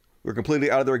 We're completely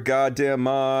out of their goddamn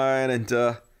mind.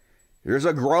 And here's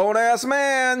a grown-ass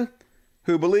man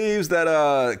who believes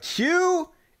that Q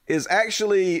is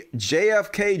actually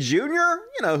JFK Jr.,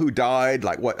 you know, who died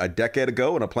like, what, a decade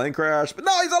ago in a plane crash? But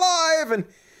no, he's alive, and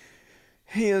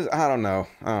he is, I don't know,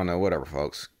 whatever,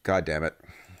 folks. God damn it.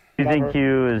 You think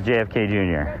Q is JFK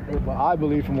Jr.? Well, I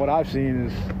believe from what I've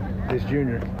seen is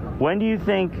Jr. When do you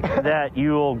think that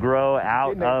you will grow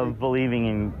out of believing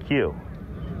in Q?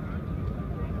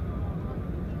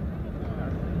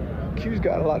 Q's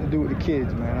got a lot to do with the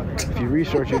kids, man. If you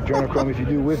research adrenochrome, if you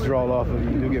do withdrawal off of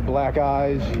it, you do get black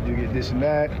eyes, you do get this and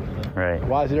that. Right.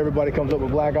 Why is it everybody comes up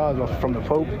with black eyes from the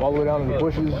Pope all the way down in the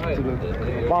bushes to the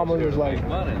Obama? There's like,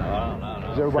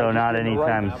 so not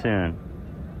anytime soon.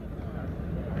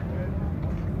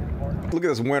 Look at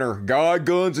this winner. God,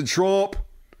 guns, and Trump.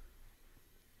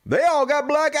 They all got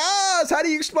black eyes. How do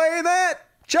you explain that?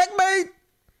 Checkmate.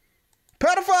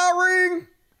 Pedophile ring.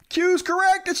 Q's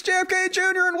correct. It's JFK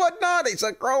Jr. and whatnot. He's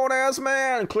a grown-ass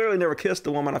man. And clearly never kissed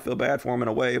a woman. I feel bad for him in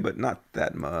a way, but not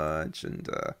that much. And,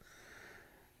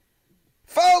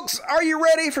 folks, are you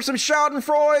ready for some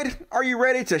Schadenfreude? Are you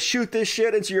ready to shoot this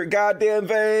shit into your goddamn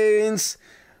veins?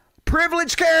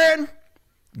 Privilege Karen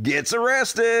gets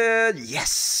arrested.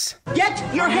 Yes. Get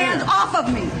your hands off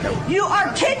of me. You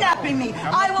are kidnapping me.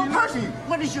 I will personally.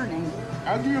 What is your name?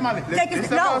 I'll give you my name. Take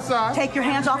your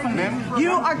hands off of me.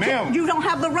 You don't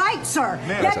have the right, sir.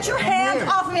 Get your hands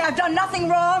off of me. I've done nothing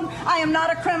wrong. I am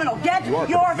not a criminal. Get your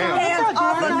hands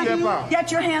off of me.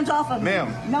 Get your hands off of me.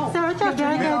 No.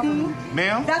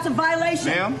 Ma'am. That's a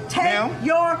violation. Take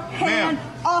your hand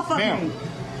off of me.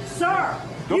 Sir.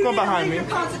 Don't come behind me. You need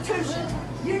to read the Constitution.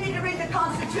 You need to read the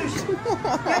Constitution.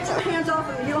 Get your hands off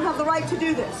of me. You don't have the right to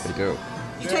do this. You do.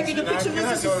 You're taking a picture of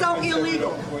this. This is so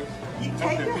illegal. You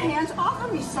take your hands off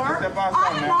of me, sir.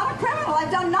 I am not a criminal. I've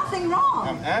done nothing wrong.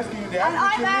 I'm asking you to And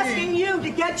I'm asking you to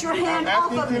get your hand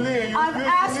off of me. I'm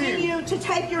asking you to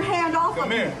take your hand off of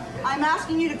me. I'm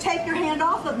asking you to take your hand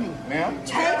off of me. Ma'am?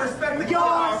 Take your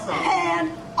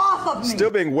hand off of me.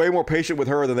 Still being way more patient with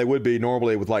her than they would be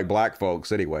normally with like black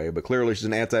folks anyway. But clearly she's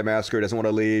an anti-masker, doesn't want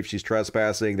to leave. She's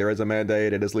trespassing. There is a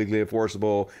mandate. It is legally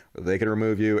enforceable. They can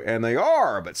remove you. And they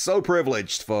are, but so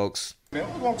privileged, folks. Take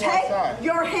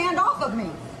your hand off of me.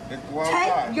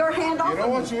 Take your hand off of me. You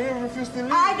don't want your hand to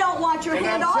leave. I don't want your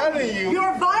hand off of me.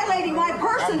 You're violating my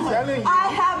personhood. I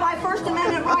have my First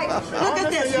Amendment rights. Look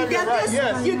at this. You get this?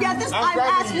 Yes. You get this? I'm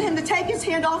asking him to take his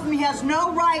hand off of me. He has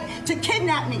no right to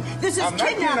kidnap me. This is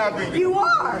kidnapping. You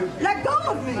are. Let go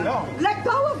of me. No. Let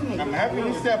go of me. I'm happy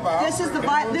you step out. This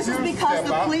is because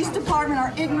the police department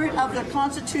are ignorant of the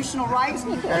constitutional rights.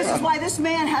 This is why this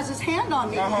man has his hand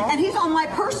on me, and he's on my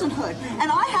personhood,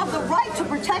 and I have the right to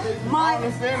protect my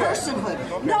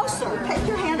personhood. No, sir. Take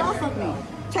your hand off of me.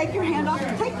 Take your hand off.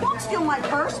 Don't steal my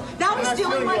purse. Now he's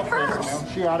stealing my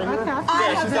purse. She out of here?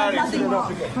 I have done nothing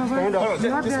wrong.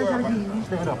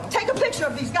 Stand up. Take a picture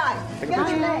of these guys. Get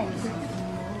their names.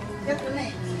 Get their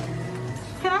names.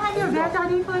 Can I have your badge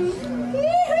ID, please?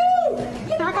 Yee-hoo!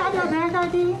 Can I have your badge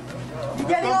ID? You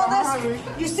getting all this?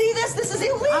 You see this? This is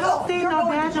illegal. I don't see no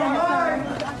badge on it,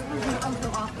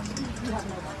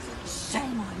 sir.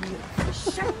 Shame on you.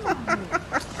 Shame on you.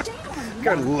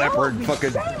 Got a leopard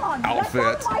fucking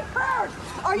outfit.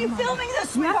 Are you filming this,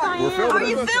 sweetheart? We're filming Are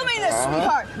you this. filming this,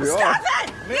 sweetheart? We are. Stop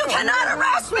it! You cannot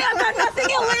arrest me. I've done nothing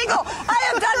illegal. I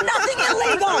have done nothing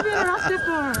illegal.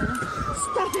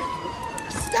 Stop it.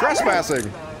 Stop Trespassing.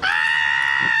 It.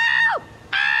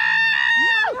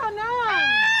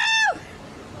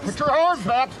 Put your arms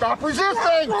back. Stop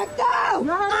resisting. Let go.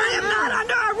 I am not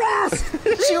under arrest.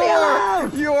 Yes, you are.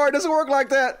 You are. It doesn't work like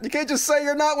that. You can't just say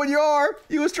you're not when you are.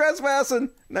 You was trespassing.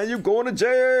 Now you're going to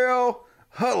jail.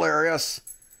 Hilarious.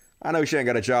 I know she ain't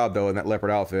got a job, though, in that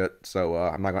leopard outfit, so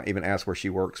I'm not going to even ask where she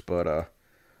works, but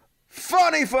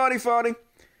funny.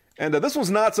 And this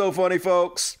one's not so funny,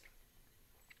 folks.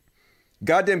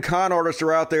 Goddamn con artists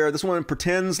are out there. This one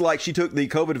pretends like she took the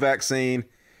COVID vaccine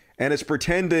and is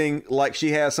pretending like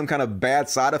she has some kind of bad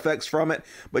side effects from it,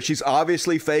 but she's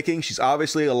obviously faking. She's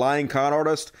obviously a lying con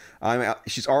artist.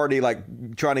 She's already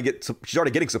she's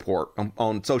already getting support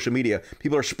on social media.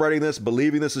 People are spreading this,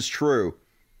 believing this is true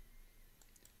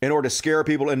in order to scare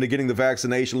people into getting the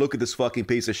vaccination. Look at this fucking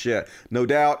piece of shit. No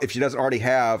doubt, if she doesn't already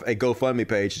have a GoFundMe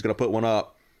page, she's going to put one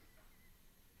up.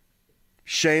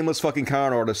 Shameless fucking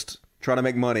con artist trying to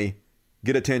make money,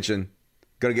 get attention,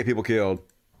 going to get people killed.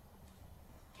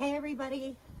 Hey,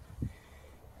 everybody.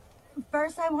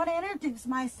 First, I want to introduce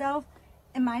myself,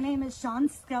 and my name is Sean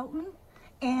Skelton,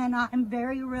 and I'm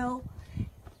very real.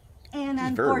 And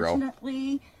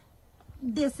unfortunately,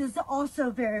 this is also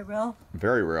very real.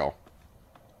 Very real.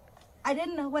 I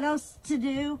didn't know what else to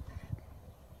do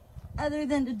other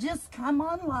than to just come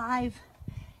on live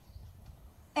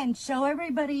and show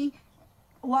everybody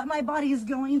what my body is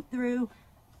going through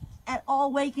at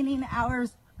all wakening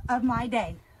hours of my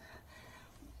day.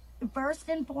 First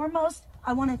and foremost,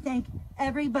 I want to thank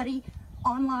everybody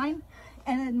online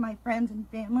and my friends and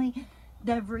family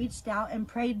that have reached out and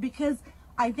prayed, because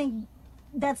I think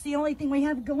that's the only thing we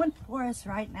have going for us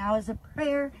right now is a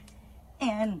prayer.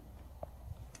 And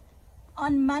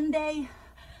on Monday,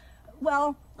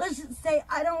 well, let's just say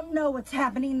I don't know what's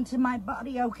happening to my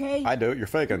body, okay? I do. You're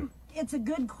faking. It's a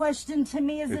good question to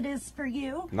me as it is for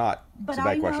you. Not. But It's a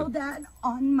bad I know question. that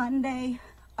on Monday,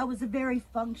 I was a very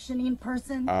functioning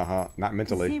person. Not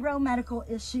mentally. Zero medical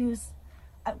issues.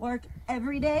 I work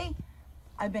every day.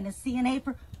 I've been a CNA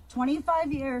for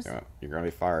 25 years. Yeah, you're going to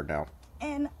be fired now.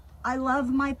 And I love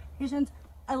my patients.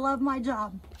 I love my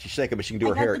job. She's shaking, but she can do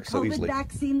her I hair got the so COVID easily.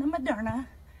 vaccine, the Moderna,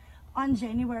 on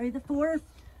January the 4th.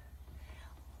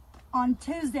 On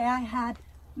Tuesday, I had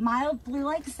mild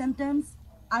flu-like symptoms.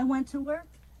 I went to work.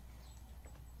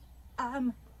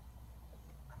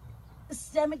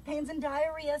 Stomach pains and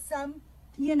diarrhea, some,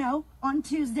 on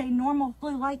Tuesday, normal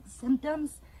flu-like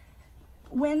symptoms.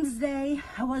 Wednesday,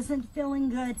 I wasn't feeling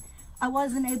good. I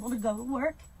wasn't able to go to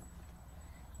work.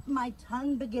 My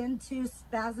tongue began to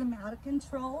spasm out of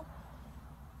control.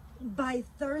 By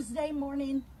Thursday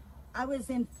morning, I was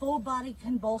in full body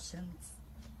convulsions.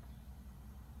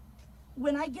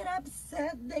 When I get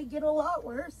upset, they get a lot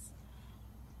worse.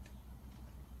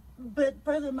 But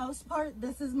for the most part,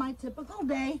 this is my typical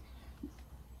day.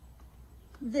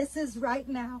 This is right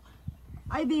now.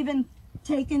 I've even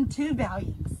taken 2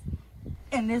 Valiums.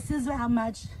 And this is how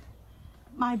much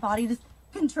my body just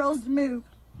controls to move.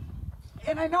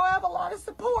 And I know I have a lot of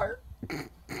support. But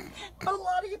a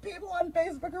lot of you people on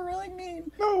Facebook are really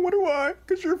mean. No, I wonder why.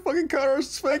 Because you're fucking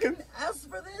Connor's faking. Ask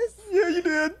for this. Yeah, you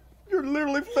did. You're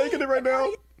literally faking it right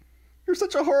now. You're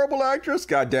such a horrible actress.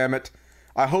 God damn it.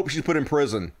 I hope she's put in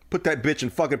prison. Put that bitch in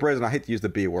fucking prison. I hate to use the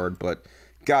B word, but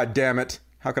god damn it.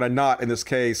 How could I not in this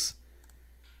case?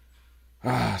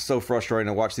 So frustrating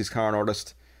to watch these con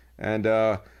artists. And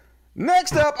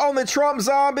next up on the Trump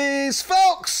zombies,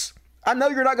 folks, I know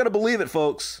you're not going to believe it,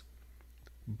 folks,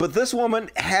 but this woman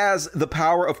has the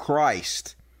power of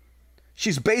Christ.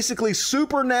 She's basically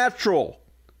supernatural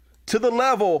to the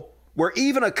level where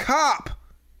even a cop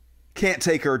can't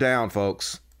take her down,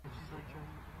 folks.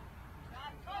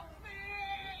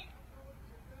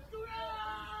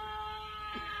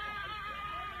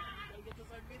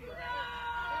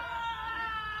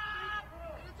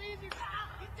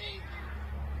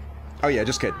 Oh, yeah,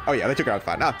 just kidding. Oh, yeah, they took her out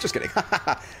fine. No, just kidding.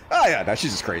 Oh, yeah, no, she's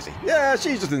just crazy. Yeah,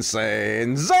 she's just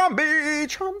insane. Zombie!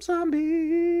 Trump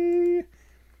zombie! And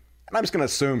I'm just going to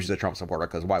assume she's a Trump supporter,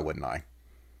 because why wouldn't I?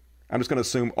 I'm just going to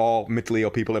assume all mentally ill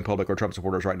people in public are Trump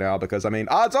supporters right now, because, I mean,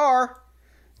 odds are,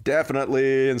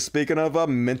 definitely. And speaking of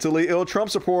mentally ill Trump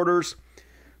supporters,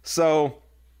 so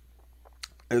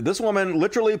this woman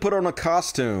literally put on a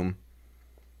costume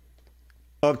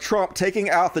of Trump taking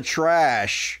out the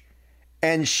trash,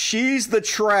 and she's the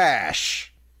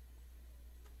trash.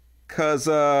 Because,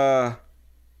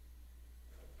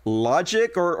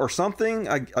 logic or something,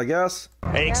 I guess.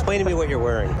 Hey, explain to me what you're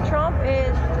wearing. Trump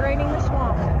is draining the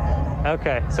swamp.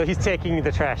 Okay, so he's taking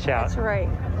the trash out. That's right.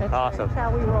 That's Awesome. Right. That's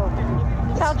how we roll.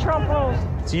 That's how Trump rolls.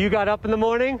 So you got up in the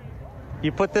morning,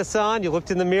 you put this on, you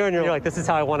looked in the mirror, and you're like, this is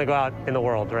how I want to go out in the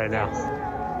world right now.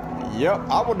 Yep,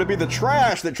 I want to be the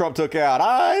trash that Trump took out.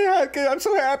 I'm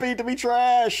so happy to be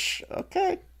trash.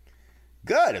 Okay.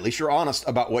 Good. At least you're honest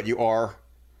about what you are.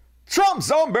 Trump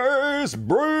zombies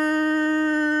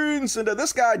brains. And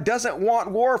this guy doesn't want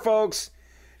war, folks.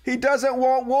 He doesn't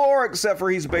want war, except for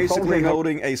he's basically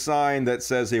holding a sign that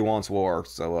says he wants war.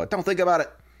 So don't think about it.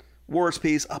 War is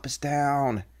peace. Up is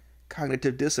down.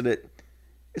 Cognitive dissonant.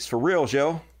 It's for real,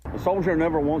 Joe. A soldier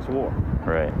never wants war.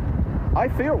 Right. I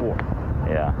fear war.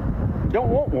 Yeah. Don't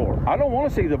want war. I don't want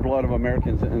to see the blood of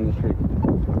Americans in the street.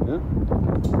 Yeah?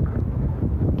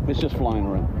 It's just flying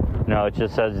around. No, it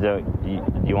just says that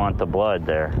you want the blood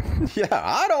there. Yeah,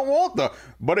 I don't want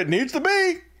but it needs to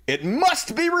be. It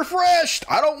must be refreshed.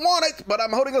 I don't want it, but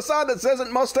I'm holding a sign that says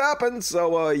it must happen.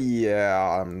 So,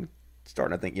 yeah, I'm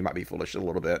starting to think you might be foolish a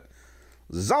little bit.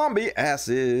 Zombie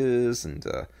asses. And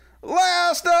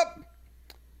last up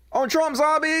on Trump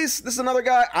zombies, this is another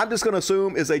guy I'm just going to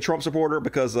assume is a Trump supporter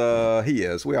because he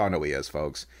is. We all know he is,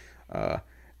 folks.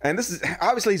 And this is,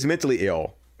 obviously, he's mentally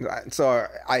ill. So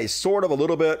I sort of a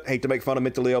little bit hate to make fun of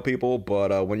mentally ill people,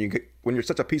 but when you're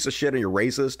such a piece of shit and you're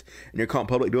racist and you're caught in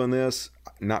public doing this,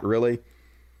 not really.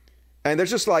 And there's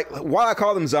just like, why I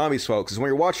call them zombies, folks, is when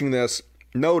you're watching this,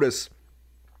 notice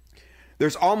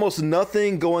there's almost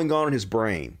nothing going on in his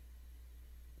brain.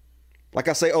 Like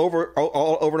I say over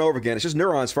and over again, it's just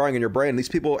neurons firing in your brain. These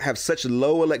people have such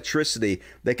low electricity,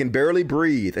 they can barely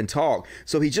breathe and talk.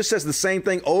 So he just says the same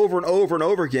thing over and over and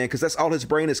over again because that's all his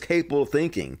brain is capable of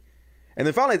thinking. And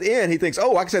then finally at the end, he thinks,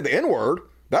 oh, I can say the N-word.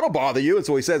 That'll bother you. And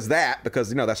so he says that because,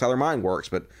 you know, that's how their mind works.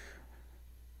 But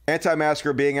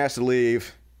anti-masker being asked to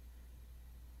leave.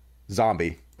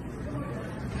 Zombie.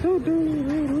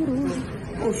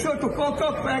 Oh, shut the fuck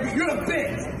up, faggot. You're a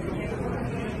bitch.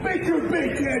 Make your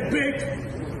bitch head, bitch.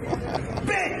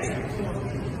 Bitch.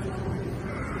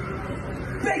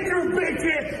 Make your bitch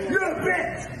head. You're a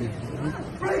bitch.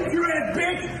 Break your head,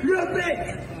 bitch. You're a bitch.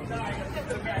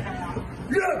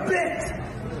 You're a bitch.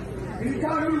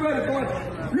 Anytime you're ready, boy.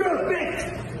 You're a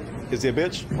bitch. Is he a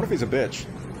bitch? What if he's a bitch?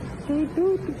 I'm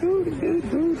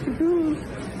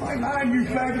behind you,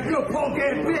 faggot. You're a punk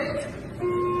ass bitch.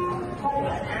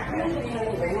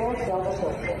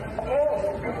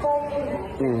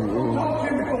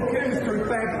 Chemistry,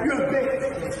 faggot. You're a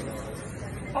bitch.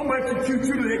 I'm gonna execute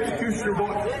you to the executioner,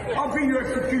 boy. I'll be your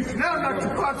executioner. Now I'm not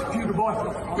your prosecutor, boy.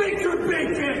 Beat your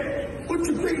bitch head. Put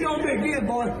your feet on me again,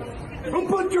 boy. Don't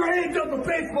put your hands on my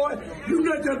face, boy. You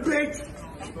got that bitch.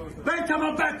 Next time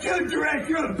I'm back, kill your ass.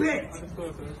 You're a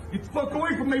bitch. Get the fuck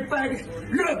away from me, faggot.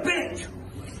 You're a bitch.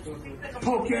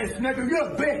 Punk ass nigga,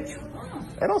 you're a bitch.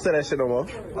 Hey, don't say that shit no more.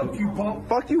 Fuck you, punk.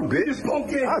 Fuck you, bitch. Just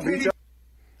punk ass beat you.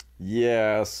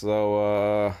 Yeah,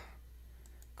 so,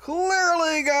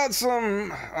 clearly got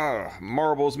some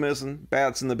marbles missing.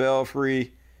 Bats in the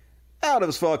belfry. Out of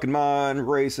his fucking mind.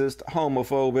 Racist.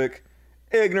 Homophobic.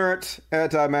 Ignorant.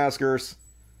 Anti-maskers.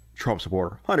 Trump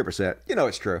supporter. 100%. You know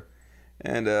it's true.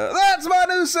 And that's my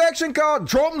new section called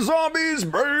Trump Zombies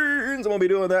Brains. I'm going to be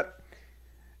doing that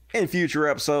in future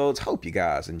episodes. Hope you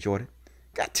guys enjoyed it.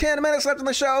 Got 10 minutes left in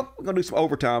the show. We're going to do some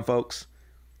overtime, folks.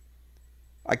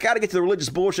 I got to get to the religious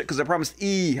bullshit because I promised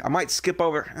E. I might skip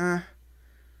over.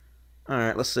 All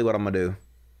right, let's see what I'm going to do.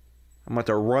 I'm going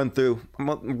to run through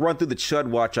the Chud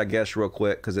Watch, I guess, real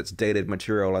quick because it's dated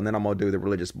material. And then I'm going to do the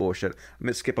religious bullshit. I'm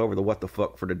going to skip over the what the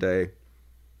fuck for today.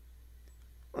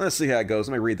 Let's see how it goes.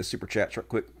 Let me read the super chats real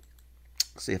quick.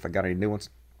 See if I got any new ones.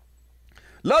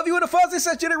 Love you and the Fuzzy,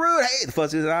 says Jenny Rude. Hey, the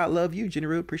Fuzzy, I love you, Jenny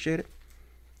Rude. Appreciate it.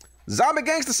 Zombie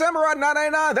Gangsta Samurai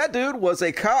 999. That dude was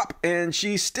a cop, and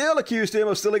she still accused him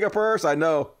of stealing a purse. I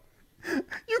know.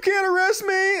 You can't arrest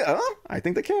me. I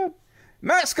think they can.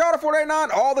 Max Carter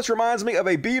 489. All this reminds me of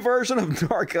a B version of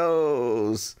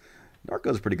Narcos.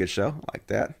 Narcos is a pretty good show. I like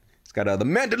that. It's got the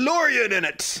Mandalorian in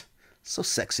it. So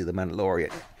sexy, the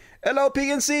Mandalorian.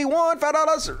 LOPNC $1,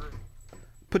 $5.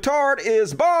 Petard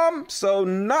is bomb, so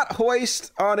not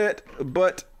hoist on it,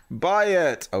 but buy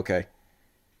it. Okay.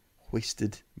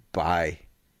 Hoisted by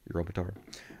your own petard.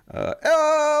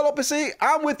 LOPC,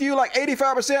 I'm with you like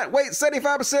 85%. Wait,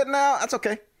 75% now? That's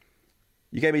okay.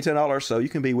 You gave me $10, so you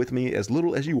can be with me as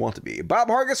little as you want to be. Bob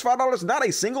Hargis, $5. Not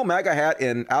a single MAGA hat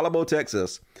in Alamo,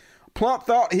 Texas. Plump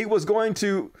thought he was going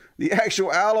to the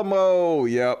actual Alamo.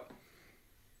 Yep.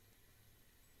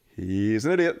 He's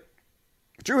an idiot.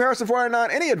 Drew Harrison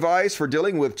 499. Any advice for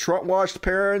dealing with Trump-washed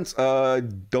parents?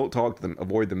 Don't talk to them.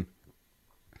 Avoid them.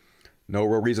 No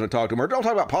real reason to talk to them. Or don't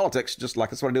talk about politics. Just like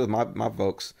that's what I do with my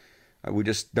folks. We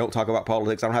just don't talk about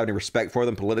politics. I don't have any respect for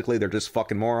them politically. They're just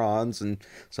fucking morons. And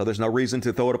so there's no reason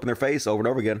to throw it up in their face over and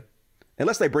over again.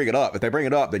 Unless they bring it up. If they bring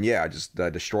it up, then yeah, just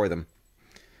destroy them.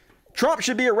 Trump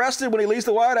should be arrested when he leaves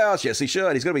the White House. Yes, he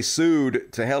should. He's going to be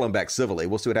sued to hell and back civilly.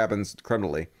 We'll see what happens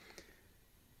criminally.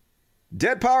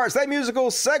 Dead Pirates, that musical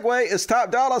segue is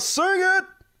top dollar. Sing it!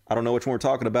 I don't know which one we're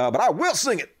talking about, but I will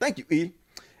sing it. Thank you, E.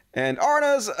 And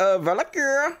Arna's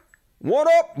Valakir, what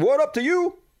up to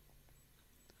you?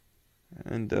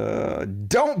 And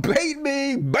don't bait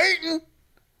me, baiting.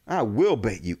 I will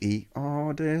bait you, E.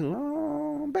 All day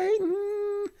long, baiting.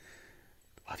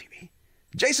 Love you, E.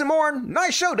 Jason Morin,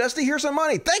 nice show, Dusty. Here's some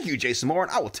money. Thank you, Jason Morin.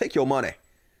 I will take your money.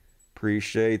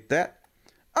 Appreciate that.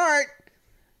 All right.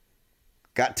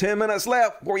 Got 10 minutes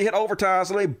left before you hit overtime,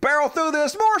 so let me barrel through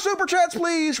this. More super chats,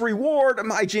 please. Reward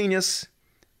my genius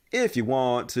if you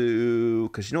want to.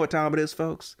 Because you know what time it is,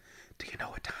 folks? Do you know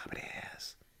what time it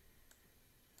is?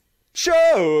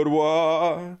 Chud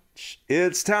Watch.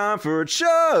 It's time for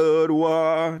Chud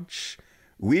Watch.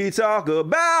 We talk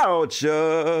about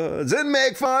chuds and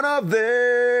make fun of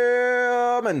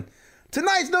them. And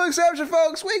tonight's no exception,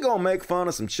 folks. We gonna make fun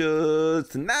of some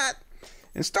chuds tonight.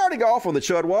 And starting off on the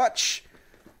Chud Watch,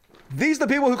 these are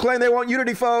the people who claim they want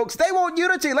unity, folks. They want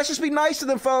unity. Let's just be nice to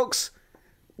them, folks.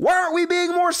 Why aren't we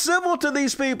being more civil to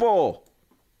these people?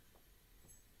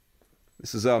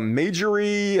 This is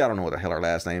Majorie, I don't know what the hell her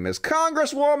last name is.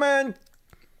 Congresswoman,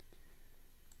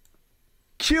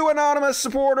 Q Anonymous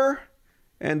supporter,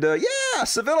 And yeah,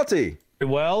 civility.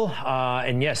 Well,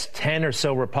 and yes, 10 or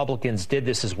so Republicans did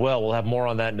this as well. We'll have more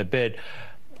on that in a bit.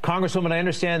 Congresswoman, I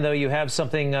understand, though, you have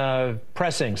something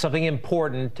pressing, something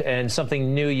important, and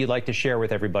something new you'd like to share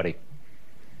with everybody.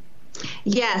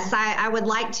 Yes, I would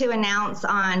like to announce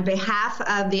on behalf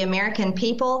of the American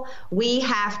people, we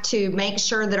have to make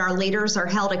sure that our leaders are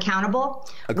held accountable.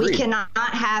 Agreed. We cannot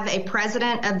have a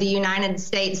president of the United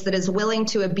States that is willing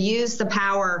to abuse the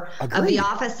power of the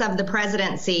office of the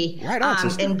presidency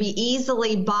and be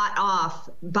easily bought off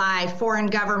by foreign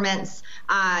governments,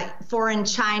 foreign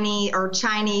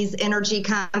Chinese energy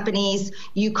companies,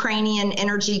 Ukrainian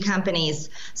energy companies.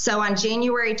 So on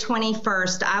January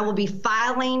 21st, I will be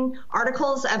filing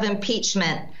articles of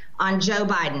impeachment on Joe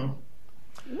Biden.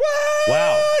 What?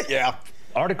 Wow. Yeah.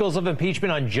 Articles of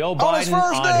impeachment on Joe On his Biden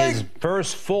first on day? his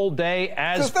first full day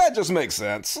as... Because that just makes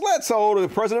sense. Let's hold the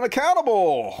president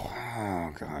accountable.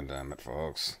 Oh, God damn it,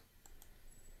 folks.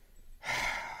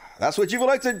 That's what you've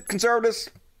elected, conservatives.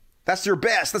 That's your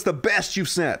best. That's the best you've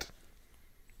sent.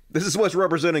 This is what's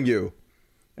representing you.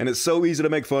 And it's so easy to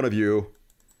make fun of you.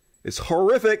 It's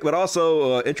horrific, but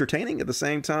also entertaining at the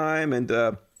same time.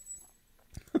 And,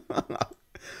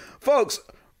 folks,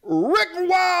 Rick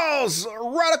Wiles,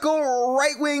 radical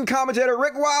right-wing commentator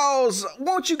Rick Wiles,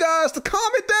 wants you guys to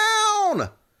calm it down.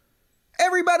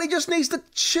 Everybody just needs to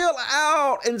chill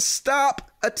out and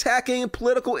stop attacking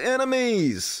political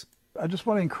enemies. I just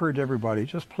want to encourage everybody,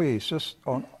 just please, just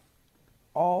on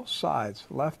all sides,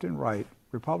 left and right,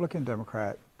 Republican,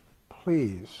 Democrat,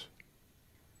 please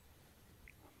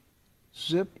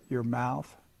zip your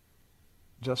mouth.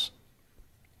 Just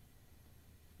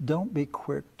don't be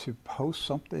quick to post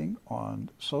something on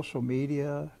social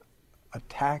media,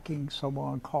 attacking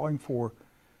someone, calling for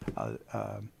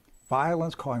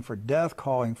violence, calling for death,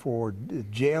 calling for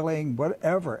jailing,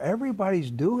 whatever.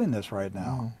 Everybody's doing this right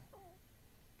now.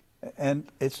 And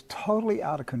it's totally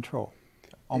out of control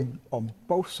on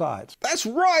both sides. That's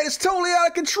right. It's totally out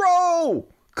of control.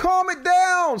 Calm it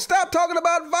down. Stop talking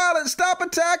about violence. Stop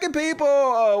attacking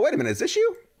people. Wait a minute. Is this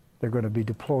you? They're going to be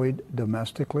deployed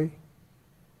domestically.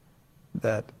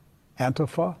 That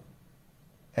Antifa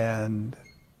and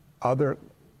other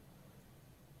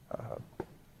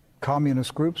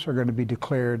communist groups are going to be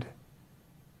declared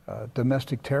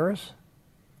domestic terrorists,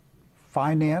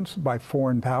 financed by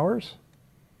foreign powers,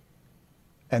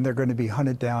 and they're going to be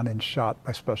hunted down and shot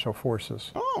by special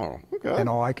forces. Oh, okay. And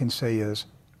all I can say is,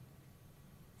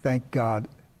 thank God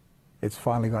it's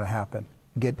finally going to happen.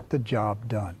 Get the job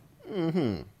done.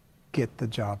 Mm-hmm. Get the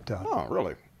job done. Oh,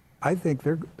 really? I think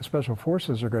their special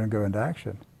forces are going to go into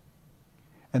action.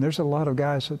 And there's a lot of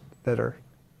guys that are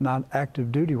not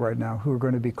active duty right now who are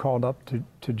going to be called up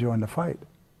to join the fight.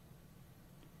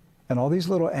 And all these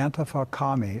little Antifa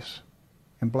commies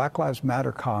and Black Lives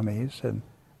Matter commies and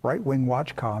right-wing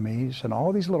watch commies and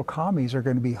all these little commies are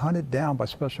going to be hunted down by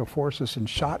special forces and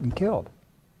shot and killed.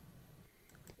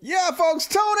 Yeah, folks,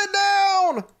 tone it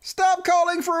down. Stop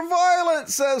calling for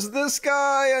violence, says this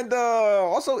guy. And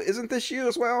also, isn't this you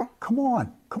as well? Come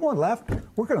on, left.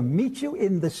 We're going to meet you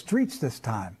in the streets this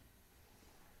time.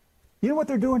 You know what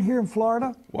they're doing here in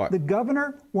Florida? What? The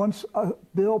governor wants a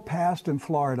bill passed in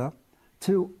Florida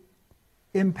to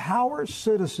empower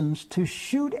citizens to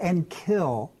shoot and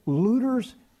kill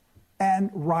looters and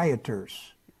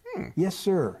rioters. Yes,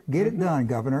 sir. Get it done,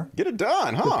 Governor. Get it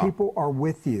done, huh? The people are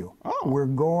with you. Oh. We're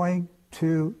going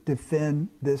to defend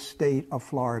this state of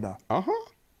Florida. Uh-huh.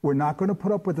 We're not going to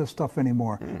put up with this stuff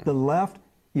anymore. The left,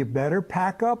 you better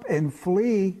pack up and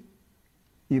flee.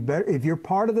 You better, if you're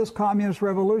part of this communist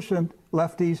revolution,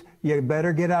 lefties, you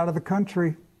better get out of the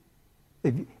country.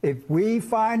 If we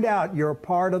find out you're a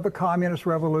part of the communist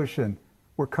revolution,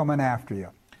 we're coming after you.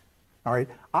 All right?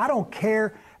 I don't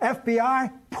care.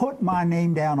 FBI, put my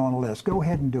name down on a list. Go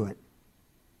ahead and do it.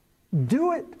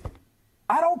 Do it.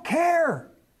 I don't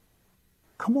care.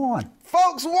 Come on.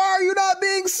 Folks, why are you not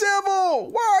being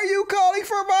civil? Why are you calling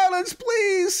for violence?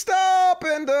 Please stop.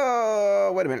 And,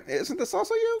 wait a minute. Isn't this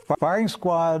also you? Firing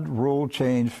squad rule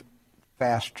change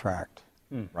fast-tracked.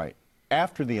 Right.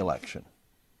 After the election.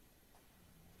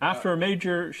 After a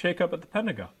major shakeup at the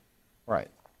Pentagon. Right.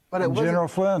 But it wasn't, General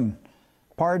Flynn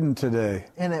pardoned today.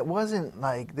 and it wasn't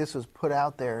like this was put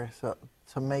out there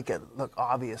to make it look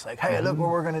obvious, like, hey, look what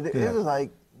we're going to do. Yeah. It was like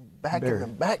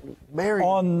buried.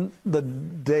 On the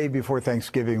day before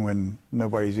Thanksgiving when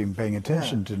nobody's even paying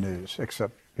attention to news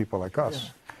except people like us.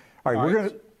 All right, we're going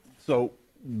to... So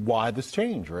why this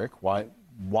change, Rick?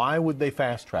 Why would they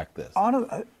fast track this?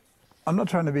 I'm not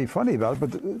trying to be funny about it,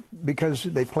 but because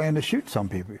they plan to shoot some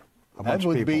people. That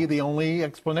would be the only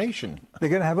explanation. They're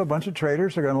going to have a bunch of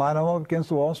traitors. They're going to line them up against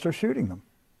the wall and start shooting them.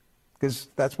 because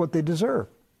that's what they deserve.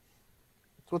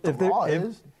 That's what the law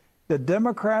is. The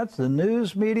Democrats, the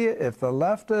news media, if the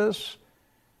leftists,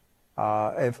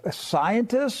 if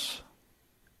scientists,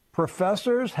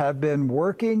 professors have been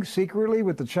working secretly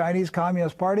with the Chinese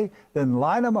Communist Party, then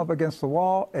line them up against the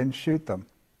wall and shoot them.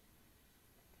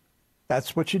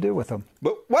 That's what you do with them.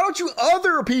 But why don't you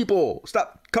other people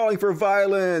stop calling for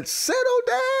violence? Settle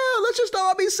down. Let's just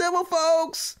all be civil,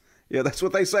 folks. Yeah, that's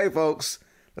what they say, folks.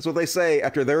 That's what they say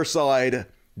after their side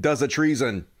does a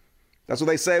treason. That's what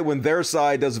they say when their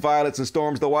side does violence and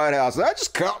storms the White House.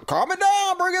 Just calm it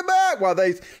down, bring it back, while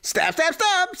they stab.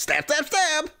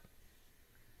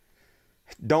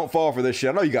 Don't fall for this shit.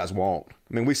 I know you guys won't.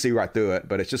 I mean, we see right through it,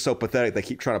 but it's just so pathetic. They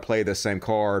keep trying to play this same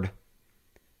card.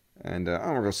 And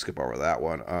I'm going to skip over that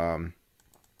one.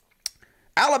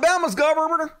 Alabama's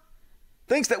governor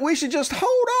thinks that we should just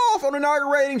hold off on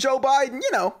inaugurating Joe Biden. You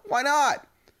know, why not?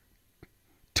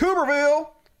 Tuberville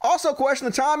also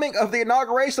questioned the timing of the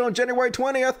inauguration on January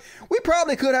 20th. We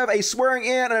probably could have a swearing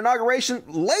in and inauguration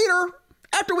later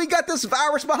after we got this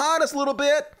virus behind us a little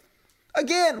bit.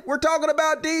 Again, we're talking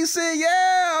about D.C.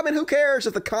 Yeah, I mean, who cares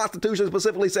if the Constitution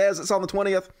specifically says it's on the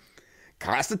 20th?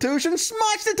 Constitution,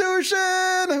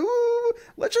 Smustitution. Ooh,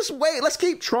 let's just wait. Let's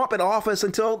keep Trump in office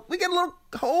until we get a little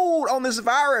hold on this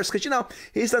virus. Because, you know,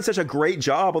 he's done such a great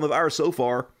job on the virus so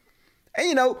far. And,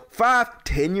 you know,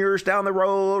 5-10 years down the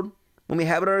road, when we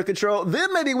have it under control,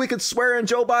 then maybe we could swear in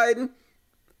Joe Biden.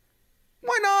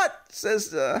 Why not?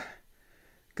 Says,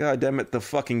 God damn it, the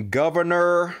fucking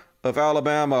governor of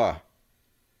Alabama.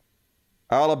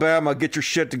 Alabama, get your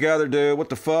shit together, dude. What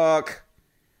the fuck?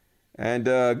 And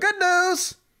good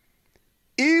news.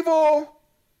 Evil,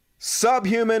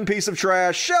 subhuman piece of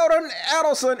trash. Sheldon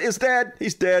Adelson is dead.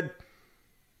 He's dead.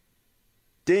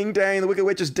 Ding dang, the Wicked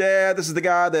Witch is dead. This is the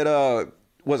guy that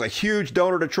was a huge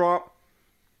donor to Trump.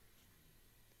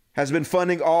 Has been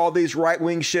funding all these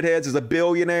right-wing shitheads as a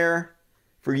billionaire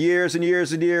for years and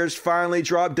years and years. Finally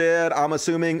dropped dead, I'm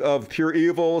assuming, of pure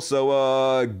evil.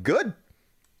 So, good.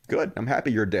 Good. I'm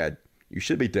happy you're dead. You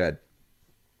should be dead,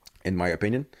 in my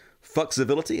opinion. Fuck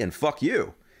civility and fuck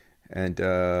you. And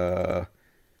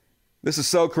this is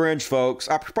so cringe, folks.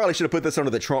 I probably should have put this under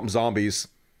the Trump zombies.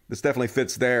 This definitely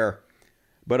fits there.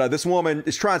 But this woman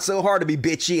is trying so hard to be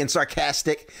bitchy and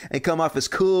sarcastic and come off as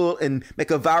cool and make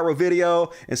a viral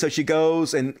video. And so she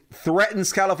goes and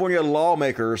threatens California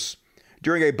lawmakers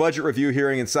during a budget review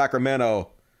hearing in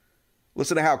Sacramento.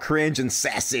 Listen to how cringe and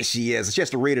sassy she is. She has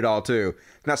to read it all, too.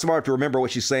 Not smart to remember what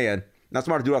she's saying. Not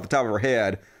smart to do it off the top of her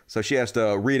head. So she has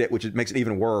to read it, which makes it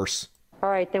even worse. All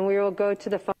right, then we will go to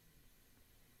the phone.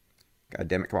 God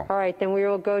damn it, come on. All right, then we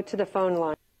will go to the phone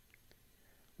line.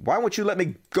 Why won't you let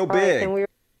me go big?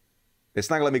 It's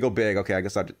not going to let me go big. Okay, I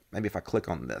guess maybe if I click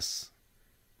on this,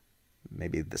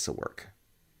 maybe this will work.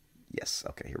 Yes,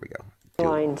 okay, here we go.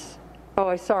 Lines.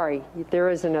 Oh, sorry, there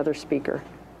is another speaker.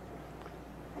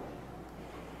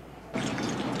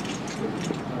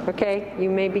 Okay, you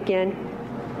may begin.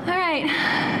 All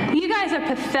right, you guys are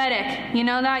pathetic. You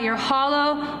know that? You're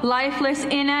hollow, lifeless,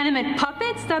 inanimate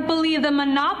puppets that believe the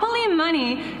monopoly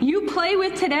money you play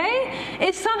with today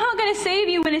is somehow going to save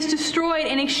you when it's destroyed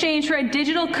in exchange for a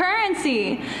digital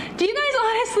currency. Do you guys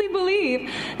honestly believe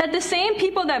that the same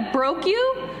people that broke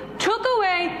you, took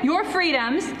away your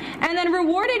freedoms, and then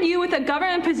rewarded you with a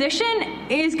government position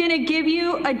is going to give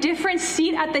you a different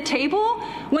seat at the table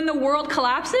when the world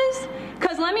collapses?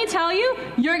 Because let me tell you,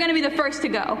 you're going to be the first to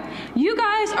go. You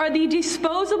guys are the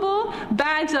disposable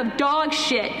bags of dog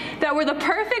shit that were the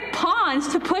perfect pawns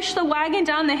to push the wagon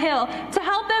down the hill to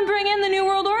help them bring in the New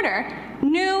World Order.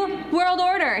 New World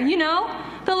Order, you know?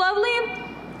 The lovely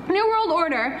New World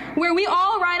Order, where we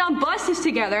all ride on buses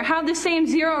together, have the same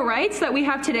zero rights that we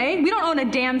have today. We don't own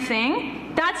a damn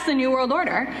thing. That's the New World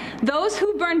Order. Those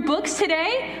who burn books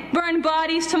today, burn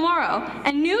bodies tomorrow.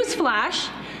 And newsflash,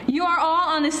 you are all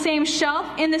on the same shelf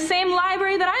in the same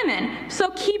library that I'm in. So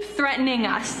keep threatening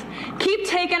us. Keep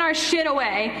taking our shit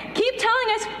away. Keep telling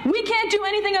us we can't do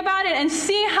anything about it, and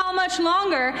see how much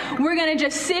longer we're gonna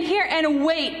just sit here and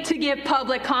wait to give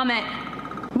public comment.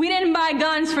 We didn't buy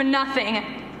guns for nothing.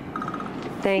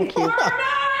 Thank you. We're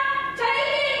not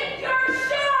taking your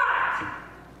shot!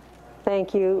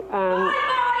 Thank you. My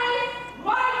body,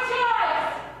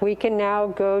 my choice! We can now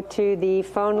go to the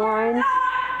phone lines.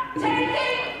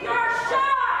 Taking your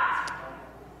shot!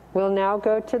 We'll now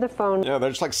go to the phone. Yeah,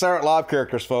 they're just like Saturday Night Live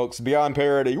characters, folks. Beyond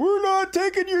parody. We're not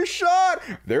taking your shot.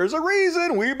 There's a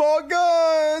reason we bought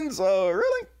guns.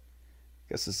 Really?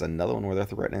 Guess it's another one where they're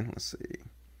threatening. Let's see.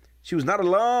 She was not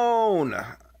alone.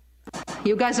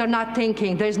 You guys are not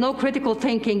thinking. There's no critical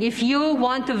thinking. If you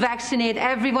want to vaccinate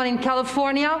everyone in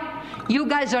California, You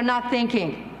guys are not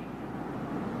thinking.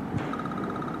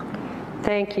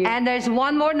 Thank you. And there's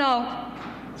one more note.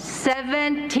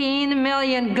 17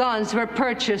 million guns were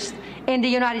purchased in the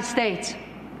United States.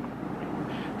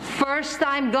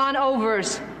 First-time gun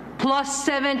overs plus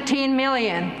 17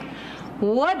 million.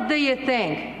 What do you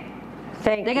think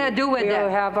they're going to do with that? We'll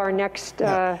have our next...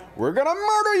 We're going to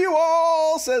murder you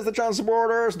all, says the Trump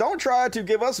supporters. Don't try to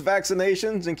give us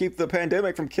vaccinations and keep the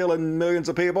pandemic from killing millions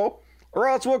of people, or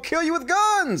else we'll kill you with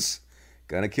guns.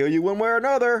 Gonna kill you one way or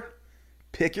another.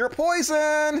 Pick your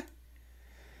poison.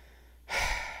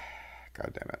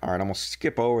 God damn it. All right, I'm going to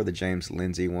skip over the James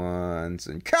Lindsay ones.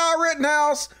 And Kyle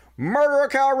Rittenhouse, murderer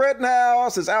Kyle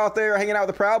Rittenhouse, is out there hanging out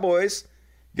with the Proud Boys,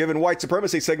 giving white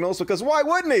supremacy signals, because why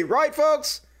wouldn't he, right,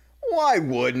 folks? Why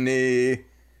wouldn't he?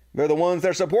 They're the ones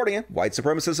that are supporting him. White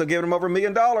supremacists have given him over $1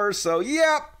 million, so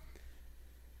yep.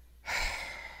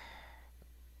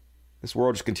 This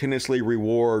world just continuously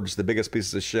rewards the biggest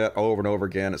pieces of shit over and over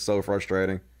again. It's so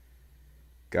frustrating.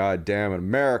 God damn it,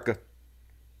 America.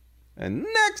 And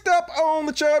next up on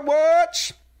the Chud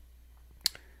Watch,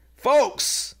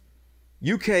 folks,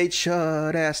 UK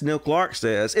Chud ass Neil Clark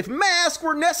says, if masks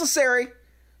were necessary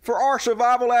for our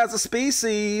survival as a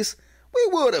species, we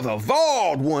would have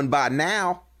evolved one by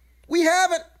now. We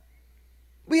haven't.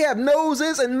 We have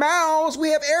noses and mouths. We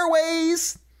have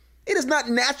airways. It is not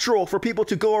natural for people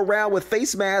to go around with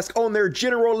face masks on their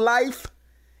general life.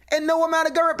 And no amount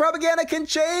of government propaganda can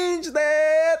change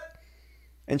that.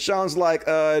 And Sean's like,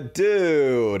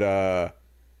 dude,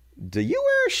 do you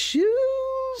wear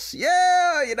shoes?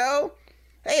 Yeah, you know.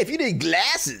 Hey, if you need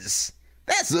glasses,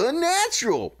 that's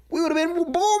unnatural. We would have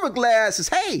been born with glasses.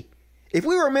 Hey, if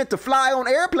we were meant to fly on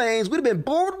airplanes, we'd have been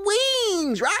born with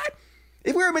wings, right?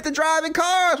 If we were meant to drive in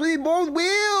cars, we'd be born with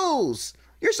wheels.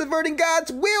 You're subverting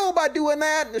God's will by doing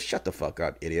that. Just shut the fuck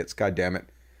up, idiots. God damn it.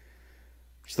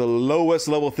 It's the lowest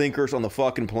level thinkers on the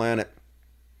fucking planet.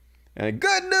 And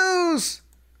good news!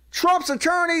 Trump's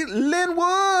attorney, Lin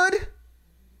Wood,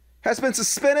 has been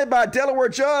suspended by a Delaware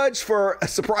judge for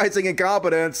surprising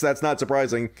incompetence. That's not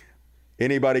surprising.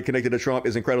 Anybody connected to Trump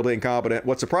is incredibly incompetent.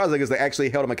 What's surprising is they actually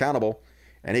held him accountable,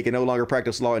 and he can no longer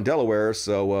practice law in Delaware.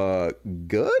 So,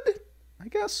 good, I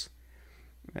guess.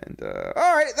 And,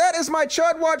 all right, that is my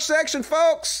Chud Watch section,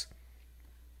 folks.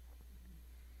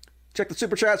 Check the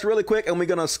super chats really quick, and we're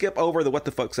going to skip over the what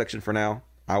the fuck section for now.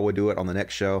 I will do it on the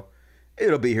next show.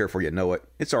 It'll be here for you know it.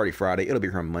 It's already Friday. It'll be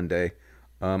here on Monday.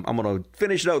 I'm going to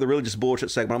finish it up with the religious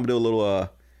bullshit segment. I'm going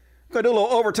to do a little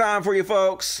overtime for you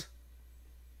folks.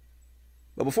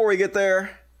 But before we get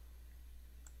there,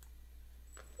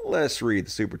 let's read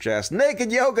the super chats.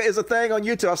 Naked yoga is a thing on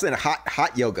YouTube. I was saying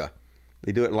hot yoga.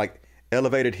 They do it in like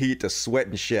elevated heat to sweat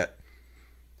and shit.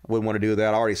 I wouldn't want to do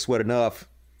that. I already sweat enough.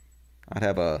 I'd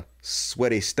have a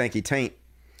sweaty, stanky taint.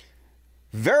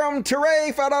 Verum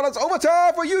Teray, $5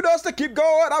 overtime for you, Dustin. Keep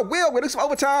going. I will. We'll do some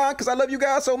overtime because I love you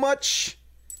guys so much.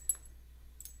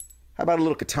 How about a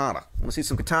little katana? Want to see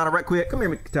some katana right quick? Come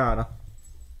here, katana.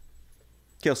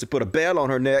 Kelsey put a bell on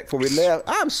her neck before we left.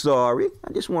 I'm sorry.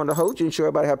 I just wanted to hold you and show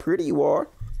everybody how pretty you are.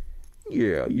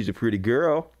 Yeah, you're a pretty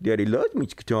girl. Daddy loves me,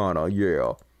 katana.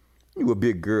 Yeah. You a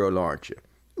big girl, aren't you?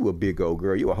 You a big old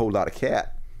girl. You a whole lot of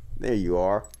cat. There you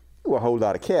are. You a whole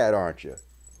lot of cat, aren't you?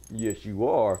 Yes, you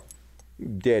are.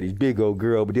 Daddy's big old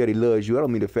girl, but Daddy loves you. I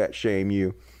don't mean to fat shame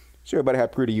you. Show everybody how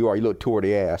pretty you are. You little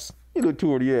torty ass. You little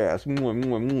torty ass. Mwah,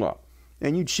 mwah, mwah.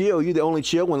 And you chill. You're the only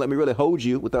chill one. Let me really hold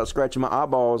you without scratching my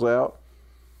eyeballs out.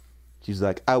 She's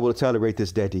like, I will tolerate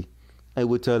this, Daddy. I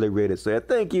will tolerate it. Say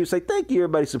thank you. Say thank you.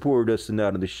 Everybody supported us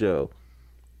tonight on the show.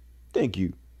 Thank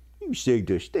you. You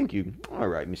saved us. Thank you. All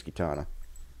right, Miss Katana.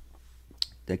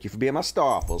 Thank you for being my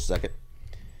star for a second.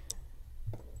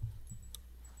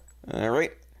 All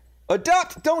right.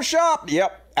 Adopt, don't shop.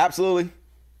 Yep, absolutely.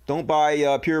 Don't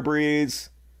buy pure breeds.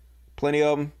 Plenty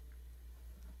of them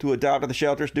to adopt at the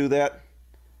shelters. Do that.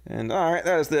 And all right,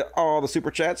 that is all the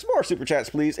super chats. More super chats,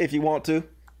 please, if you want to.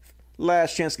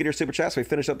 Last chance to get your super chats. We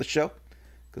finish up the show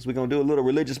because we're gonna do a little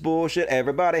religious bullshit.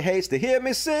 Everybody hates to hear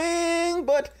me sing,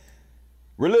 but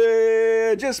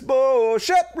religious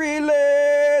bullshit,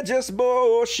 religious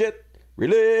bullshit,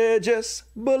 religious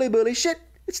bully shit.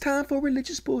 It's time for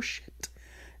religious bullshit.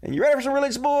 And you ready for some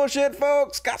religious bullshit,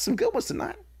 folks? Got some good ones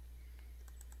tonight.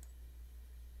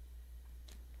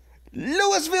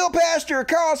 Louisville pastor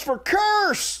calls for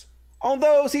curse on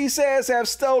those he says have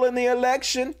stolen the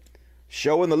election.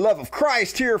 Showing the love of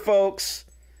Christ here, folks.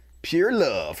 Pure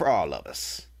love for all of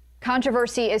us.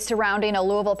 Controversy is surrounding a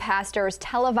Louisville pastor's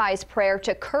televised prayer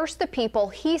to curse the people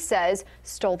he says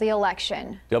stole the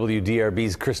election.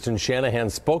 WDRB's Kristen Shanahan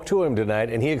spoke to him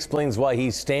tonight, and he explains why he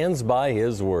stands by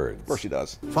his words. Of course he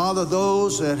does. Father,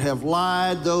 those that have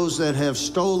lied, those that have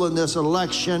stolen this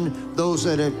election, those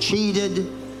that have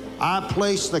cheated, I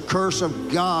place the curse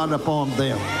of God upon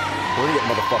them. Bring it,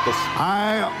 motherfuckers.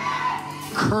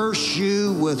 I curse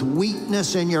you with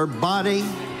weakness in your body.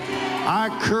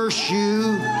 I curse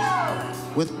you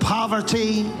with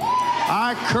poverty.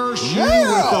 I curse you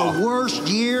with the worst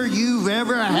year you've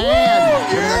ever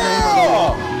had.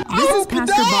 This is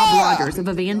Pastor Bob Rogers of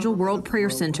Evangel World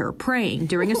Prayer Center praying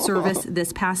during a service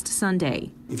this past Sunday.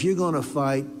 If you're going to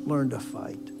fight, learn to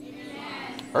fight.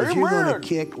 If you're going to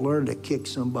kick, learn to kick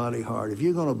somebody hard. If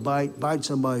you're going to bite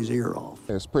somebody's ear off.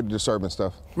 It's pretty disturbing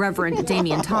stuff. Reverend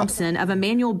Damian Thompson of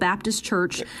Emmanuel Baptist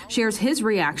Church shares his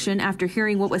reaction after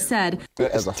hearing what was said.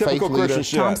 As a faith leader,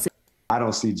 I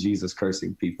don't see Jesus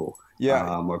cursing people,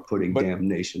 or putting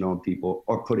damnation on people,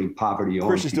 or putting poverty on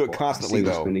Christians people. do it constantly, I see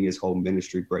him though. spending his whole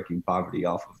ministry breaking poverty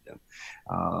off of them.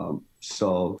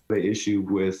 So the issue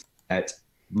with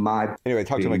anyway,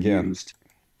 talk to him again.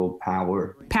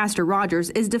 Power. Pastor Rogers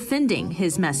is defending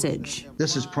his message.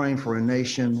 This is praying for a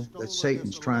nation that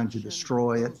Satan's trying to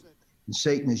destroy it, and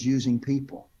Satan is using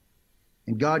people.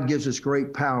 And God gives us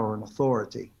great power and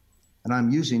authority, and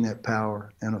I'm using that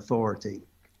power and authority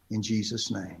in Jesus'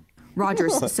 name.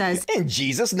 Rogers says, in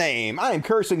Jesus' name, I am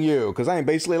cursing you because I am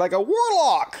basically like a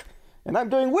warlock, and I'm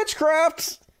doing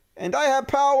witchcraft, and I have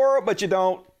power, but you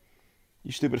don't.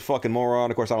 You stupid fucking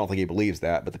moron. Of course, I don't think he believes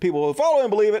that, but the people who follow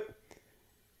him believe it.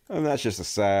 And that's just a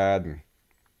sad.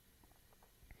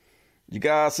 You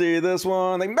gotta see this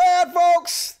one. They mad,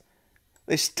 folks.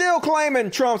 They still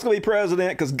claiming Trump's gonna be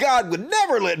president because God would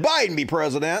never let Biden be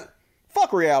president.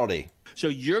 Fuck reality. So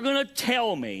you're gonna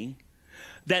tell me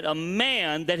that a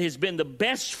man that has been the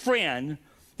best friend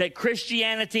that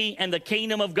Christianity and the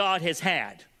kingdom of God has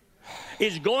had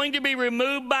is going to be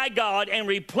removed by God and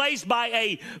replaced by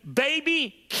a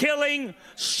baby-killing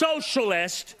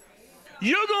socialist?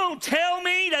 You're going to tell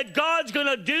me that God's going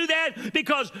to do that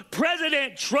because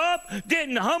President Trump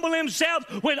didn't humble himself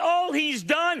when all he's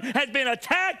done has been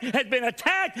attacked, has been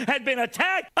attacked, has been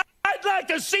attacked? I'd like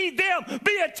to see them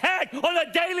be attacked on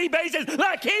a daily basis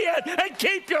like he is and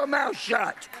keep your mouth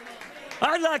shut.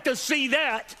 I'd like to see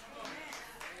that.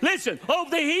 Listen,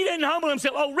 he didn't humble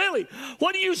himself. Oh, really?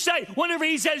 What do you say whenever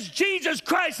he says Jesus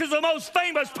Christ is the most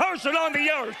famous person on the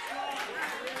earth?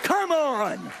 Come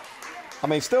on. I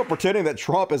mean, still pretending that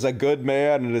Trump is a good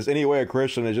man and is any way a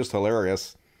Christian is just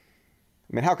hilarious.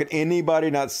 I mean, how could anybody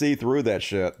not see through that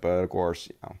shit? But of course,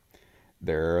 you know,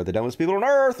 they're the dumbest people on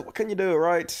earth. What can you do,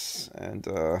 right? And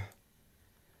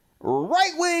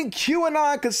right-wing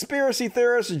QAnon conspiracy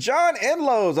theorist John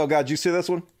Enlows. Oh God, you see this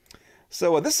one?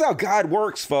 So this is how God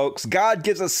works, folks. God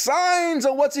gives us signs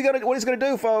on what he's gonna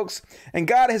do, folks. And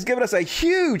God has given us a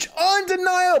huge,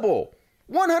 undeniable,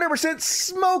 100%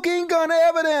 smoking gun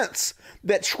evidence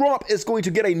that Trump is going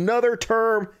to get another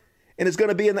term and is going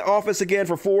to be in the office again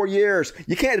for 4 years.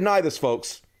 You can't deny this,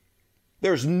 folks.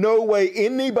 There's no way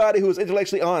anybody who is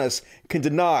intellectually honest can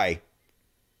deny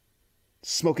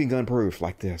smoking gun proof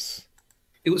like this.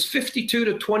 It was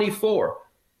 52-24.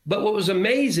 But what was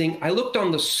amazing, I looked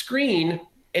on the screen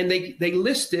and they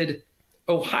listed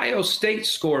Ohio State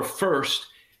score first,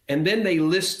 and then they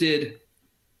listed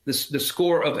the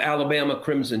score of Alabama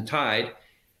Crimson Tide.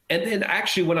 And then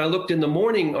actually when I looked in the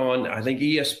morning on, I think,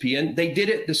 ESPN, they did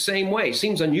it the same way.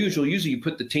 Seems unusual. Usually you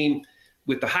put the team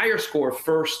with the higher score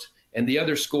first and the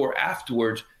other score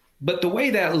afterwards. But the way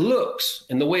that looks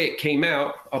and the way it came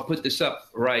out, I'll put this up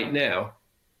right now.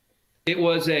 It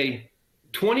was a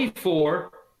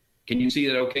 24. Can you see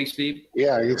that okay, Steve?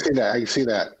 Yeah, I can see that. I can see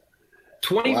that.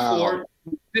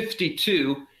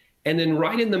 24-52. And then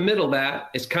right in the middle of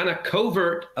that is kind of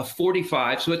covert a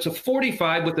 45. So it's a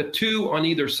 45 with a 2 on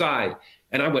either side.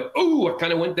 And I went, oh, I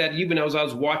kind of went that even as I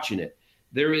was watching it.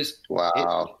 There is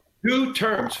 2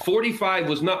 terms. 45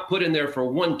 was not put in there for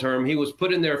 1 term. He was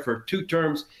put in there for 2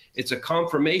 terms. It's a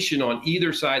confirmation on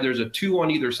either side. There's a 2 on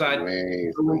either side.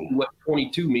 What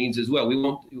 22 means as well. We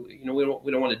don't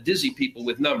want to dizzy people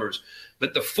with numbers.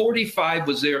 But the 45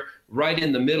 was there right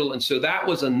in the middle. And so that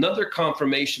was another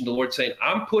confirmation, the Lord saying,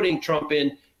 I'm putting Trump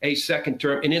in a second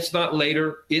term. And it's not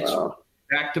later. It's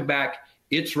back to back.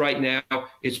 It's right now.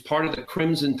 It's part of the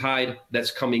Crimson Tide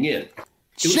that's coming in. It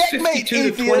was Checkmate,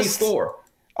 52-24.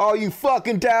 All you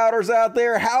fucking doubters out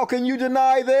there, how can you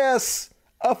deny this?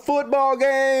 A football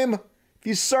game. If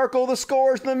you circle the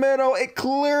scores in the middle, it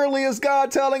clearly is God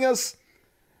telling us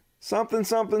something,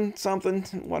 something, something,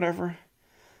 whatever.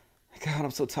 God,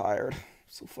 I'm so tired. I'm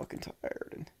so fucking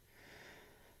tired.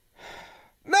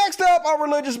 Next up on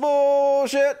religious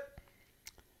bullshit.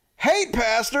 Hate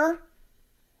pastor.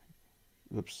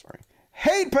 Oops, sorry.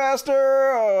 Hate pastor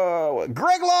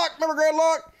Greg Locke. Remember Greg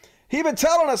Locke? He'd been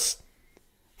telling us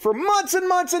for months and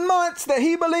months and months that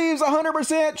he believes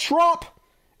 100% Trump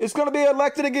is going to be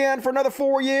elected again for another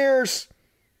 4 years.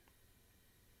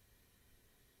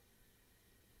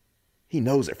 He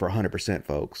knows it for 100%,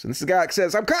 folks. And this is a guy that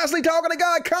says, I'm constantly talking to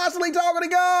God, constantly talking to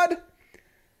God.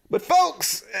 But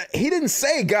folks, he didn't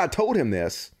say God told him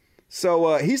this.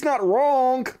 So he's not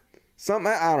wrong.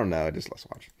 I don't know. Just let's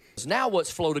watch. Now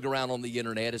what's floating around on the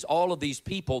internet is all of these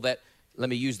people that, let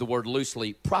me use the word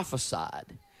loosely, prophesied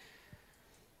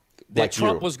that like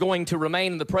Trump was going to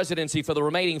remain in the presidency for the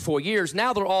remaining 4 years.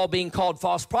 Now they're all being called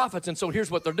false prophets, and so here's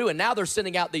what they're doing. Now they're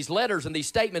sending out these letters and these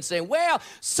statements saying, well,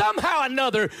 somehow or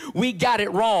another, we got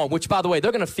it wrong, which, by the way,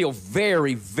 they're going to feel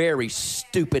very, very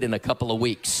stupid in a couple of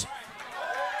weeks.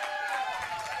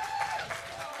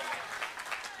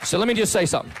 So let me just say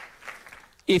something.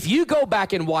 If you go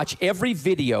back and watch every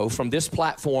video from this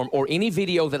platform or any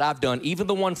video that I've done, even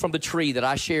the one from the tree that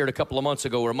I shared a couple of months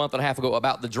ago or a month and a half ago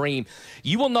about the dream,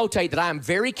 you will notate that I am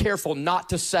very careful not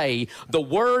to say the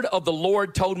word of the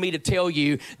Lord told me to tell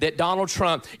you that Donald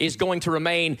Trump is going to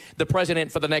remain the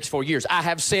president for the next 4 years. I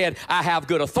have said I have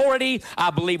good authority.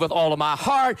 I believe with all of my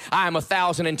heart. I am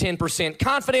 1,010%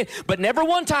 confident. But never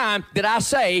one time did I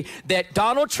say that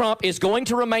Donald Trump is going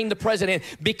to remain the president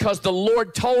because the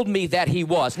Lord told me that he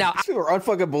was. Now, these people are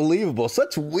unfucking believable.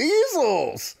 Such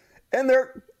weasels. And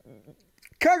their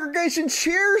congregation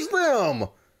cheers them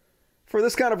for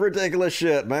this kind of ridiculous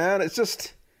shit, man. It's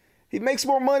just, he makes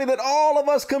more money than all of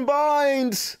us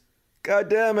combined. God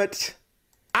damn it.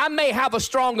 I may have a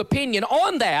strong opinion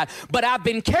on that, but I've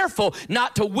been careful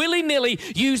not to willy-nilly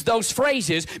use those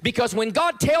phrases because when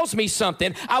God tells me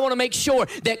something, I want to make sure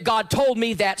that God told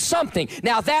me that something.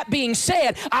 Now, that being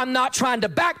said, I'm not trying to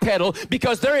backpedal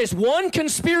because there is one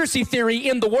conspiracy theory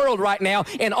in the world right now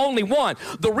and only one.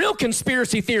 The real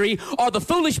conspiracy theory are the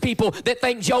foolish people that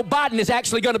think Joe Biden is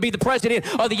actually going to be the president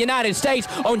of the United States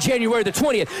on January the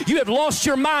 20th. You have lost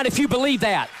your mind if you believe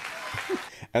that.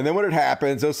 And then when it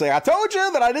happens, they'll say, I told you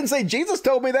that I didn't say Jesus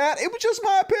told me that. It was just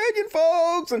my opinion,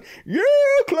 folks. And yeah,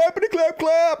 clappity clap,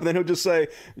 clap. And then he'll just say,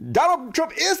 Donald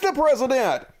Trump is the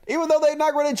president. Even though they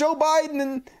inaugurated Joe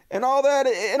Biden and all that,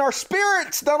 in our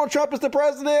spirits, Donald Trump is the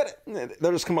president.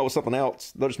 They'll just come up with something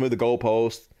else. They'll just move the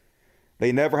goalpost.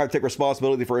 They never have to take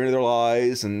responsibility for any of their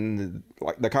lies. And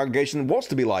like the congregation wants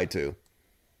to be lied to.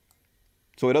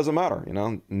 So it doesn't matter, you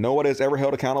know. Nobody is ever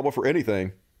held accountable for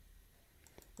anything.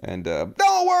 And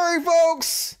don't worry,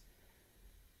 folks.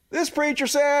 This preacher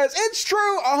says it's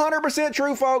true, 100%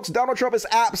 true, folks. Donald Trump is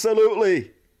absolutely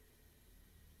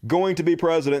going to be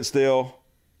president still.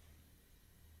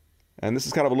 And this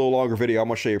is kind of a little longer video. I'm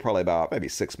going to show you probably about maybe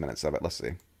 6 minutes of it. Let's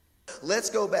see.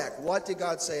 Let's go back. What did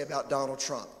God say about Donald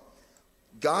Trump?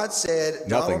 God said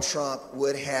Donald Trump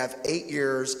would have 8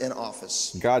 years in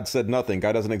office. God said nothing.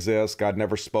 God doesn't exist. God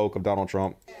never spoke of Donald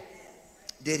Trump.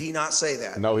 Did he not say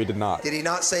that? No, he did not. Did he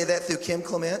not say that through Kim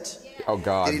Clement? Oh,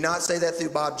 God. Did he not say that through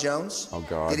Bob Jones? Oh,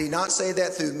 God. Did he not say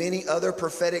that through many other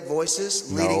prophetic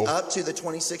voices leading up to the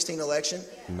 2016 election?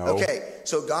 No. Okay,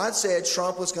 so God said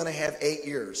Trump was going to have 8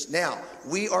 years. Now,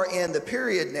 we are in the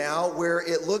period now where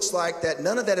it looks like that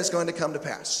none of that is going to come to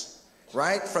pass.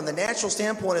 Right? From the natural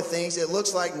standpoint of things, it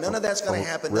looks like none of that's going to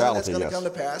happen. None of that's going to come to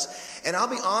pass. And I'll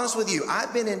be honest with you,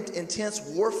 I've been in intense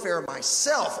warfare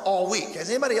myself all week. Has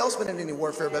anybody else been in any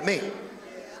warfare but me?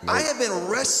 I have been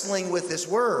wrestling with this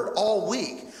word all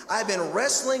week. I've been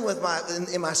wrestling with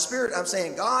in my spirit. I'm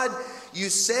saying, God, you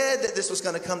said that this was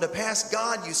going to come to pass.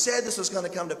 God, you said this was going to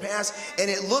come to pass.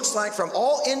 And it looks like from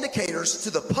all indicators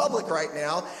to the public right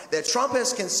now that Trump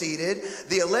has conceded,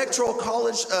 the electoral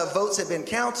college votes have been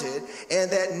counted,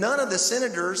 and that none of the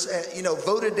senators,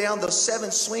 voted down those 7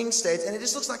 swing states. And it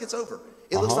just looks like it's over.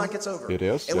 It looks like it's over. It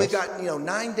is. And we've got,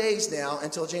 9 days now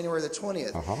until January the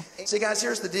 20th. See, guys,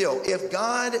 here's the deal. If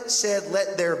God said,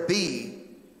 let there be,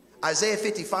 Isaiah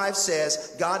 55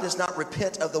 says, God does not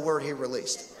repent of the word he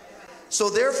released. So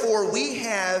therefore, we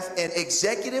have an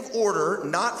executive order,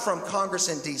 not from Congress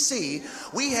in D.C.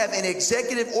 We have an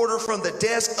executive order from the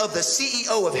desk of the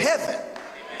CEO of heaven,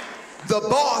 the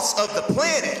boss of the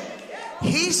planet.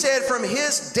 He said from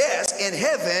his desk in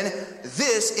heaven,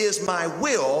 this is my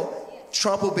will.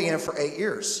 Trump will be in for 8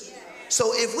 years.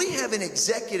 So if we have an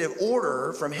executive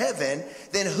order from heaven,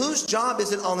 then whose job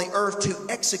is it on the earth to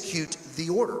execute the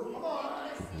order?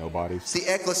 Nobody's. It's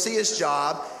the ecclesia's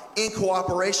job. in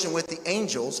cooperation with the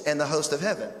angels and the host of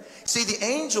heaven. See, the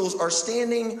angels are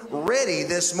standing ready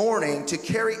this morning to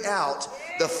carry out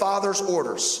the Father's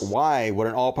orders. Why would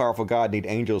an all-powerful God need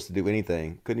angels to do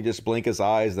anything? Couldn't he just blink his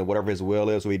eyes and whatever his will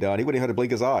is will be done? He wouldn't even have to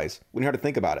blink his eyes. Wouldn't have to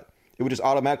think about it. It would just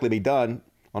automatically be done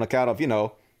on account of, you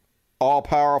know,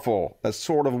 all-powerful. That's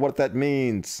sort of what that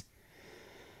means.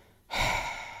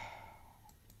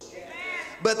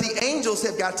 But the angels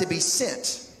have got to be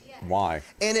sent. Why?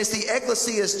 And it's the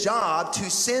ecclesia's job to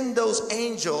send those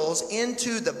angels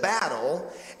into the battle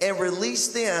and release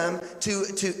them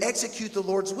to execute the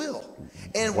Lord's will.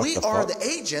 And we are the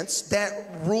agents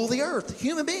that rule the earth,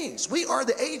 human beings. We are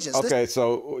the agents. Okay,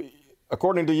 so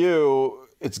according to you,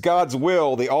 it's God's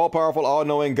will, the all-powerful,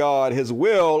 all-knowing God. His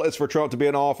will is for Trump to be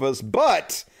in office,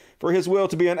 but for his will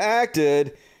to be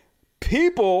enacted,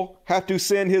 people have to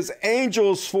send his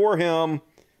angels for him.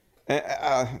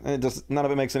 None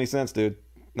of it makes any sense, dude.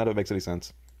 None of it makes any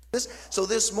sense. So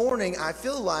this morning, I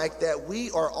feel like that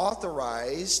we are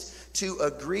authorized to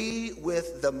agree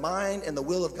with the mind and the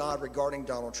will of God regarding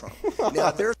Donald Trump.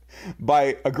 Now,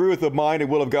 by agree with the mind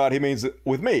and will of God, he means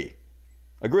with me.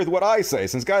 Agree with what I say.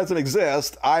 Since God doesn't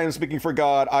exist, I am speaking for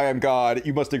God. I am God.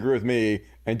 You must agree with me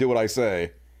and do what I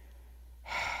say.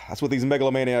 That's what these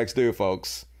megalomaniacs do,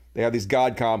 folks. They have these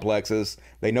God complexes.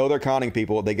 They know they're conning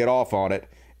people. They get off on it.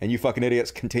 And you fucking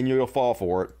idiots continue to fall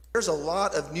for it. There's a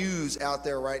lot of news out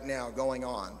there right now going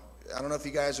on. I don't know if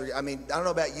you guys are, I don't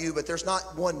know about you, but there's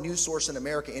not one news source in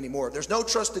America anymore. There's no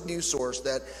trusted news source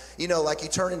that, you know, like you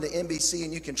turn into NBC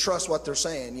and you can trust what they're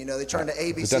saying. You know, they turn to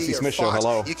ABC or Fox. Show,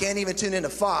 hello. You can't even tune into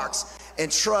Fox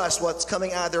and trust what's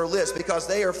coming out of their lips because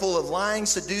they are full of lying,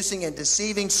 seducing, and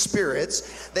deceiving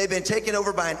spirits. They've been taken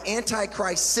over by an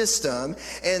antichrist system,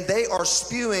 and they are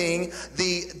spewing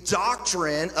the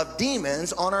doctrine of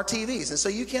demons on our TVs. And so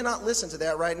you cannot listen to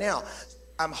that right now.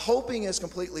 I'm hoping it's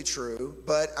completely true,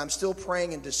 but I'm still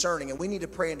praying and discerning, and we need to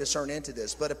pray and discern into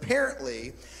this. But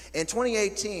apparently, in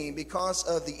 2018, because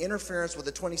of the interference with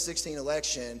the 2016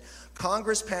 election,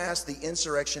 Congress passed the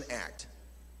Insurrection Act.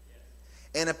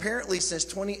 And apparently, since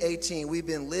 2018, we've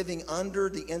been living under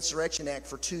the Insurrection Act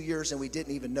for 2 years, and we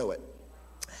didn't even know it.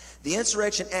 The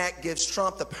Insurrection Act gives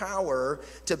Trump the power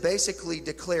to basically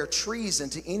declare treason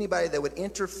to anybody that would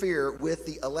interfere with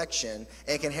the election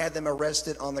and can have them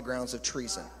arrested on the grounds of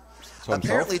treason. So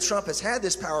apparently, Trump has had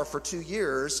this power for 2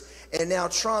 years, and now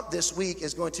Trump this week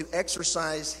is going to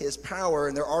exercise his power,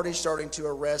 and they're already starting to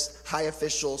arrest high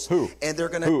officials. Who? And they're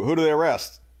going to... Who do they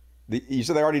arrest? You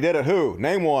said they already did it. Who?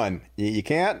 Name one. You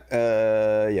can't?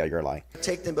 Yeah, you're lying.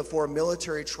 Take them before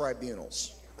military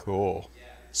tribunals. Cool.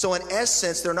 So in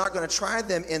essence, they're not going to try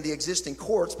them in the existing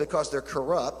courts because they're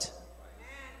corrupt.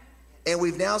 And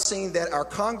we've now seen that our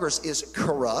Congress is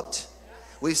corrupt.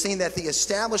 We've seen that the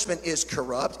establishment is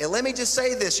corrupt. And let me just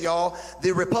say this, y'all.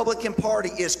 The Republican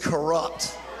Party is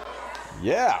corrupt.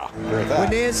 Yeah.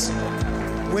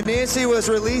 When Nancy was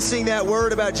releasing that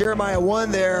word about Jeremiah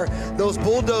 1 there, those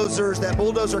bulldozers, that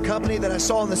bulldozer company that I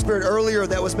saw in the spirit earlier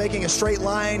that was making a straight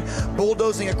line,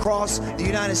 bulldozing across the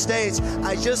United States,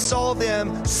 I just saw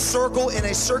them circle in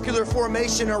a circular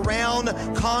formation around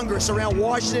Congress, around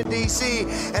Washington, D.C.,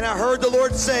 and I heard the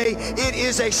Lord say, it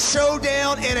is a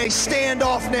showdown and a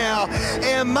standoff now,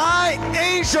 and my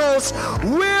angels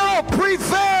will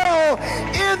prevail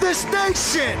in this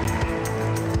nation.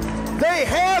 They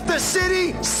have the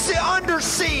city under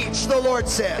siege, the Lord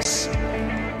says.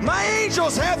 My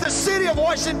angels have the city of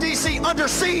Washington, D.C. under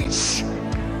siege.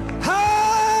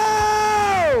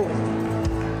 Oh!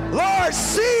 Lord,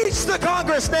 siege the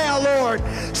Congress now, Lord.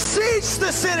 Siege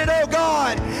the Senate, oh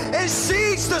God. And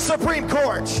siege the Supreme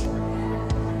Court.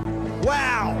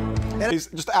 Wow. And he's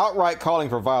just outright calling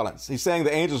for violence. He's saying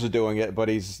the angels are doing it, but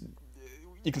you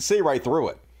can see right through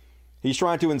it. He's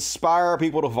trying to inspire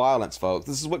people to violence, folks.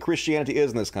 This is what Christianity is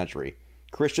in this country.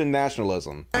 Christian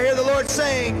nationalism. I hear the Lord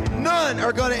saying, none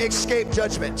are going to escape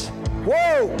judgment.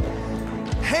 Whoa!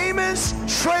 Haman's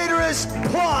traitorous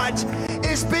plot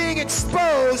is being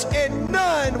exposed, and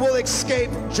none will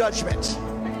escape judgment.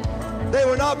 They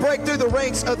will not break through the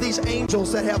ranks of these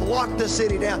angels that have locked the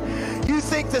city down. You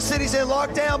think the city's in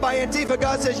lockdown by Antifa?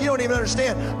 God says, you don't even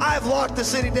understand. I've locked the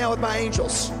city down with my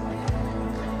angels.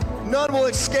 None will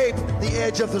escape the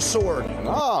edge of the sword.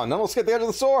 Oh, none will escape the edge of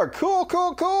the sword. Cool,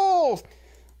 cool, cool.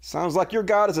 Sounds like your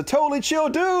God is a totally chill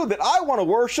dude that I want to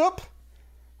worship.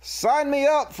 Sign me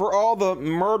up for all the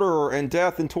murder and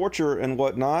death and torture and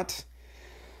whatnot.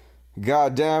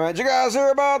 God damn it. Did you guys hear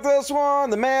about this one?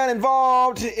 The man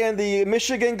involved in the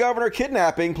Michigan governor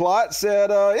kidnapping plot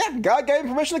said, yeah, God gave him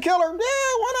permission to kill her. Yeah,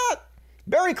 why not?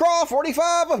 Barry Croft,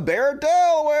 45, of Bear,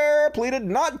 Delaware, pleaded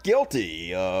not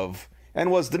guilty of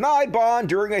and was denied bond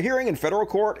during a hearing in federal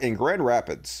court in Grand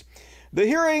Rapids. The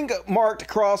hearing marked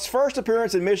Croft's first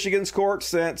appearance in Michigan's court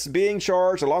since being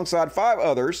charged alongside 5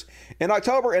 others in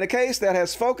October in a case that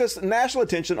has focused national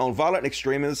attention on violent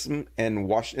extremism in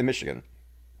Michigan.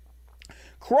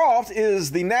 Croft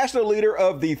is the national leader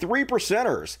of the Three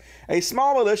Percenters, a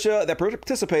small militia that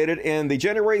participated in the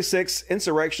January 6th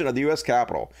insurrection of the U.S.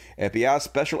 Capitol. FBI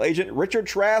Special Agent Richard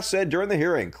Trask said during the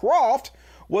hearing, Croft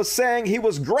was saying he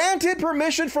was granted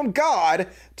permission from God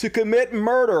to commit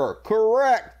murder.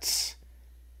 Correct.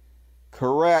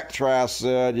 Correct, Trask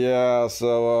said. Yeah,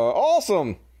 so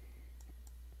awesome.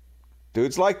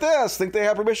 Dudes like this think they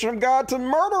have permission from God to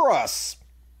murder us.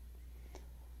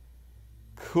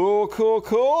 Cool, cool,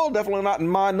 cool. Definitely not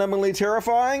mind-numbingly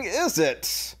terrifying, is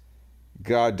it?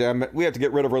 God damn it. We have to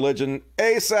get rid of religion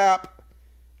ASAP,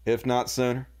 if not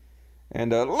sooner.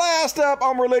 And last up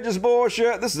on religious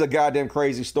bullshit. This is a goddamn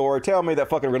crazy story. Tell me that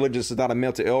fucking religious is not a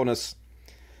mental illness.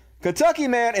 Kentucky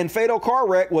man in fatal car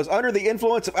wreck was under the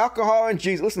influence of alcohol and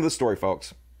Jesus. Listen to this story,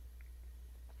 folks.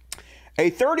 A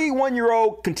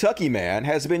 31-year-old Kentucky man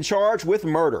has been charged with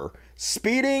murder,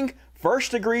 speeding,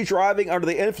 first-degree driving under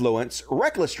the influence,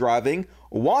 reckless driving,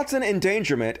 wanton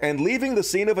endangerment, and leaving the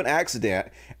scene of an accident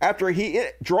after he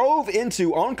drove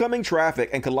into oncoming traffic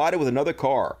and collided with another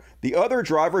car. The other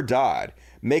driver died.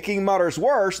 Making matters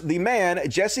worse, the man,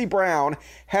 Jesse Brown,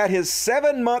 had his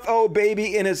 7-month-old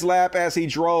baby in his lap as he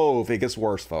drove. It gets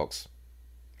worse, folks.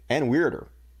 And weirder.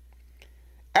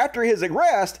 After his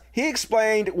arrest, he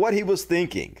explained what he was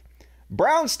thinking.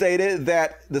 Brown stated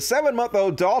that the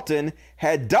 7-month-old Dalton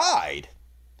had died,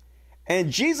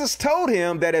 and Jesus told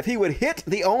him that if he would hit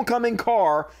the oncoming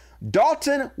car,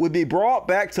 Dalton would be brought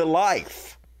back to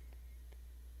life,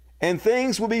 and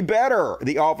things would be better,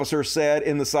 the officer said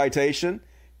in the citation.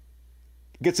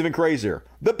 Gets even crazier.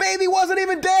 The baby wasn't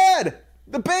even dead!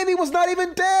 The baby was not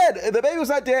even dead! The baby was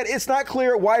not dead. It's not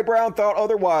clear why Brown thought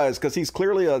otherwise, because he's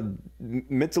clearly a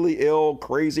mentally ill,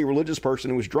 crazy religious person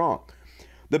who was drunk.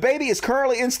 The baby is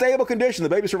currently in stable condition. The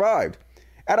baby survived.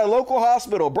 At a local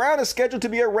hospital, Brown is scheduled to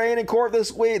be arraigned in court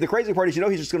this week. The crazy part is,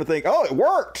 he's just going to think, oh, it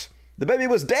worked. The baby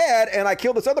was dead, and I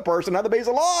killed this other person. Now the baby's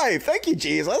alive. Thank you,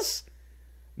 Jesus.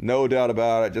 No doubt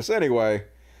about it. Just anyway.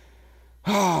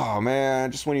 Oh,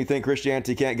 man. Just when you think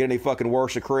Christianity can't get any fucking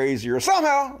worse or crazier,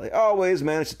 somehow they always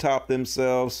manage to top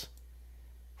themselves.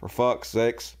 For fuck's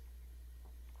sakes.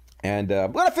 And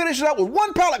I'm going to finish it up with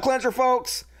one palate cleanser,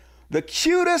 folks. The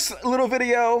cutest little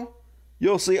video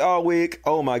you'll see all week.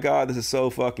 Oh my God, this is so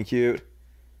fucking cute.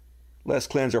 Let's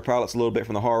cleanse our palates a little bit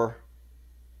from the horror.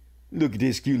 Look at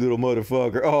this cute little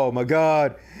motherfucker. Oh my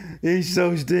God, he's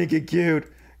so stinking cute.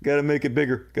 Gotta make it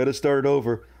bigger. Gotta start it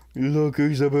over. Look,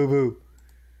 who's a boo-boo?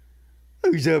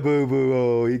 Who's a boo-boo?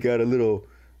 Oh, he got a little,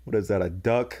 what is that, a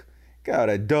duck? Got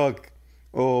a duck.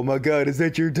 Oh my God, is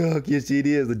that your duck? Yes, it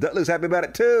is. The duck looks happy about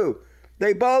it too.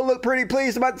 They both look pretty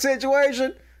pleased about the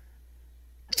situation.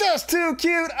 Just too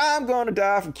cute. I'm gonna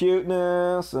die from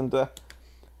cuteness. And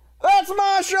that's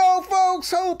my show, folks.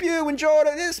 Hope you enjoyed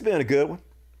it. It's been a good one.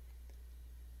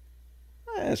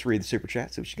 Let's read the super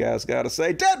chat. See what you guys got to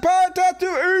say. Dead Pirate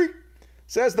Tattoo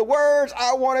says the words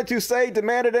I wanted to say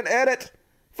demanded an edit.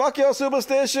 Fuck your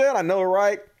superstition. I know,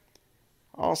 right?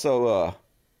 Also,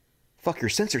 fuck your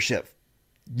censorship,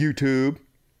 YouTube.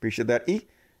 Appreciate that.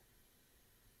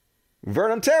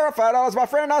 Vernon Terrified, I was my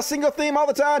friend and I sing a theme all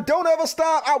the time. Don't ever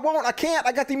stop. I won't. I can't.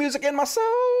 I got the music in my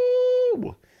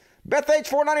soul. Beth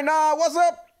H499, what's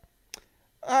up?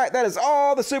 All right, that is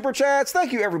all the super chats.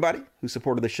 Thank you, everybody who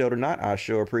supported the show tonight. I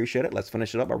sure appreciate it. Let's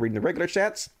finish it up by reading the regular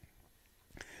chats.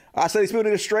 I say these people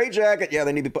need a straitjacket. Yeah,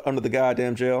 they need to be put under the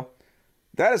goddamn jail.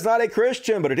 That is not a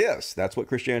Christian, but it is. That's what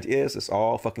Christianity is. It's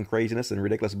all fucking craziness and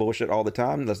ridiculous bullshit all the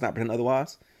time. Let's not pretend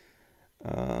otherwise.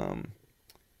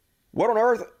 What on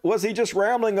earth was he just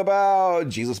rambling about?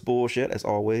 Jesus bullshit, as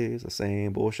always. The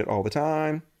same bullshit all the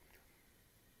time.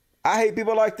 I hate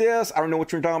people like this. I don't know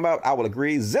what you're talking about. I will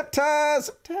agree. Zip ties.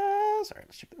 Zip ties. All right,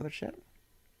 let's check the other chat.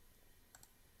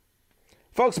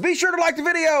 Folks, be sure to like the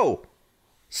video.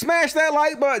 Smash that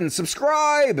like button.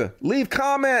 Subscribe. Leave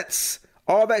comments.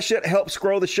 All that shit helps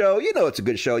grow the show. You know it's a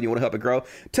good show and you want to help it grow.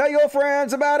 Tell your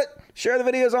friends about it. Share the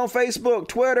videos on Facebook,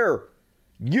 Twitter,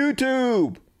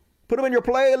 YouTube. Put them in your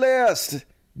playlist.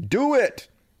 Do it.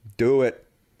 Do it.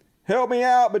 Help me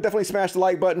out, but definitely smash the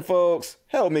like button, folks.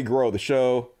 Help me grow the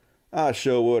show. I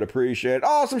sure would appreciate it.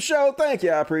 Awesome show. Thank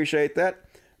you. I appreciate that.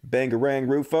 Bangarang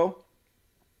Rufo.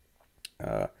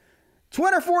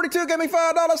 Twitter42 gave me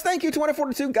 $5. Thank you,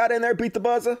 Twitter42. Got in there, beat the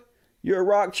buzzer. You're a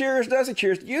rock. Cheers, Dusty.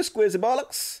 Cheers to you, Squizzy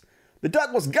Bollocks. The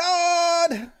duck was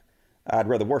God. I'd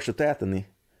rather worship that than the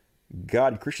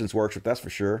God Christians worship, that's for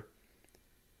sure.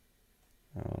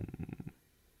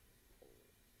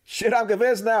 Shit, I'm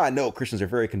convinced now. I know Christians are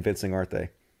very convincing, aren't they?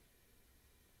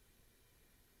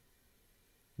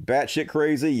 Batshit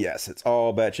crazy? Yes, it's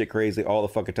all batshit crazy all the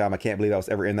fucking time. I can't believe I was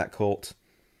ever in that cult.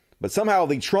 But somehow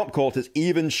the Trump cult is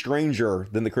even stranger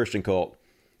than the Christian cult,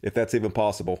 if that's even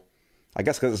possible. I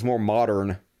guess because it's more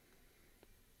modern.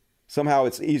 Somehow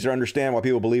it's easier to understand why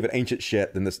people believe in ancient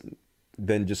shit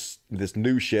than just this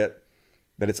new shit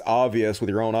that it's obvious with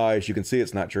your own eyes. You can see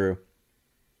it's not true.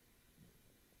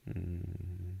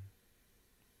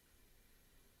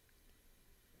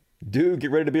 Dude,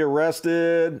 get ready to be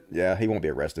arrested. Yeah, he won't be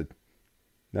arrested.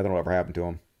 Nothing will ever happen to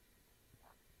him.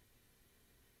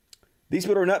 These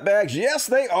people are nutbags. Yes,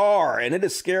 they are. And it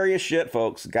is scary as shit,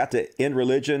 folks. Got to end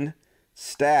religion.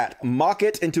 Stat. Mock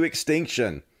it into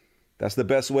extinction. That's the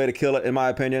best way to kill it, in my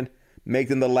opinion. Make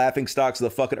them the laughing stocks of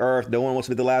the fucking earth. No one wants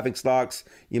to be the laughing stocks.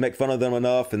 You make fun of them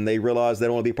enough, and they realize they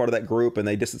don't want to be part of that group, and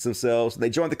they distance themselves, and they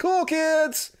join the cool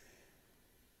kids.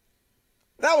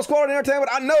 That was quality entertainment.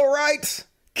 I know, right?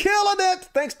 Killing it.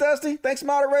 Thanks, Dusty. Thanks,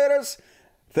 moderators.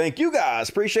 Thank you guys.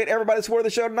 Appreciate everybody supporting the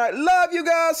show tonight. Love you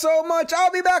guys so much.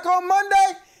 I'll be back on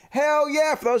Monday. Hell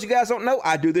yeah. For those of you guys who don't know,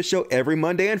 I do this show every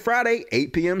Monday and Friday,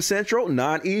 8 p.m. Central,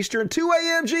 9 Eastern, 2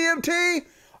 a.m. GMT.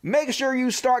 Make sure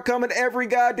you start coming every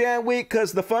goddamn week,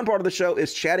 because the fun part of the show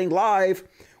is chatting live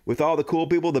with all the cool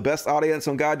people, the best audience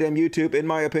on goddamn YouTube, in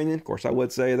my opinion. Of course, I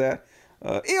would say that.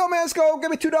 EO Mansco,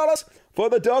 give me $2 for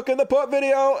the Duck and the Putt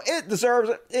video. It deserves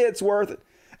it. It's worth it.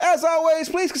 As always,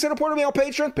 please consider supporting me on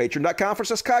Patreon,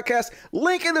 patreon.com/Codcast.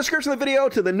 Link in the description of the video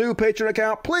to the new Patreon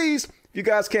account. Please, if you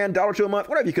guys can, $1 a month,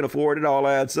 whatever you can afford, it all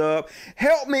adds up.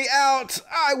 Help me out.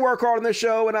 I work hard on this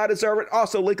show, and I deserve it.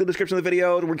 Also, link in the description of the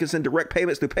video where you can send direct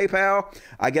payments through PayPal.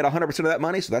 I get 100% of that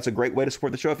money, so that's a great way to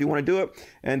support the show if you want to do it.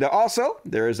 And also,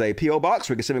 there is a P.O. box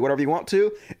where you can send me whatever you want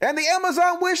to. And the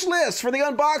Amazon wish list for the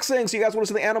unboxing. So you guys want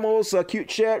to see the animals, cute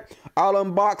shit, I'll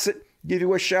unbox it, give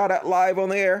you a shout out live on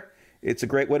the air. It's a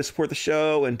great way to support the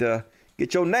show and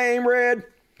get your name read.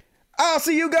 I'll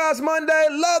see you guys Monday.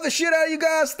 Love the shit out of you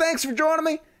guys. Thanks for joining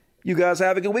me. You guys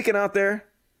have a good weekend out there.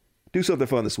 Do something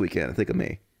fun this weekend and think of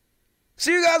me.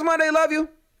 See you guys Monday. Love you.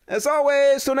 As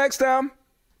always, till next time.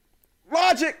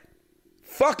 Logic.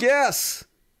 Fuck yes.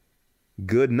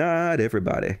 Good night,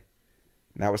 everybody.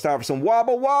 Now it's time for some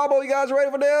wobble wobble. You guys ready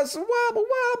for this? Wobble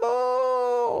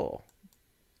wobble.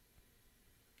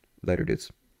 Later,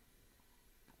 dudes.